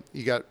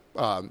 you got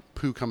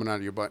poo coming out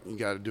of your butt and you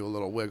got to do a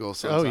little wiggle.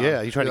 Oh,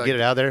 yeah. You trying to You're get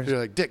it out there? You're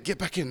like, Dick, get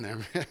back in there,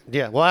 man.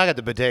 Yeah. Well, I got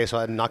the bidet, so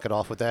I had to knock it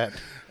off with that.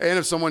 And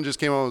if someone just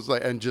came over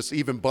and just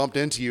even bumped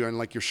into you and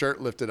like your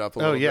shirt lifted up a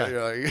little Yeah. bit,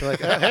 you're You're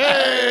like, like,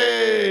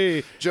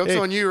 hey, Joke's hey,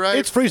 on you, right?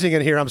 It's freezing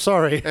in here. I'm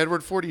sorry.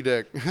 Edward 40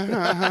 Dick.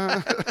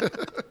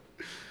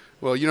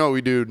 Well, you know what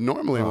we do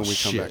normally when we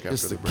come back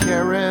It's after the the break.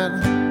 Karen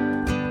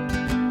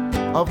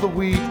of the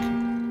week.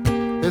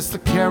 It's the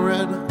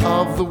Karen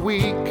of the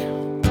week.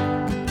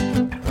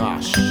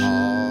 Oh,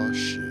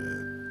 shit.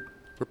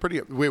 We're pretty.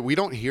 We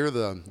don't hear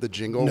the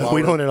jingle. No, while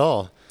we we're- don't at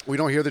all. We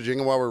don't hear the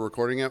jingle while we're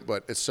recording it,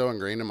 but it's so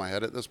ingrained in my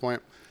head at this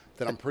point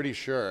that I'm pretty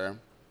sure.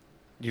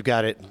 You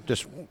got it.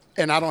 Just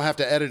And I don't have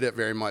to edit it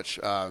very much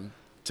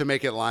to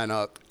make it line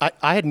up.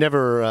 I had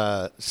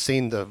never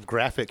seen the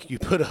graphic you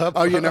put up.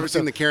 Oh, you've never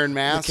seen the Karen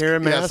mask? The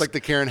Karen Yeah, mask? it's like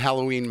the Karen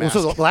Halloween mask.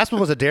 So the last one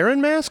was a Darren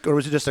mask, or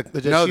was it just a?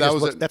 No, that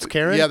was that's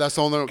Karen. Yeah, that's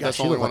the only Gosh,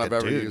 she one looked like I've a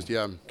ever dude. used.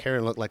 Yeah,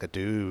 Karen looked like a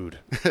dude.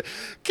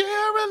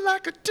 Karen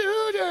like a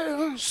dude.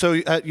 Yeah. So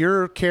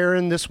you're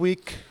Karen this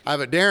week. I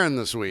have a Darren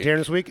this week. Darren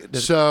this week.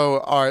 So,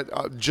 all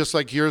right, just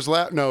like yours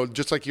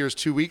just like yours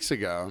 2 weeks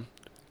ago,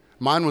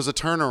 mine was a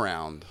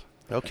turnaround.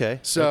 Okay.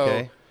 So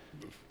okay.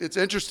 it's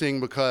interesting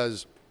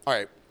because, all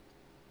right,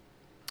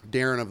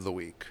 Darren of the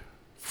week.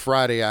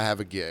 Friday, I have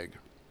a gig.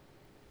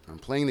 I'm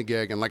playing the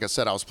gig, and like I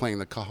said, I was playing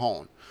the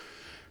cajon.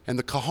 And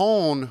the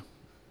cajon,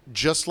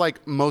 just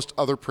like most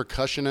other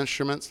percussion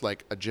instruments,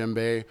 like a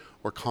djembe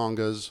or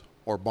congas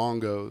or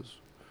bongos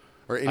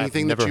or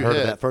anything I've that never you heard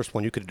hit, of that first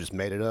one. You could have just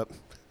made it up.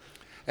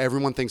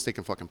 everyone thinks they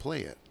can fucking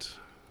play it.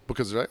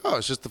 Because they're like, oh,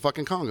 it's just the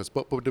fucking congas.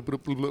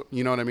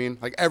 You know what I mean?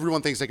 Like,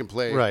 everyone thinks they can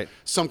play Right.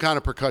 some kind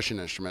of percussion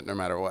instrument no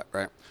matter what,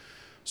 right?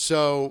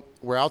 So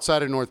we're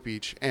outside of North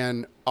Beach,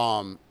 and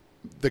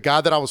the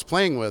guy that I was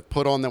playing with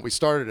put on that we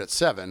started at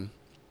 7,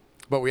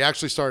 but we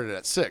actually started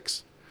at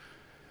 6.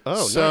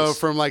 Oh, so nice.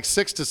 from like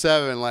 6 to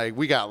 7, like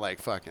we got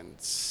like fucking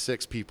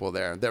 6 people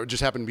there that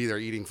just happened to be there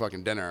eating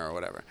fucking dinner or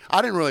whatever.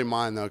 I didn't really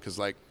mind though, because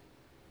like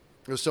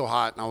it was so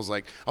hot, and I was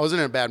like, I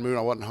wasn't in a bad mood.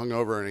 I wasn't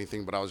hungover or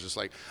anything, but I was just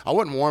like, I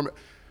wasn't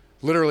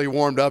literally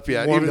warmed up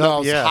yet, Warmed even though up, I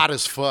was yeah. hot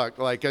as fuck.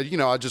 Like I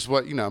just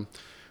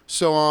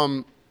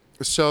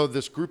so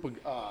this group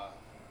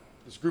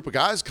of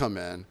guys come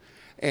in,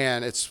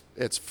 and it's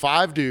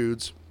 5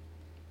 dudes.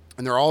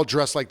 And they're all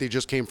dressed like they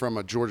just came from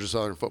a Georgia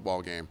Southern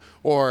football game.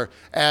 Or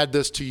add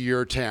this to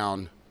your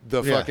town,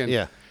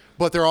 Yeah.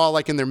 But they're all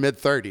like in their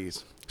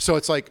mid-30s. So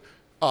it's like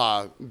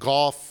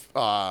golf,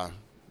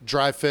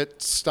 dry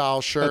fit style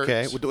shirts.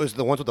 Okay. Was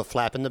the ones with the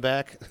flap in the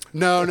back?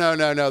 No.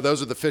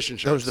 Those are the fishing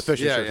shirts. Those are the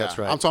fishing shirts, that's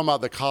right. I'm talking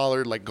about the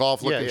collared, like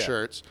golf-looking Yeah.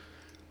 shirts.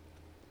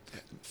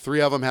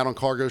 3 of them had on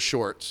cargo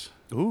shorts.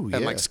 Ooh, And yeah.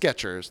 like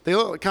Skechers. They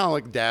look kind of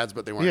like dads,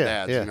 but they weren't Yeah,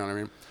 dads. yeah. You know what I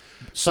mean?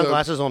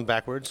 Sunglasses on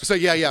backwards. So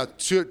yeah.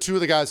 Two of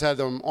the guys had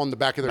them on the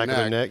back of their Back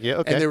of their neck, yeah,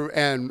 okay. And they were,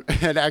 and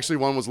actually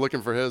one was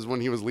looking for his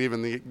when he was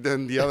leaving.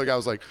 Then the other guy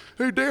was like,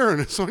 "Hey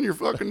Darren, it's on your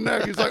fucking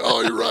neck." He's like,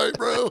 "Oh, you're right,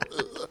 bro."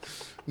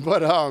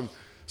 But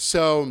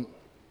so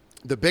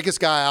the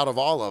biggest guy out of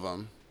all of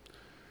them,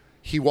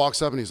 he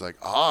walks up and he's like,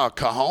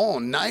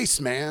 cajon, nice,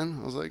 man.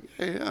 I was like,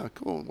 hey, yeah,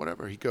 cool,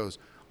 whatever. He goes,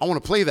 I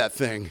want to play that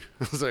thing.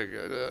 I was like,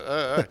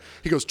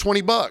 he goes,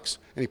 $20.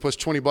 And he puts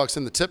 $20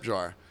 in the tip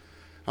jar.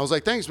 I was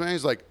like, thanks, man.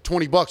 He's like,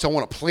 $20, I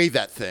want to play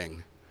that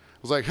thing. I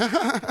was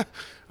like,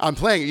 I'm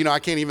playing. You know, I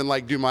can't even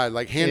like do my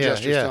like hand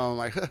gestures. Yeah. So I'm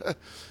like,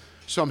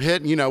 so I'm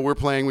hitting, you know, we're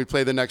playing, we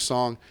play the next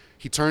song.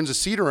 He turns the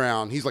seat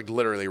around. He's like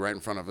literally right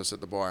in front of us at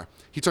the bar.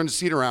 He turns the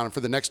seat around, and for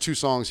the next 2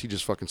 songs, he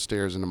just fucking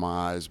stares into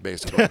my eyes,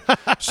 basically.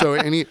 so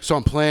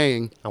I'm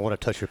playing. I want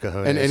to touch your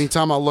cojones. And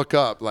anytime I look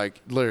up, like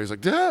literally,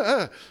 it's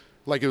like,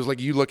 like it was like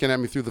you looking at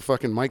me through the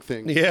fucking mic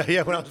thing.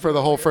 Yeah. For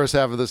the whole first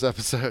half of this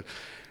episode,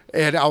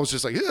 and I was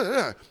just like,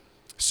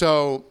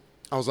 So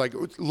I was like,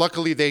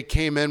 luckily they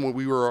came in when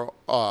we were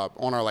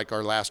on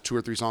our last 2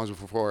 or 3 songs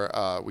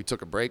before we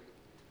took a break.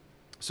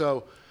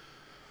 So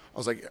I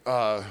was like,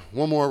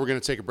 one more, we're gonna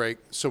take a break.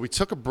 So we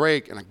took a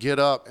break, and I get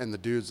up, and the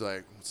dude's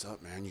like, "What's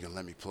up, man? You gonna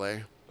let me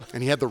play?"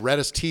 And he had the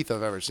reddest teeth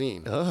I've ever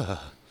seen. The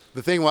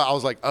thing was, I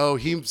was like, oh,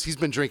 he's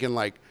been drinking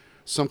like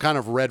some kind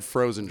of red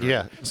frozen drink.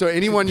 Yeah. So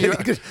anyone you,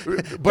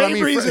 but I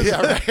mean,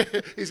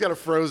 right? He's got a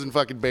frozen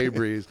fucking Bay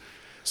Breeze.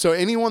 So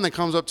anyone that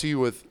comes up to you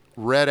with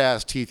red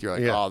ass teeth, you're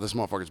like, oh, this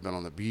motherfucker's been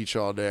on the beach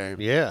all day.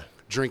 Yeah.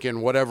 Drinking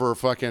whatever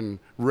fucking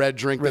red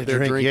drink that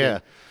they're drinking. Yeah.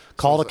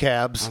 Call the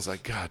cabs. I was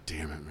like, God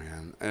damn it,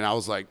 man. And I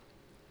was like,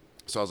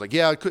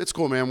 yeah, it's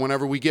cool, man.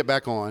 Whenever we get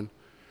back on,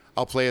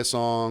 I'll play a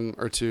song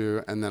or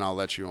 2, and then I'll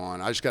let you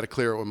on. I just got to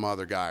clear it with my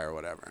other guy or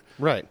whatever.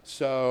 Right.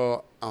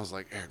 So I was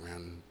like, Eric,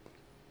 man,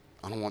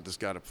 I don't want this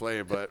guy to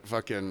play, but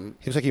fucking.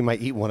 He was like, he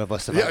might eat one of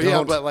us if I don't.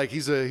 Yeah, but like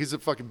he's a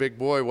fucking big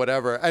boy,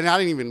 whatever. And I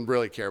didn't even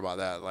really care about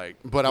that. Like,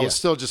 but I was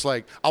still just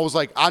like,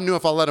 I knew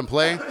if I let him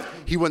play,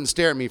 he wouldn't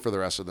stare at me for the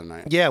rest of the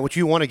night. Yeah, which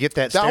you want to get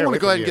that. I want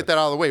to go ahead and get that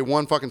out of the way.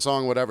 One fucking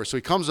song, whatever. So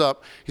he comes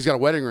up, he's got a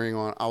wedding ring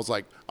on. I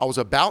was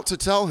about to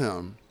tell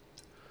him,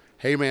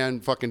 hey man,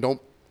 fucking don't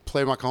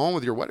play my cajon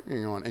with your wedding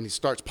ring on, and he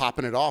starts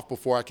popping it off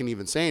before I can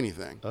even say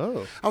anything.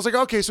 Oh. I was like,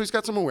 okay, so he's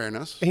got some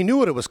awareness. He knew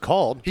what it was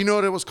called. He knew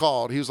what it was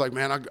called. He was like,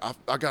 man,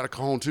 I got a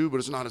cajon too, but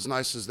it's not as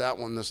nice as that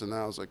one, this and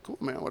that. I was like, cool,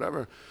 man,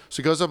 whatever.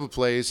 So he goes up and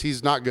plays.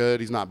 He's not good.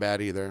 He's not bad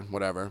either,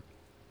 whatever.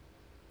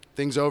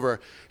 Thing's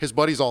over. His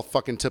buddies all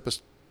fucking tip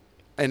us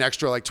an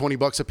extra like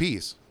 $20 a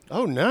piece.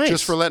 Oh, nice.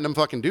 Just for letting him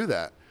fucking do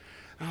that.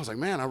 And I was like,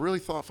 man, I really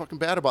thought fucking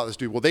bad about this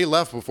dude. Well, they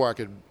left before I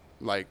could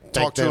like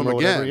talk to him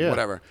again,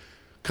 whatever.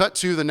 Cut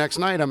to the next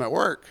night, I'm at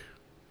work,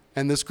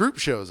 and this group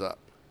shows up,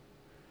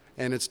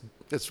 and it's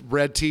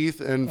Red Teeth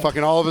and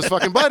fucking all of his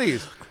fucking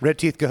buddies. Red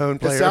Teeth cajon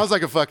player. It sounds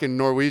like a fucking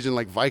Norwegian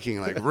like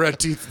Viking, like Red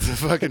Teeth,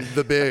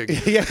 the big.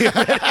 Yeah.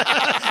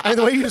 I mean,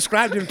 the way you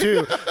described him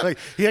too, like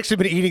he actually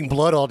been eating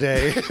blood all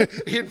day.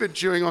 He had been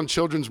chewing on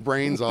children's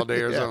brains all day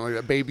or something like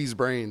that, babies'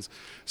 brains.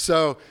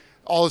 So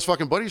all his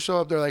fucking buddies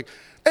show up. They're like,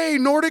 hey,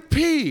 Nordic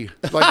P.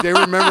 Like, they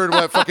remembered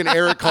what fucking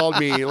Eric called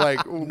me,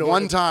 like,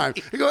 one time.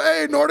 He goes,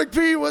 hey, Nordic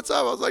P, what's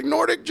up? I was like,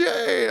 Nordic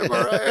J, am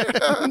I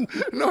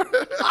right?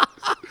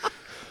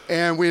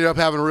 And we ended up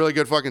having a really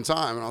good fucking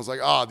time. And I was like,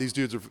 oh, these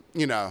dudes are,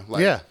 you know.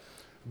 Like, yeah.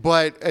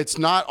 But it's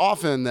not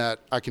often that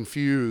I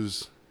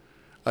confuse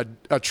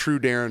a true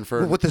Darren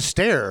for... With the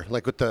stare,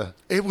 like with the...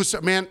 It was,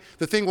 man,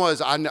 the thing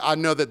was, I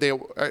know that they,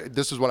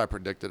 this is what I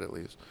predicted at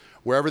least.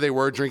 Wherever they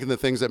were drinking the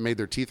things that made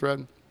their teeth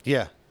red.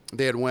 Yeah.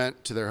 They had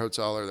went to their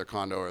hotel or their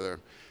condo or their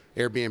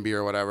Airbnb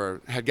or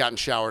whatever, had gotten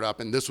showered up,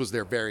 and this was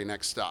their very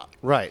next stop.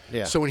 Right,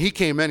 yeah. So when he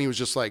came in, he was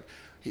just like,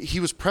 he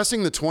was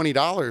pressing the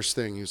 $20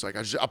 thing. He was like,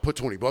 I put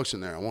 $20 in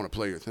there. I want to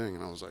play your thing.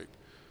 And I was like,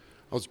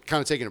 I was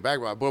kind of taken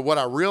aback by it. But what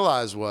I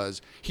realized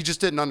was he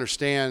just didn't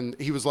understand.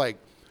 He was like,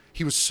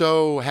 he was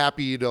so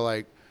happy to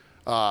like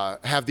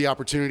have the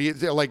opportunity.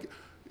 Like,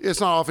 it's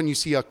not often you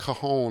see a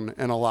cajon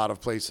in a lot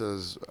of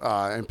places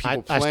and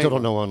people playing. I still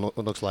don't know what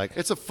it looks like.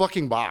 It's a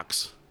fucking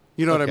box.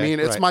 You know what I mean?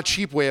 It's my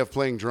cheap way of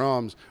playing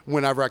drums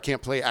whenever I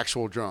can't play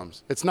actual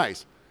drums. It's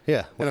nice.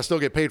 Yeah. And I still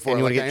get paid for it. And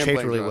you want like to get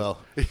chafed really well.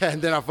 Yeah,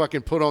 and then I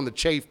fucking put on the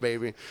chafe,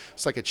 baby.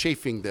 It's like a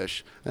chafing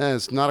dish. And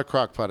it's not a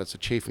crock pot. It's a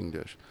chafing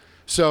dish.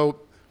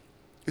 So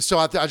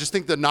I just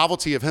think the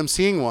novelty of him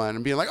seeing one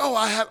and being like,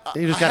 oh,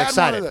 You just got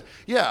excited.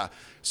 Yeah.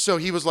 So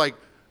he was like,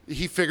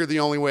 he figured the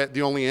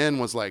only in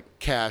was like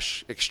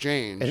cash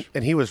exchange.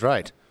 And he was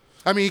right.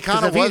 I mean, he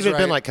kind of was If he'd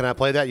been like, can I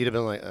play that? You'd have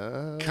been like,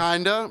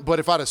 Kinda. But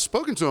if I'd have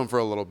spoken to him for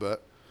a little bit,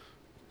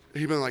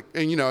 he'd been like,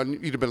 and you know,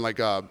 you'd have been like,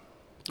 oh,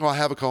 I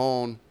have a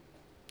cajon.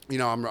 You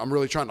know, I'm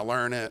really trying to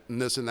learn it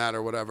and this and that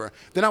or whatever.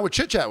 Then I would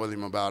chit chat with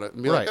him about it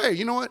and be like, hey,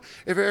 you know what?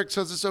 If Eric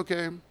says it's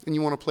okay and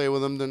you want to play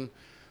with him, then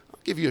I'll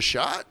give you a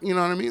shot. You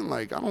know what I mean?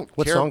 Like, I don't care.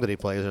 What song did he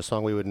play? Is there a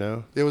song we would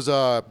know? It was,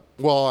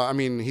 well, I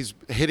mean, he's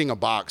hitting a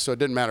box, so it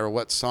didn't matter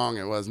what song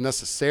it was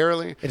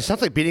necessarily. It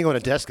sounds like beating on a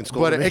desk in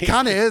school. But it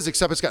kind of is,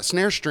 except it's got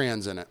snare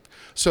strands in it.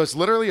 So it's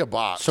literally a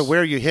box. So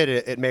where you hit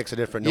it, it makes a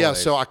different noise. Yeah,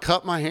 so I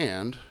cut my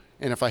hand,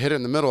 and if I hit it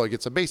in the middle, it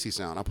gets a bassy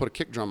sound. I put a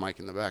kick drum mic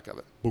in the back of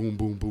it. Boom,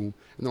 boom, boom.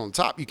 And then on the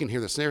top, you can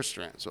hear the snare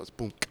strand. So it's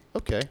boom.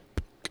 Okay.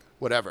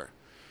 Whatever.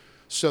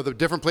 So the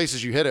different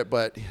places you hit it,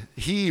 but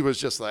he was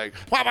just like,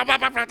 but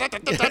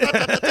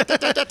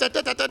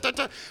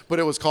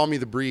it was Call Me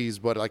the Breeze,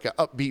 but like an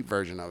upbeat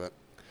version of it.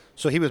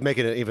 So he was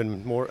making it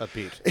even more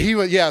upbeat. He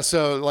was, yeah.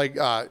 So like,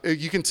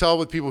 you can tell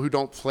with people who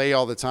don't play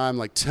all the time,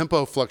 like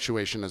tempo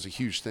fluctuation is a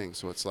huge thing.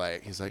 So it's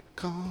like he's like,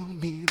 "Call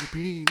me the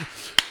breeze."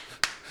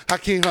 I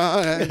can't.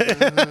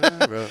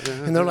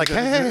 And they're like,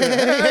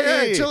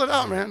 hey, chill it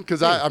out, man.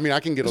 Because I mean,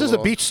 I can get this is a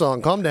beach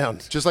song. Calm down.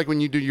 Just like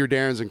when you do your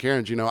Darrens and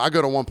Karens, you know, I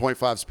go to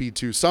 1.5 speed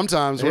too.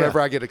 Sometimes, whenever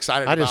I get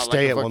excited, I just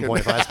stay at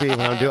 1.5 speed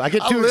when I'm doing. I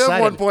get too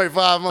excited. excited.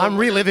 1.5. I'm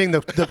reliving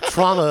the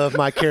trauma of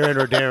my Karen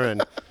or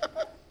Darren.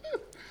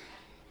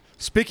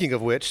 Speaking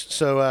of which,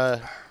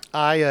 so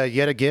I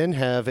yet again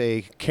have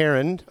a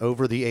Karen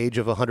over the age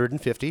of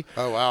 150.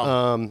 Oh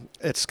wow!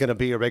 It's going to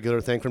be a regular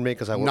thing for me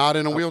because not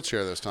in a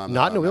wheelchair this time.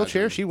 Not in a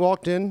wheelchair. She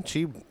walked in.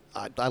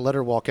 I let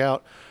her walk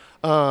out.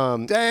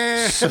 Damn.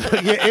 So,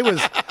 yeah, it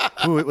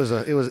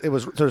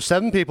was. There's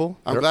 7 people.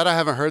 I'm glad I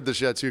haven't heard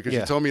this yet too, because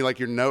you told me like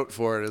your note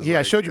for it. Yeah,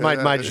 I showed you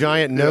my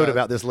giant note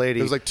about this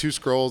lady. There's like 2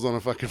 scrolls on a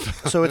fucking.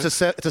 So it's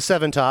a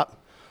 7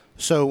 top.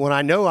 So when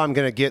I know I'm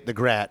going to get the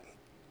Grat,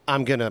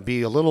 I'm going to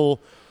be a little.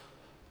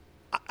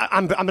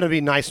 I'm going to be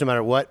nice no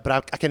matter what, but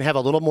I can have a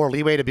little more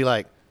leeway to be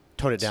like,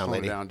 tone it down,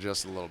 lady. Tone it down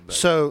just a little bit.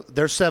 So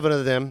there's 7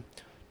 of them.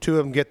 2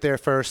 of them get there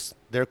first.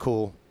 They're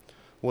cool.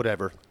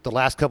 Whatever. The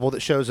last couple that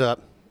shows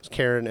up is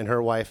Karen and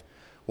her wife.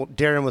 Well,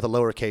 Darren with a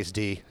lowercase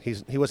d.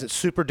 He wasn't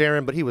super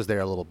Darren, but he was there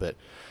a little bit.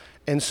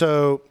 And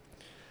so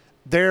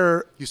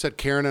they're... You said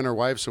Karen and her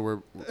wife, so we're...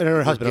 And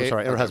her husband, gay? I'm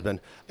sorry, Okay. her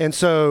husband. And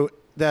so,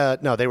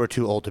 no, they were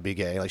too old to be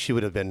gay. Like, she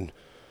would have been...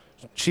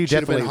 She She'd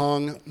have definitely... been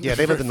hung. Yeah,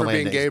 they lived in the for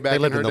being landings. gay back They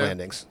lived in in her the day?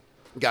 landings.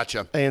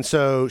 Gotcha. And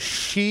so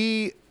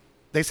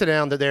they sit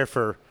down, they're there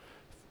for,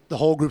 the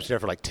whole group's there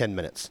for like 10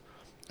 minutes.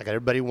 I got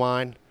everybody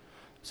wine,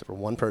 except for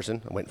one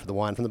person. I'm waiting for the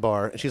wine from the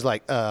bar. And she's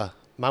like,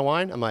 my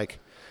wine? I'm like,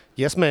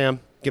 yes, ma'am.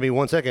 Give me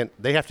 1 second.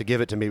 They have to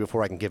give it to me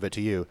before I can give it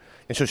to you.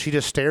 And so she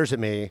just stares at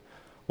me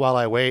while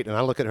I wait. And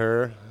I look at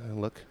her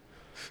and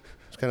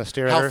just kind of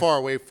stare at her. How far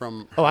away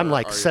from her Oh, I'm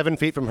like are you? 7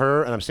 feet from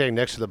her, and I'm standing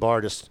next to the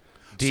bar just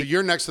deep. So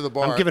you're next to the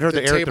bar. I'm giving her the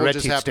Eric the table Red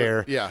just Teeth happened-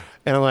 stare. Yeah.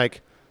 And I'm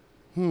like,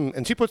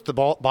 And she puts the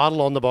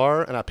bottle on the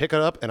bar, and I pick it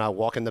up, and I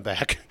walk in the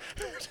back.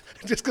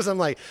 Just because I'm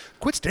like,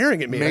 quit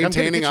staring at me.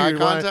 Maintaining like, eye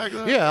contact,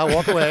 though? Yeah, I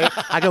walk away.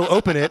 I go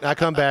open it, and I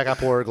come back. I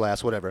pour her a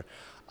glass, whatever.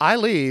 I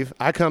leave.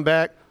 I come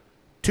back.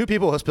 2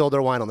 people have spilled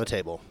their wine on the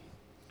table.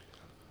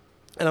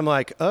 And I'm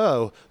like,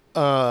 oh.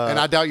 And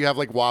I doubt you have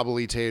like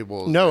wobbly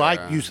tables. No, there.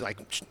 I use like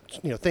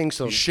things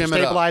to shim it up.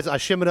 stabilize. I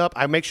shim it up.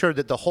 I make sure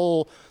that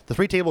the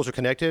 3 tables are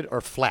connected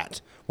or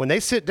flat. When they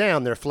sit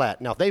down, they're flat.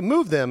 Now, if they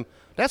move them,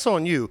 that's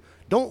on you.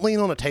 Don't lean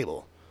on a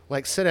table.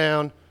 Like sit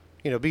down.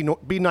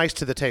 Be nice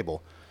to the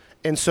table.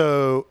 And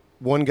so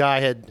one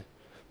guy had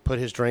put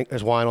his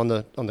wine on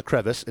the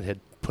crevice and had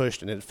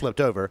pushed and it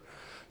flipped over.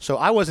 So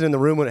I wasn't in the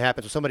room when it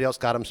happened. So somebody else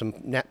got him some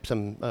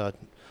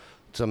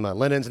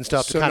linens and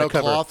stuff So to kind no of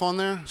cover. cloth on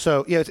there?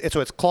 So yeah,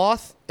 it's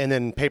cloth and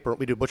then paper.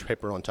 We do butcher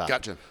paper on top.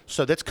 Gotcha.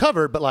 So that's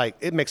covered, but like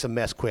it makes a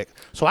mess quick.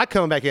 So I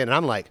come back in and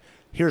I'm like,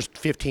 here's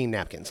 15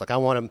 napkins. Like I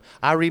want them.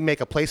 I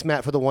remake a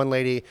placemat for the one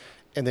lady,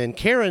 and then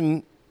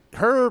Karen,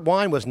 her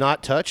wine was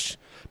not touched,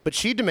 but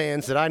she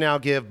demands that I now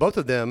give both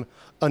of them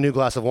a new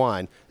glass of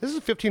wine. This is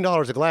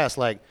 $15 a glass.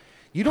 Like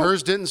you don't.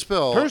 Hers didn't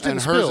spill. Hers didn't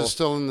and spill. Hers is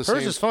still in the same.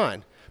 Hers is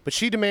fine. But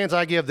she demands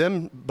I give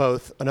them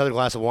both another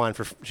glass of wine.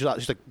 She's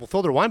like, well,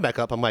 fill their wine back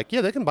up. I'm like,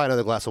 yeah, they can buy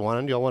another glass of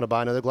wine. Do y'all want to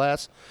buy another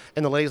glass?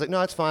 And the lady's like,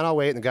 no, it's fine. I'll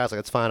wait. And the guy's like,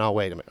 it's fine. I'll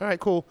wait. I'm like, all right,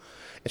 cool.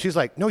 And she's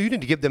like, no, you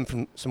need to give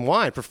them some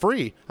wine for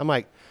free. I'm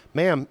like,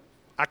 ma'am,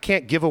 I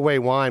can't give away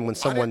wine when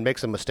someone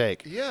makes a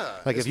mistake. Yeah.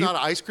 Like it's not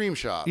an ice cream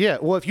shop. Yeah.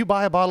 Well, if you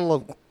buy a bottle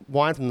of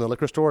wine from the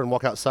liquor store and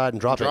walk outside and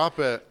drop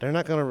it, they're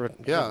not going to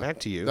give it back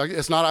to you. Like,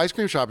 it's not an ice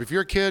cream shop. If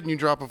you're a kid and you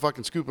drop a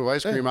fucking scoop of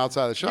ice cream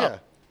outside the shop, Yeah.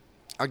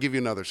 I'll give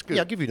you another scoop.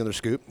 Yeah, I'll give you another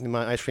scoop in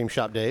my ice cream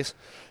shop days.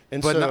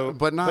 And But so,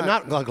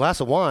 not a glass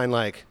of wine.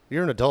 Like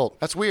you're an adult.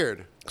 That's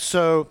weird.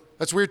 So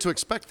That's weird to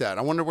expect that.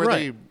 I wonder where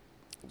Right.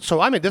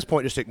 So I'm at this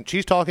point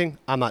she's talking.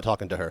 I'm not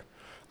talking to her.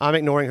 I'm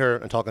ignoring her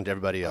and talking to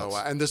everybody else.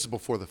 and this is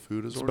before the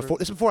food is ordered?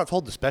 This is before I've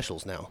told the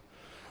specials now.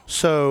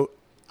 So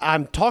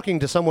I'm talking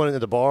to someone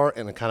at the bar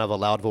in a kind of a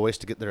loud voice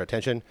to get their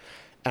attention.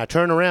 And I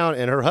turn around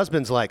and her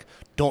husband's like,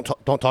 "Don't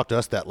talk to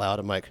us that loud."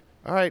 I'm like,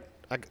 "All right,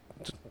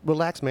 just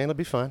relax, man. It'll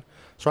be fine."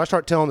 So I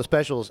start telling the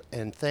specials,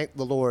 and thank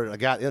the Lord, a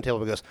guy at the end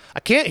table goes, "I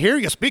can't hear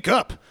you. Speak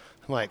up."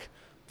 I'm like,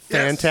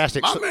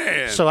 "Fantastic, my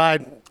man. So I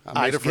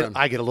made a friend.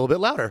 get a little bit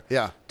louder.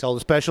 Yeah. Tell the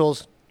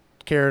specials.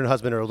 Karen and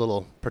husband are a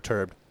little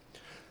perturbed.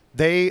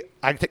 I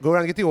go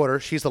around and get the order.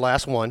 She's the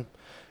last one.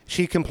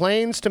 She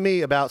complains to me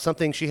about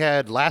something she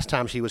had last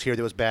time she was here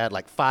that was bad,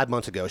 like 5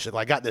 months ago. She's like,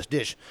 well, I got this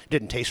dish. It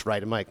didn't taste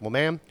right. I'm like, well,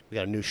 ma'am, we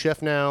got a new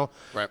chef now.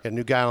 Right. Got a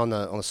new guy on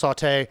the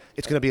saute.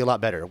 It's going to be a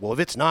lot better. Well, if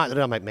it's not, then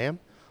I'm like, ma'am,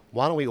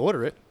 why don't we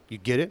order it? You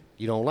get it.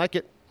 You don't like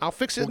it. I'll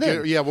fix it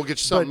then. We'll get you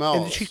something else.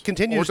 And she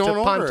continues Or to don't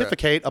order it.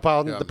 pontificate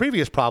upon Yeah. the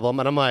previous problem.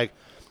 And I'm like,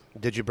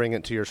 did you bring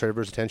it to your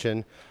server's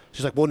attention?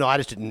 She's like, well, no, I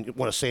just didn't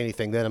want to say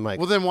anything then. I'm like,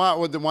 Well, then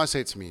why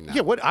say it to me now?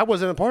 yeah, I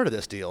wasn't a part of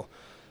this deal.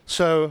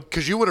 So,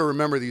 Because you would have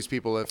remembered these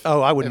people if.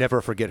 oh, I would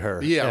never forget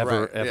her. Yeah,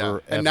 ever, right, ever, yeah.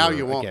 ever. And now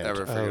you won't again.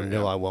 ever forget Oh, it,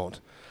 no, yeah. I won't.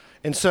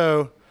 And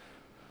so,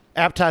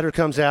 appetizer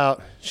comes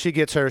out. She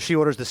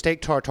orders the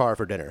steak tartare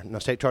for dinner. Now,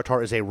 steak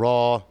tartare is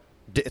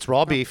it's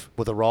raw beef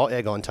with a raw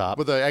egg on top.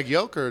 With the egg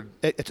yolk or.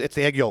 It's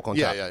the egg yolk on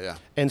top. Yeah.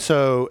 And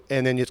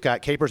then it's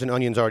got capers and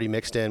onions already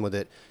mixed in with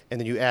it, and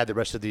then you add the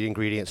rest of the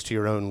ingredients to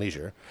your own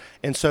leisure.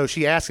 And so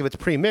she asked if it's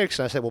pre-mixed,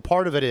 and I said, well,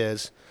 part of it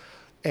is,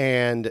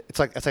 and it's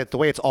like the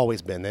way it's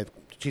always been.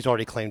 She's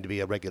already claimed to be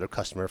a regular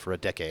customer for a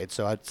decade,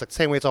 so it's like the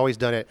same way it's always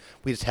done it.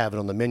 We just have it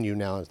on the menu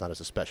now, and it's not as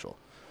a special.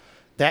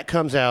 That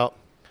comes out.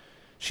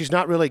 She's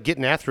not really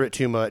getting after it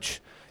too much,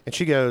 and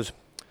she goes,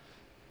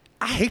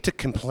 I hate to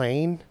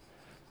complain.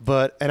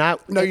 But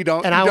No, you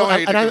don't.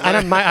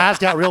 And my eyes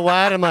got real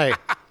wide. I'm like,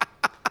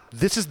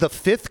 this is the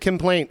 5th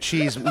complaint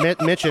she's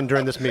mentioned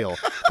during this meal.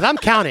 'Cause I'm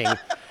counting.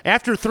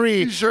 After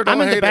 3, sure don't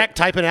I'm in the hate back it.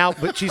 typing out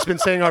what she's been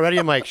saying already.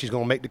 I'm like, she's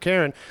gonna make the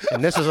Karen.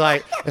 And this is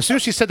like, as soon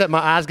as she said that, my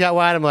eyes got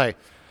wide. I'm like,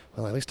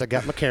 well, at least I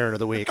got my Karen of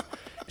the week.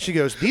 She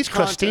goes, these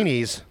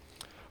crostinis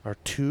are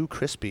too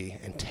crispy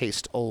and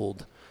taste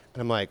old.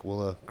 And I'm like,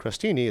 well, a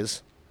crostini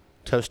is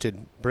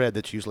toasted bread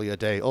that's usually a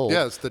day old.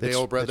 Yeah, it's the day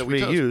old bread that we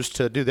toast. reused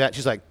to do that.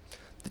 She's like,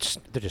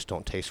 they just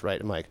don't taste right.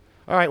 I'm like,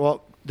 all right,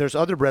 well, there's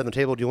other bread on the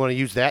table. Do you want to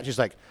use that? She's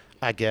like,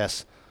 I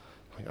guess.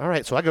 I'm like, all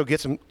right, so I go get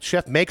some.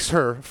 Chef makes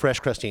her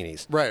fresh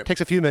crostinis. Right. Takes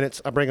a few minutes.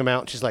 I bring them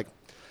out. And she's like,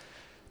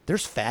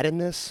 there's fat in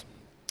this,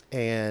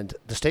 and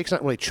the steak's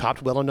not really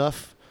chopped well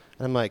enough.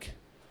 And I'm like,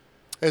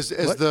 Is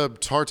the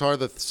tartare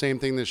the same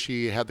thing that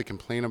she had the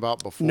complaint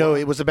about before? no,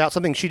 it was about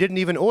something she didn't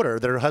even order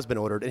that her husband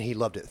ordered, and he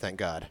loved it, thank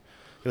God.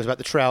 It was about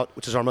the trout,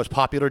 which is our most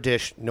popular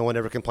dish. No one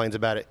ever complains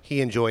about it. He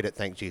enjoyed it,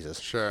 thank Jesus.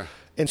 Sure.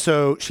 And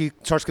so she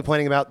starts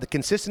complaining about the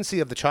consistency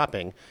of the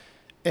chopping,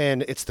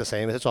 and it's the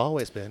same as it's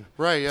always been.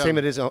 Right, yeah. Same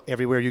as it is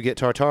everywhere you get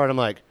tartare. And I'm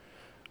like,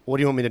 what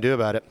do you want me to do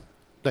about it?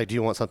 Like, do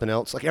you want something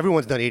else? Like,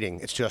 everyone's done eating.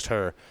 It's just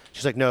her.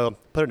 She's like, no,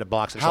 put it in a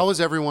box. How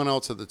is everyone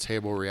else at the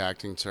table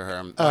reacting to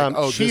her?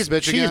 Like, she's this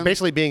bitch she's again?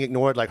 basically being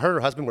ignored. Like, her and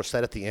her husband were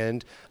set at the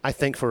end, I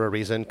think, for a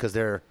reason, because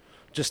they're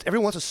just,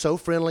 everyone's just so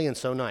friendly and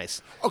so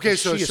nice. Okay, And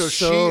so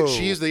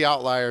she's the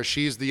outlier.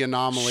 She's the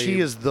anomaly. She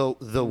is the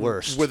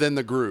worst. within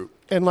the group.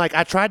 And like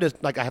I tried to,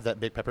 like I have that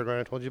big pepper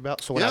grinder I told you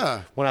about. So when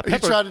Yeah. I You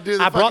peppered, tried to do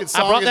the I fucking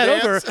song brought and that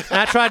dance? over, and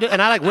I tried to,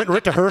 and I like went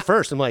right to her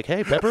first. I'm like,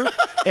 hey, Pepper,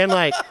 and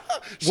like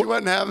She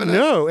wasn't having it.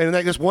 no, and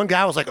like this one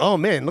guy was like, oh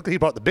man, look, he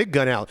brought the big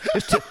gun out.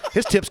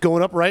 His tip's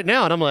going up right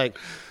now, and I'm like,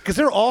 because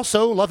they're all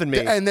so loving me.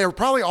 And they're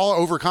probably all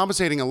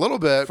overcompensating a little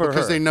bit For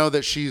because her. they know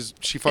that she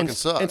fucking and,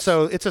 sucks. and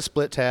so it's a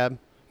split tab.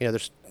 You know,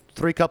 there's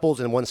 3 couples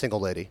and 1 single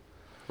lady.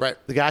 right.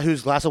 The guy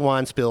whose glass of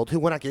wine spilled, who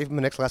when I gave him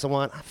the next glass of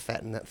wine, I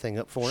fattened that thing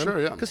up for him.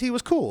 Sure, yeah. Because he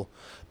was cool.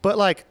 But,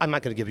 like, I'm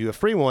not going to give you a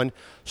free one.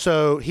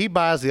 So he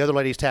buys the other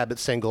lady's tab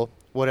that's single,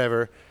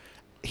 whatever.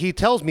 He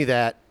tells me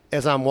that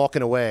as I'm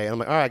walking away. And I'm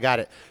like, all right, I got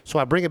it. So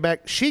I bring it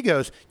back. She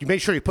goes, you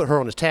make sure you put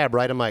her on his tab,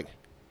 right? I'm like,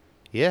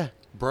 yeah.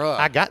 Bruh.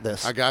 I got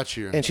this. I got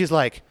you. And she's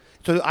like,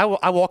 so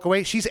I walk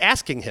away. She's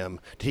asking him,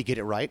 did he get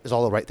it right? Is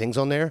all the right things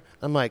on there?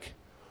 I'm like,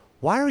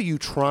 why are you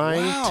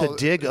trying Wow. to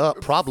dig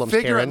up problems,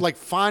 Figure Karen? it, like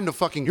find a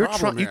fucking You're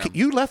problem trying. here.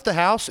 You left the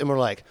house and were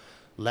like,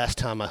 last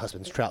time my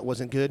husband's trout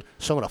wasn't good,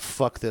 so I'm gonna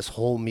fuck this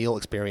whole meal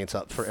experience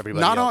up for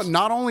everybody else.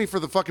 Not only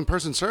for the fucking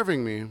person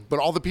serving me, but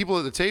all the people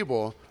at the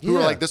table who are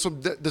Yeah. like,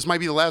 this might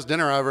be the last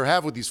dinner I ever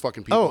have with these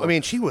fucking people. Oh, I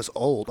mean, she was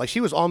old. Like she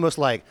was almost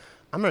like,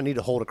 I'm gonna need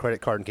to hold a credit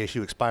card in case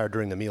you expire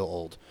during the meal.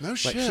 Old. No Like,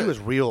 shit. she was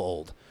real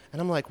old,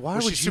 and I'm like, why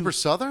was would she you? super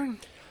Southern?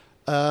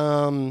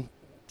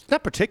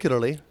 Not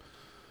particularly,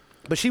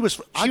 but she was.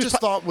 I just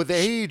thought with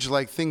age,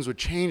 like things would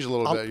change a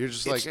little bit. You're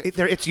just like,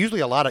 it's usually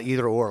a lot of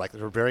either or. Like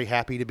they're very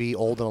happy to be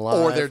old and alive,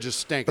 Or they're just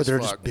stank or as they're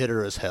fuck. just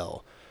bitter as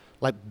hell,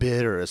 like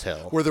bitter as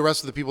hell. were the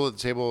rest of the people at the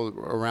table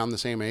around the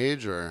same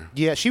age, or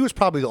Yeah, she was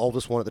probably the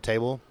oldest one at the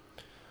table.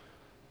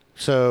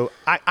 So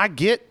I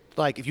get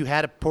like if you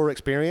had a poor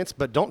experience,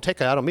 but don't take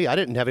it out on me. I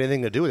didn't have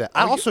anything to do with that.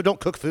 I also don't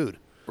cook food.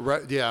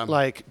 right? Yeah,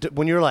 Like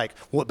when you're like,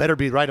 well, it better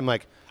be right. I'm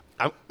like,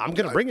 I'm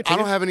gonna bring it to I you.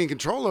 don't have any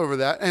control over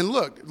that. And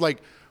look,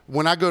 like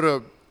when I go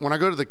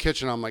to the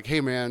kitchen, I'm like,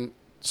 hey man,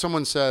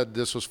 someone said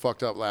this was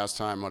fucked up last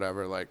time,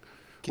 whatever. Like,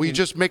 will you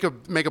just make a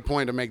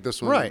point to make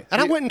this one Right,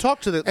 and I went and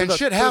talked to the and to the,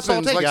 shit to the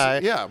happens, saute like, guy,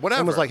 yeah, whatever.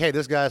 and was like, hey,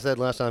 this guy said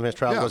last time his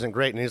trout Yeah. wasn't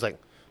great, and he's like,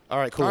 all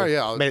right, cool, All right,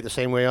 yeah. made it the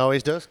same way he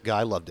always does.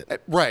 Guy loved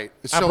it. right.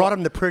 I So, brought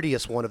him the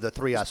prettiest one of the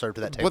 3 I served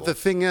to that table. but the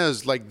thing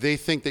is, like, they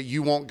think that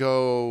you won't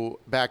go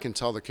back and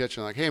tell the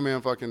kitchen, like, hey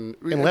man, fucking,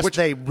 unless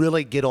they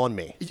really get on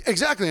me.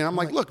 Exactly. And I'm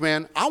like, look,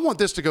 man, I want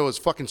this to go as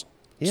fucking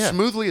Yeah.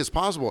 smoothly as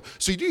possible.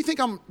 So do you think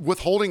I'm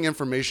withholding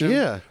information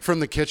Yeah. from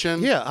the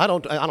kitchen? Yeah, I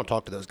don't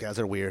talk to those guys.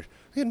 They're weird.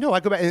 Yeah, no, I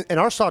go back, and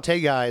our saute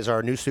guy is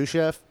our new sous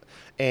chef,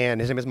 and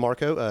his name is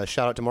Marco.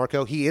 Shout out to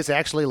Marco. He is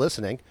actually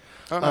listening.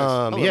 Oh,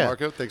 nice. Hello,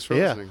 Marco. Thanks for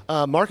listening.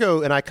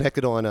 Marco and I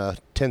connected on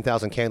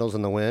 10,000 Candles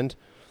in the Wind,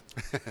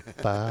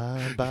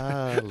 Bye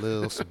bye,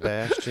 little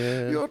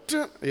Sebastian.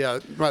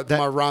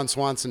 My Ron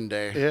Swanson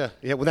day. Yeah,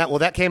 yeah. Well,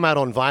 that came out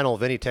on vinyl.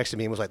 Vinny texted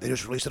me and was like, "They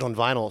just released it on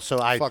vinyl." So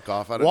I Fuck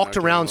off. I didn't walked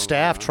know around that.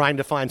 staff trying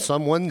to find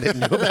someone that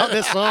knew about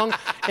this song,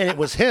 and it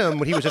was him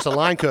when he was just a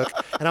line cook.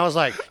 And I was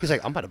like, "He's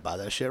like, I'm about to buy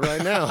that shit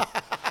right now."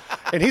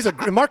 And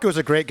Marco's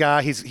a great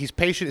guy. He's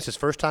patient. It's his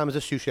first time as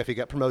a sous chef. He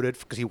got promoted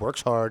because he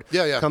works hard.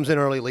 Yeah, yeah. Comes in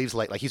early, leaves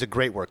late. Like, he's a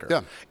great worker.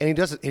 Yeah. And he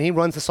does it, and he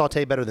runs the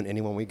saute better than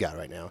anyone we got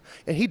right now.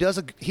 And he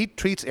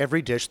treats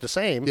every dish the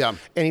same. Yeah.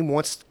 And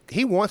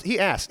he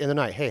asked in the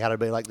night, "Hey, how did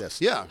everybody like this?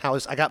 Yeah.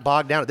 I got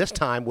bogged down at this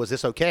time. Was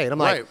this okay?" And I'm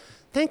like, Right.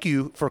 "Thank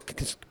you for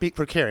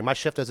caring." My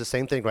chef does the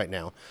same thing right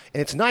now,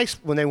 and it's nice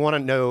when they want to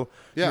know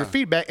Yeah. your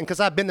feedback. And because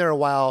I've been there a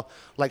while,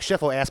 like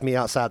Chef will ask me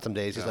outside some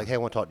days. He's like, "Hey, I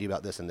want to talk to you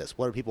about this and this.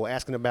 What are people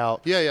asking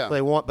about?" Yeah, yeah.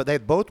 But they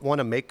both want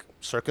to make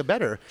Circa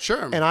better.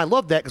 Sure. And I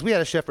love that because we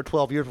had a chef for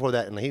 12 years before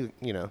that, and he,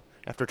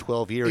 after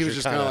 12 years, He was you're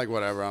just kind of like,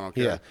 whatever, I don't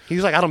care. yeah. He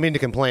was like, "I don't mean to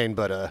complain,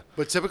 but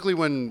But typically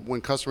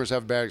when customers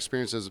have bad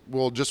experiences,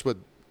 well, just with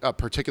a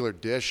particular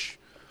dish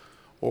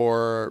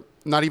or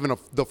not even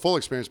the full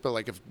experience,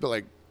 but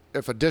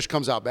if a dish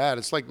comes out bad,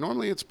 it's like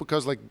normally it's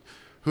because like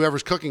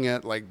whoever's cooking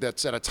it, like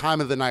that's at a time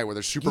of the night where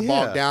they're super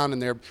bogged Yeah. down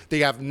and they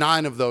have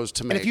 9 of those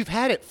to make. And if you've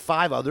had it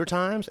 5 other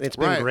times and it's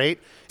been Right. great,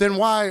 then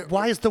why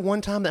is the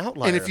one time the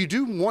outlier? And if you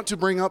do want to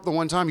bring up the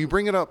one time, you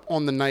bring it up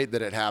on the night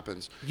that it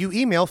happens. You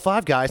email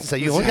 5 Guys and say,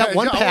 "You only got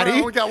one Yeah, I patty."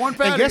 only got one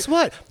patty. And guess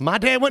what? My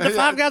dad went to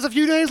 5 Guys a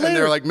few days later. And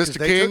they're like, 'cause "Mr.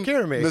 they King, took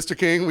care of me. Mr.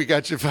 King, we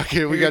got you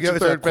fucking, we Here got you your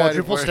go, it's a third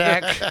patty quadruple for you."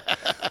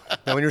 stack.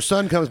 Now, when your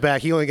son comes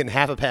back, he only getting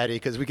half a patty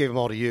because we gave them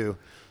all to you.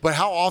 But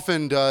how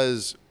often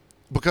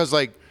because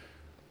like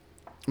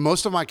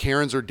most of my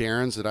Karens or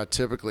Darrens that I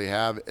typically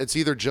have, it's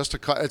either just I'm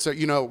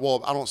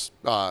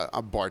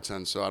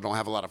bartend, so I don't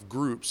have a lot of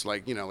groups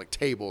like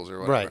tables or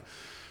whatever. Right.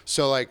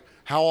 So like,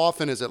 how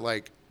often is it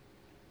like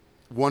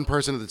one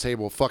person at the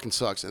table fucking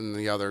sucks and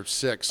the other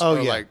 6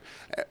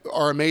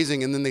 are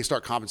amazing, and then they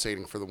start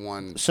compensating for the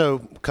one.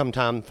 So come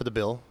time for the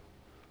bill,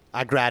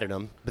 I gratted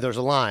them, but there's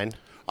a line.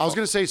 I was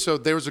gonna say, so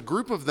there was a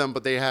group of them,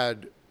 but they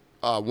had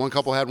one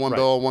couple had one Right.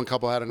 bill, one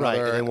couple had another,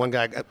 Right, and then one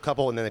guy, a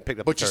couple, and then they picked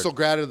up but the you third. still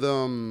gratted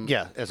them.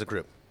 Yeah, as a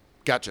group.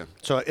 Gotcha.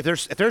 So if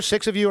there's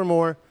 6 of you or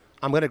more,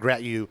 I'm going to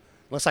grat you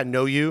unless I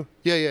know you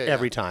Yeah.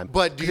 every time.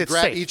 But do 'Cause you it's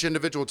grat safe. each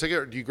individual ticket,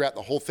 or do you grat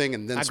the whole thing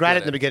and then I split grat it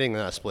it in the beginning, and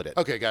then I split it.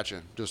 Okay,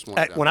 gotcha. Just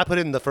one. When I put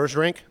it in the first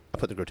drink, I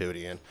put the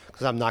gratuity in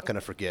because I'm not going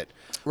to forget.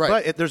 Right.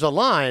 But if there's a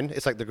line,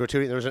 it's like the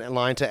gratuity. There's a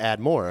line to add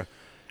more.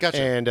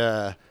 Gotcha.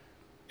 And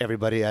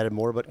everybody added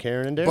more, but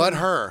Karen and Darren.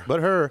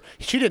 But her.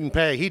 She didn't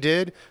pay. He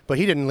did, but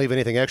he didn't leave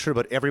anything extra.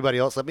 But everybody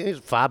else, I mean, it's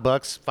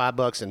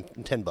 $5,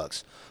 and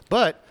 $10.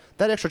 But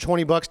that extra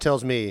 $20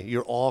 tells me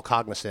you're all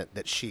cognizant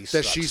that she that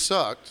sucks. she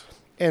sucked.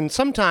 And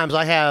sometimes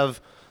I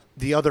have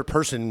the other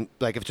person,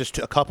 like if it's just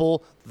a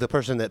couple, the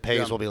person that pays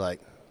Yeah. will be like,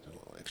 "There's a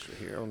little extra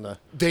here on the."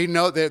 They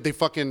know they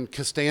fucking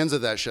Costanza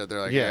that shit. They're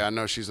like, Yeah. yeah, I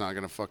know she's not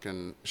gonna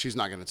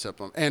tip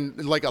them.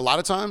 And like a lot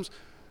of times,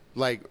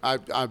 like I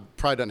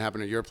probably doesn't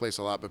happen at your place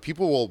a lot, but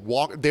people will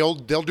walk. They'll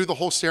do the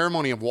whole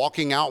ceremony of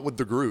walking out with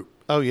the group,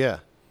 Oh yeah,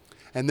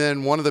 and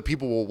then one of the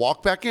people will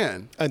walk back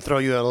in. and throw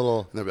you a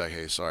little. And they'll be like,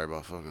 "Hey, sorry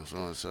about fucking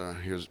so.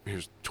 Here's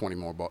 $20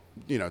 more,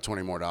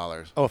 $20 more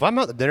dollars." Oh, if I'm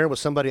out to dinner with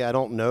somebody I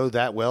don't know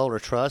that well or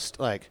trust,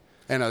 like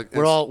And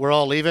we're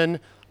all leaving,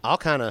 I'll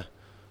kind of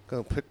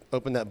go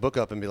open that book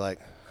up and be like,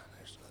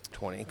 "There's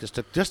 20,"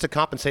 just to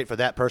compensate for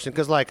that person,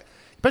 because like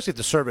especially if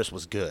the service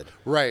was good,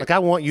 Right. Like I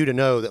want you to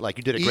know that like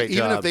you did a great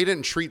job. Even if they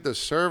didn't treat the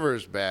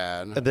servers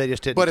bad, They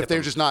just didn't But tip if they're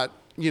them. just not,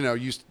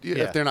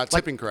 if they're not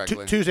Like, tipping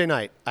correctly, Tuesday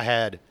night, I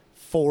had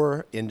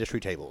 4 industry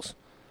tables.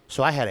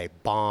 So I had a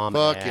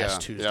bomb-ass Fuck yeah.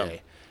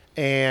 Tuesday.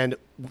 And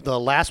the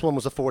last one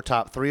was a 4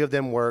 top. 3 of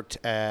them worked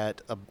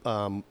at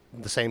the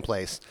same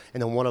place.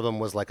 And then one of them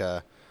was like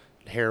a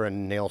hair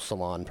and nail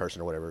salon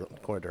person or whatever,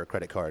 according to her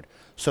credit card.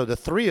 So the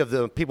 3 of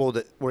the people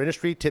that were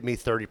industry tipped me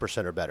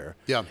 30% or better.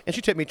 Yeah. And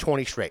she tipped me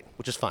 20 straight,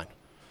 which is fine.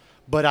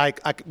 But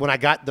when I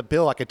got the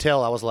bill, I could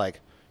tell, I was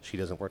like, she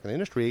doesn't work in the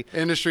industry.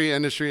 industry,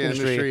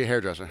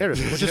 hairdresser.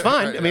 Which is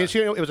fine. Yeah. I mean,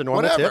 it was a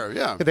normal Whatever, tip.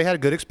 yeah. They had a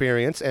good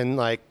experience, and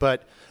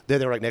but then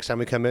they're like, next time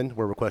we come in,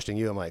 we're requesting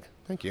you. I'm like,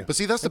 thank you. But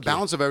see, that's the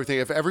balance of everything.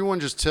 If everyone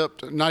just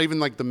tipped, not even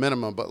like the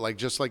minimum, but like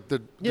just like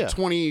the Yeah.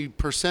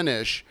 20%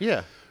 ish,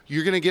 Yeah.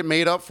 you're gonna get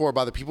made up for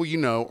by the people you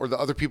know or the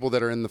other people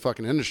that are in the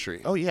fucking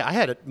industry. Oh yeah, I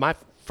had my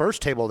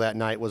first table that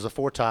night was a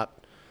 4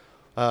 top,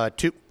 a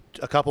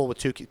couple with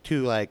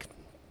two like,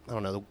 I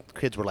don't know, the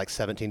kids were like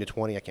 17 to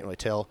 20, I can't really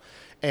tell.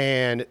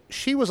 And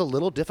she was a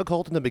little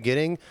difficult in the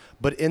beginning,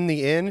 but in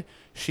the end,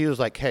 she was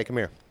like, hey, come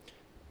here.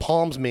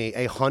 Palms me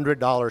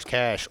 $100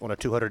 cash on a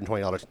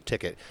 $220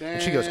 ticket.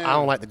 And she goes, I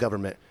don't like the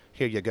government.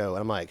 Here you go. And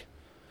I'm like,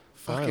 I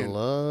Fucking-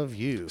 love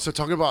you. So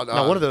talking about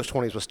Now, one of those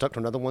 20s was stuck to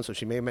another one, so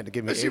she may have meant to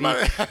give me 80,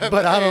 might-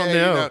 but I don't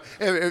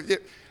know.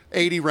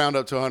 80 round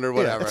up to 100,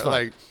 whatever. that's fine.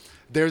 Like,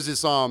 there's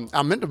this. I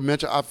meant to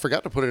mention. I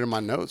forgot to put it in my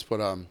notes,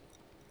 but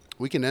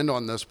we can end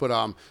on this.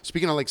 But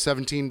speaking of like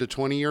 17 to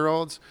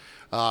 20-year-olds,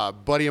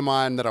 buddy of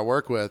mine that I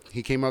work with,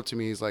 he came up to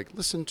me. He's like,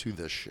 "Listen to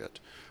this shit."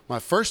 My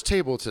first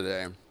table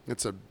today,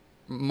 it's a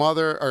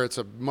mother,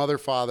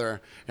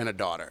 father, and a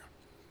daughter.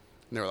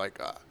 And they were like,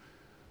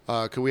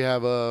 could we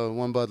have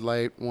one Bud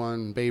Light,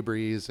 one Bay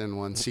Breeze, and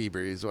one Sea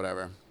Breeze,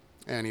 whatever?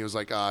 And he was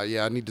like,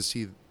 yeah, I need to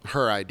see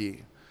her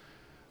ID.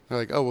 They're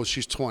like, oh, well,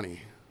 she's 20.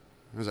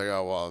 I was like,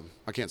 oh, well,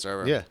 I can't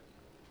serve her. Yeah.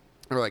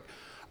 They're like,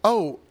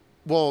 oh,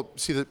 well,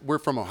 see, we're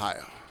from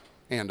Ohio.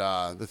 And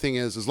the thing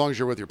is, as long as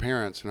you're with your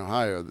parents in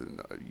Ohio,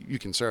 you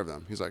can serve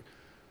them. He's like,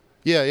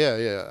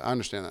 yeah, I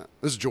understand that.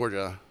 This is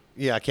Georgia.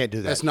 Yeah, I can't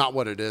do that. That's not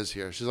what it is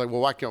here. She's like, well,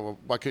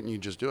 why couldn't you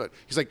just do it?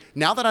 He's like,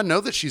 now that I know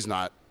that she's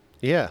not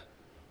Yeah.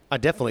 I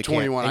definitely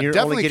 21, can't. And I you're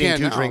definitely only getting can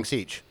 2 now. drinks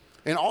each.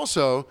 And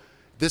also,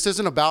 this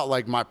isn't about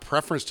like my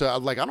preference to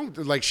like I don't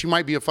like she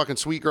might be a fucking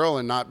sweet girl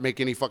and not make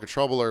any fucking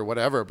trouble or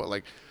whatever, but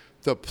like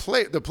the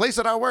place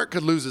that I work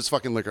could lose its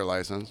fucking liquor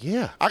license.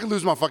 Yeah. I could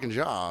lose my fucking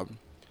job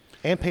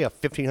And pay a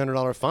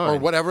 $1,500 fine. or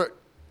whatever.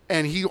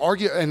 And he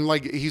argued and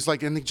like he's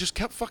like and they just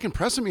kept fucking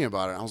pressing me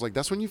about it. I was like,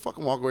 that's when you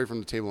fucking walk away from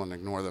the table and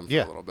ignore them for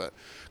a little bit.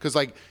 Because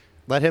like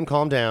let him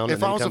calm down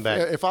and then come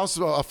back. If I was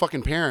a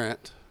fucking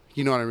parent,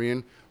 you know what I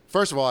mean?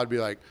 First of all, I'd be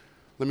like,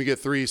 let me get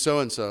 3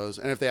 so-and-sos.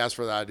 And if they ask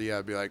for the ID,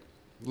 I'd be like,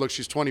 look,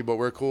 she's 20, but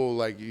we're cool.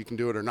 Like, you can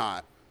do it or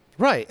not.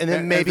 Right. And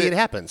then maybe it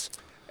happens.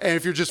 And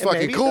if you're just And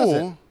fucking maybe it cool.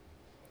 doesn't.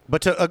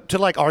 But to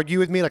like argue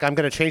with me, like I'm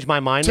going to change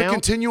my mind To now.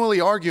 continually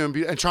argue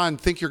and try and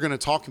think you're going to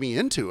talk me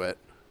into it.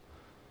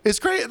 It's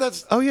crazy.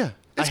 Oh, yeah.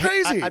 It's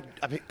crazy. I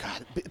mean,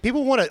 God,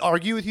 people want to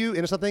argue with you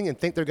into something and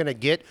think they're going to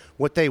get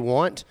what they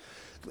want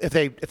if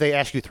they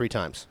ask you 3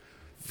 times.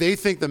 They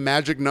think the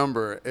magic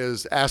number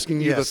is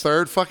asking you the Yes.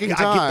 third fucking Yeah,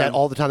 time. I get that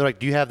all the time. They're like,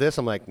 do you have this?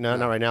 I'm like, no,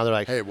 not right now. They're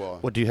like, Hey, well,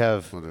 what do you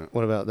have? we'll do it.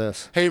 What about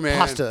this? Hey, man.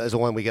 Pasta is the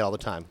one we get all the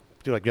time.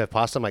 They're like, you have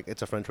pasta? I'm like,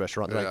 it's a French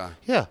restaurant. They're like,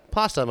 yeah,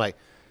 pasta. I'm like,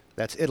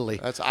 that's Italy.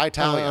 That's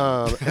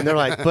Italian. And they're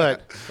like,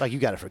 but like you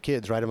got it for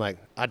kids, right? I'm like,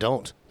 I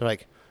don't. They're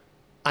like,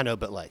 I know,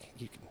 but like,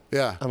 you can.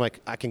 Yeah. I'm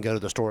like, I can go to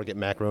the store and get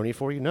macaroni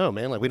for you. No,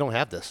 man, like we don't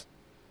have this.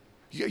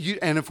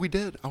 And if we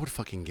did, I would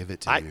fucking give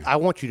it to you. I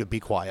want you to be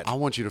quiet. I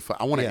want you to.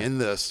 I want to Yeah.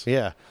 end this.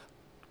 Yeah.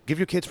 Give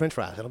your kids French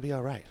fries. It'll be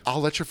all right. I'll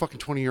let your fucking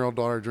 20-year-old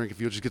daughter drink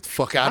if you'll just get the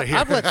fuck out of here.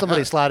 I've let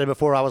somebody slide in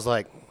before. I was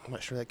like, I'm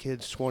not sure that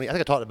kid's 20. I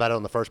think I talked about it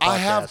on the first podcast. I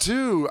have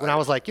too. When I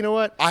was like, you know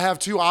what? I have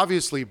too,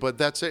 obviously, but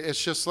that's it.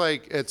 It's just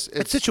like it's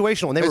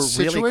Situational. And they were it's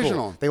really situational.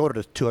 cool. They ordered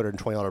a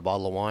 $220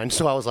 bottle of wine.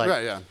 So I was like,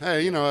 Right, yeah.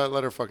 Hey, you know what?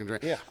 Let her fucking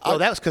drink. yeah. Well,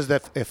 that was because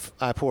if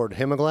I poured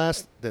him a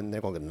glass, then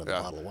they're going to get another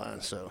bottle of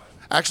wine. So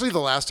Actually, the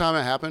last time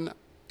it happened,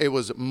 it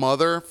was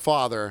mother,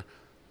 father,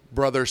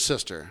 brother,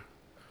 sister.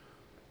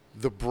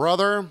 The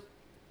brother,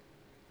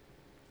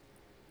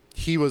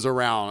 he was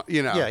around,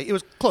 you know. yeah, it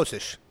was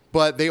close-ish.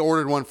 But they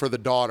ordered one for the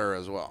daughter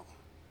as well.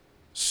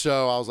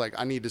 So I was like,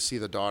 I need to see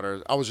the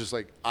daughter. I was just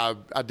like, I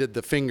did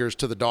the fingers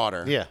to the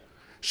daughter. Yeah.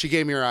 She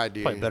gave me her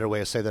ID. Probably a better way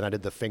to say than I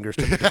did the fingers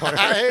to the daughter.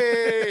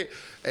 hey,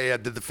 I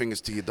did the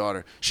fingers to your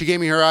daughter. She gave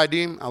me her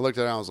ID. I looked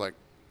at it. I was like,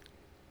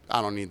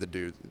 I don't need the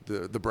dude,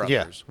 the brothers,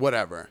 Yeah.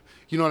 whatever.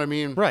 You know what I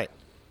mean? Right.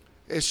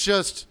 It's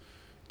just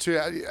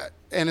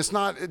and it's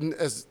not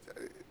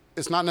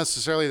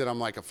necessarily that I'm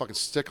like a fucking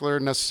stickler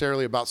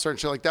necessarily about certain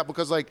shit like that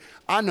because like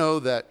I know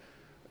that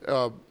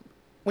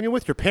When you're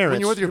with your parents,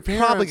 you're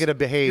probably going to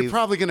behave. You're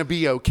probably going to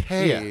be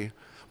okay. Yeah.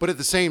 But at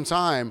the same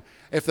time,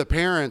 if the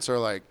parents are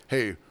like,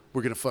 hey,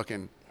 we're going to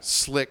fucking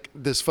slick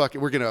this fucking,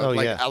 we're going to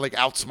like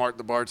outsmart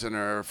the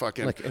bartender or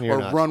fucking, Like, and or you're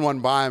not. run one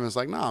by him. It's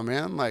like, nah,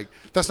 man, like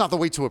that's not the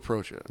way to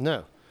approach it.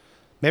 No.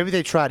 Maybe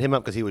they tried him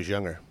up because he was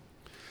younger.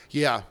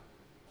 Yeah.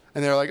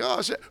 And they're like,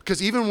 oh, shit.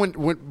 Because even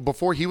when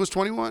before he was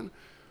 21,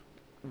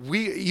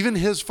 even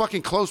his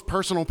fucking close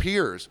personal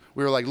peers,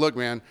 we were like, look,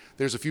 man,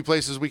 there's a few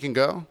places we can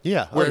go.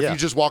 Yeah. Where if yeah. you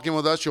just walk in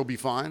with us, you'll be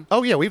fine.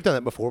 Oh, yeah, we've done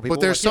that before. People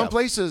But there's like, some yeah.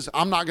 places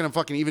I'm not going to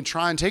fucking even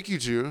try and take you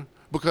to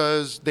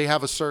because they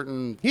have a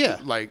certain,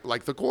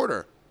 like the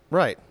quarter.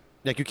 Right.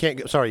 Like you can't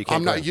go. Sorry, you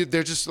can't I'm go. not.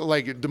 They're just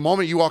like the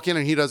moment you walk in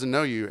and he doesn't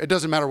know you, it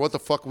doesn't matter what the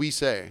fuck we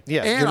say.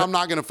 Yeah, and you're I'm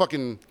not gonna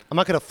fucking. I'm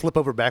not going to flip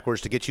over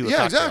backwards to get you a Yeah,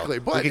 cocktail. exactly.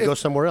 But we could go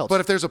somewhere else.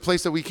 But if there's a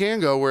place that we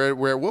can go where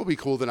it will be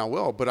cool, then I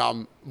will. But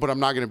I'm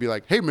not gonna be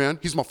like, hey man,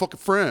 he's my fucking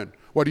friend.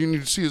 Why do you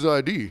need to see his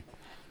ID?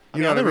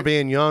 You I remember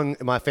being young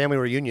in my family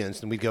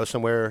reunions, and we'd go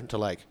somewhere to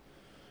like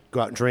go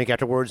out and drink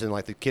afterwards, and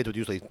like the kids would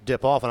usually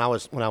dip off. And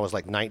when I was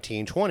like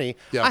 19, 20,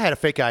 Yeah. I had a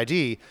fake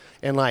ID,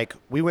 and like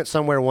we went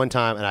somewhere one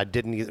time, and I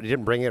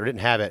didn't bring it or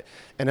didn't have it,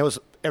 and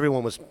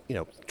everyone was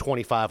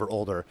 25 or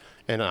older,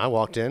 and I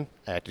walked in,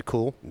 acted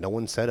cool, no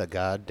one said a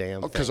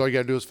goddamn thing. Because all you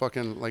gotta do is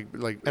fucking like.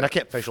 And I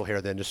kept facial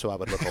hair then just so I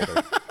would look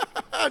older.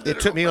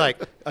 It took me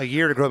like a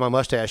year to grow my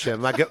mustache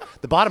in.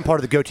 The bottom part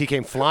of the goatee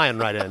came flying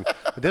right in.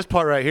 But this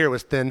part right here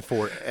was thin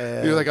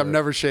forever. You're like, I'm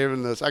never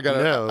shaving this. I got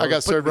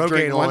put served a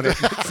drink Rogaine one on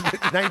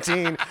it.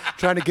 19,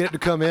 trying to get it to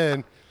come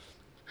in.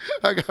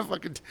 I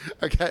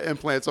got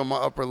implants on my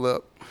upper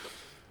lip.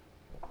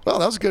 Well,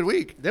 that was a good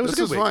week. That was this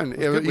a good week. fun.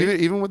 It was a good week.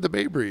 Even with the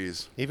Bay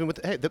Breeze. Even with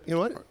you know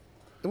what?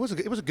 It was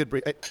a good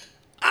break.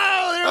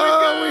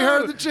 Oh, we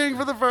heard the ching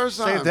for the first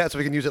time. Save that so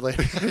we can use it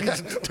later.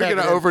 We're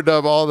gonna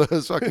overdub all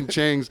those fucking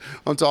chings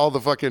onto all the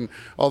fucking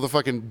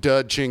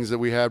dud chings that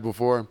we had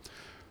before.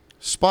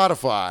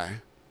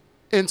 Spotify,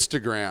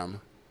 Instagram,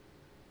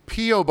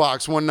 P.O.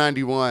 Box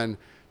 191,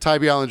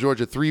 Tybee Island,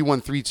 Georgia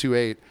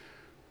 31328.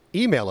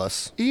 Email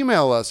us.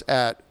 Email us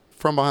at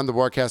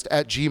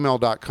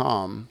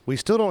FromBehindTheBarcast@gmail.com. We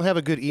still don't have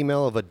a good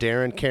email of a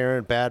Darren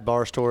Karen bad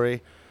bar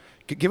story.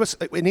 Give us.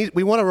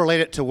 We want to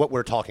relate it to what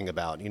we're talking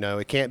about. You know,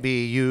 it can't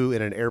be you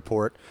in an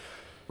airport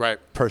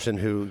person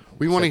who.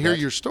 We want to hear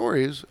your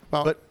stories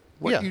about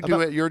what you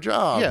do at your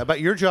job. Yeah,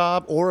 about your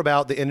job or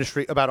about the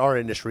industry, about our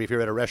industry. If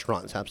you're at a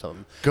restaurant and have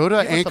something. Go to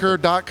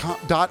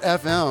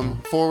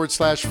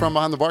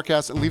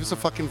anchor.fm/FromBehindTheBarcast and leave us a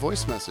fucking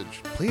voice message.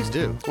 Please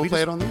do. We'll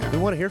play it on the air. We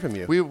want to hear from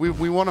you. We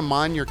want to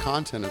mine your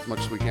content as much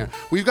as we can.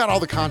 We've got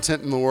all the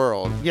content in the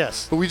world.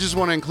 Yes. But we just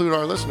want to include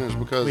our listeners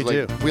because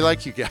we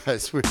like you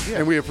guys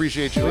and we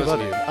appreciate you listening.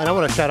 Love you. And I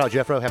want to shout out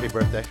Jeffro. Happy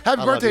birthday.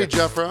 Happy birthday,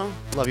 Jeffro.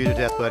 Love you to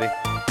death, buddy.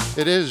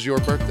 It is your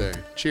birthday.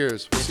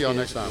 Cheers. We'll see y'all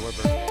next time.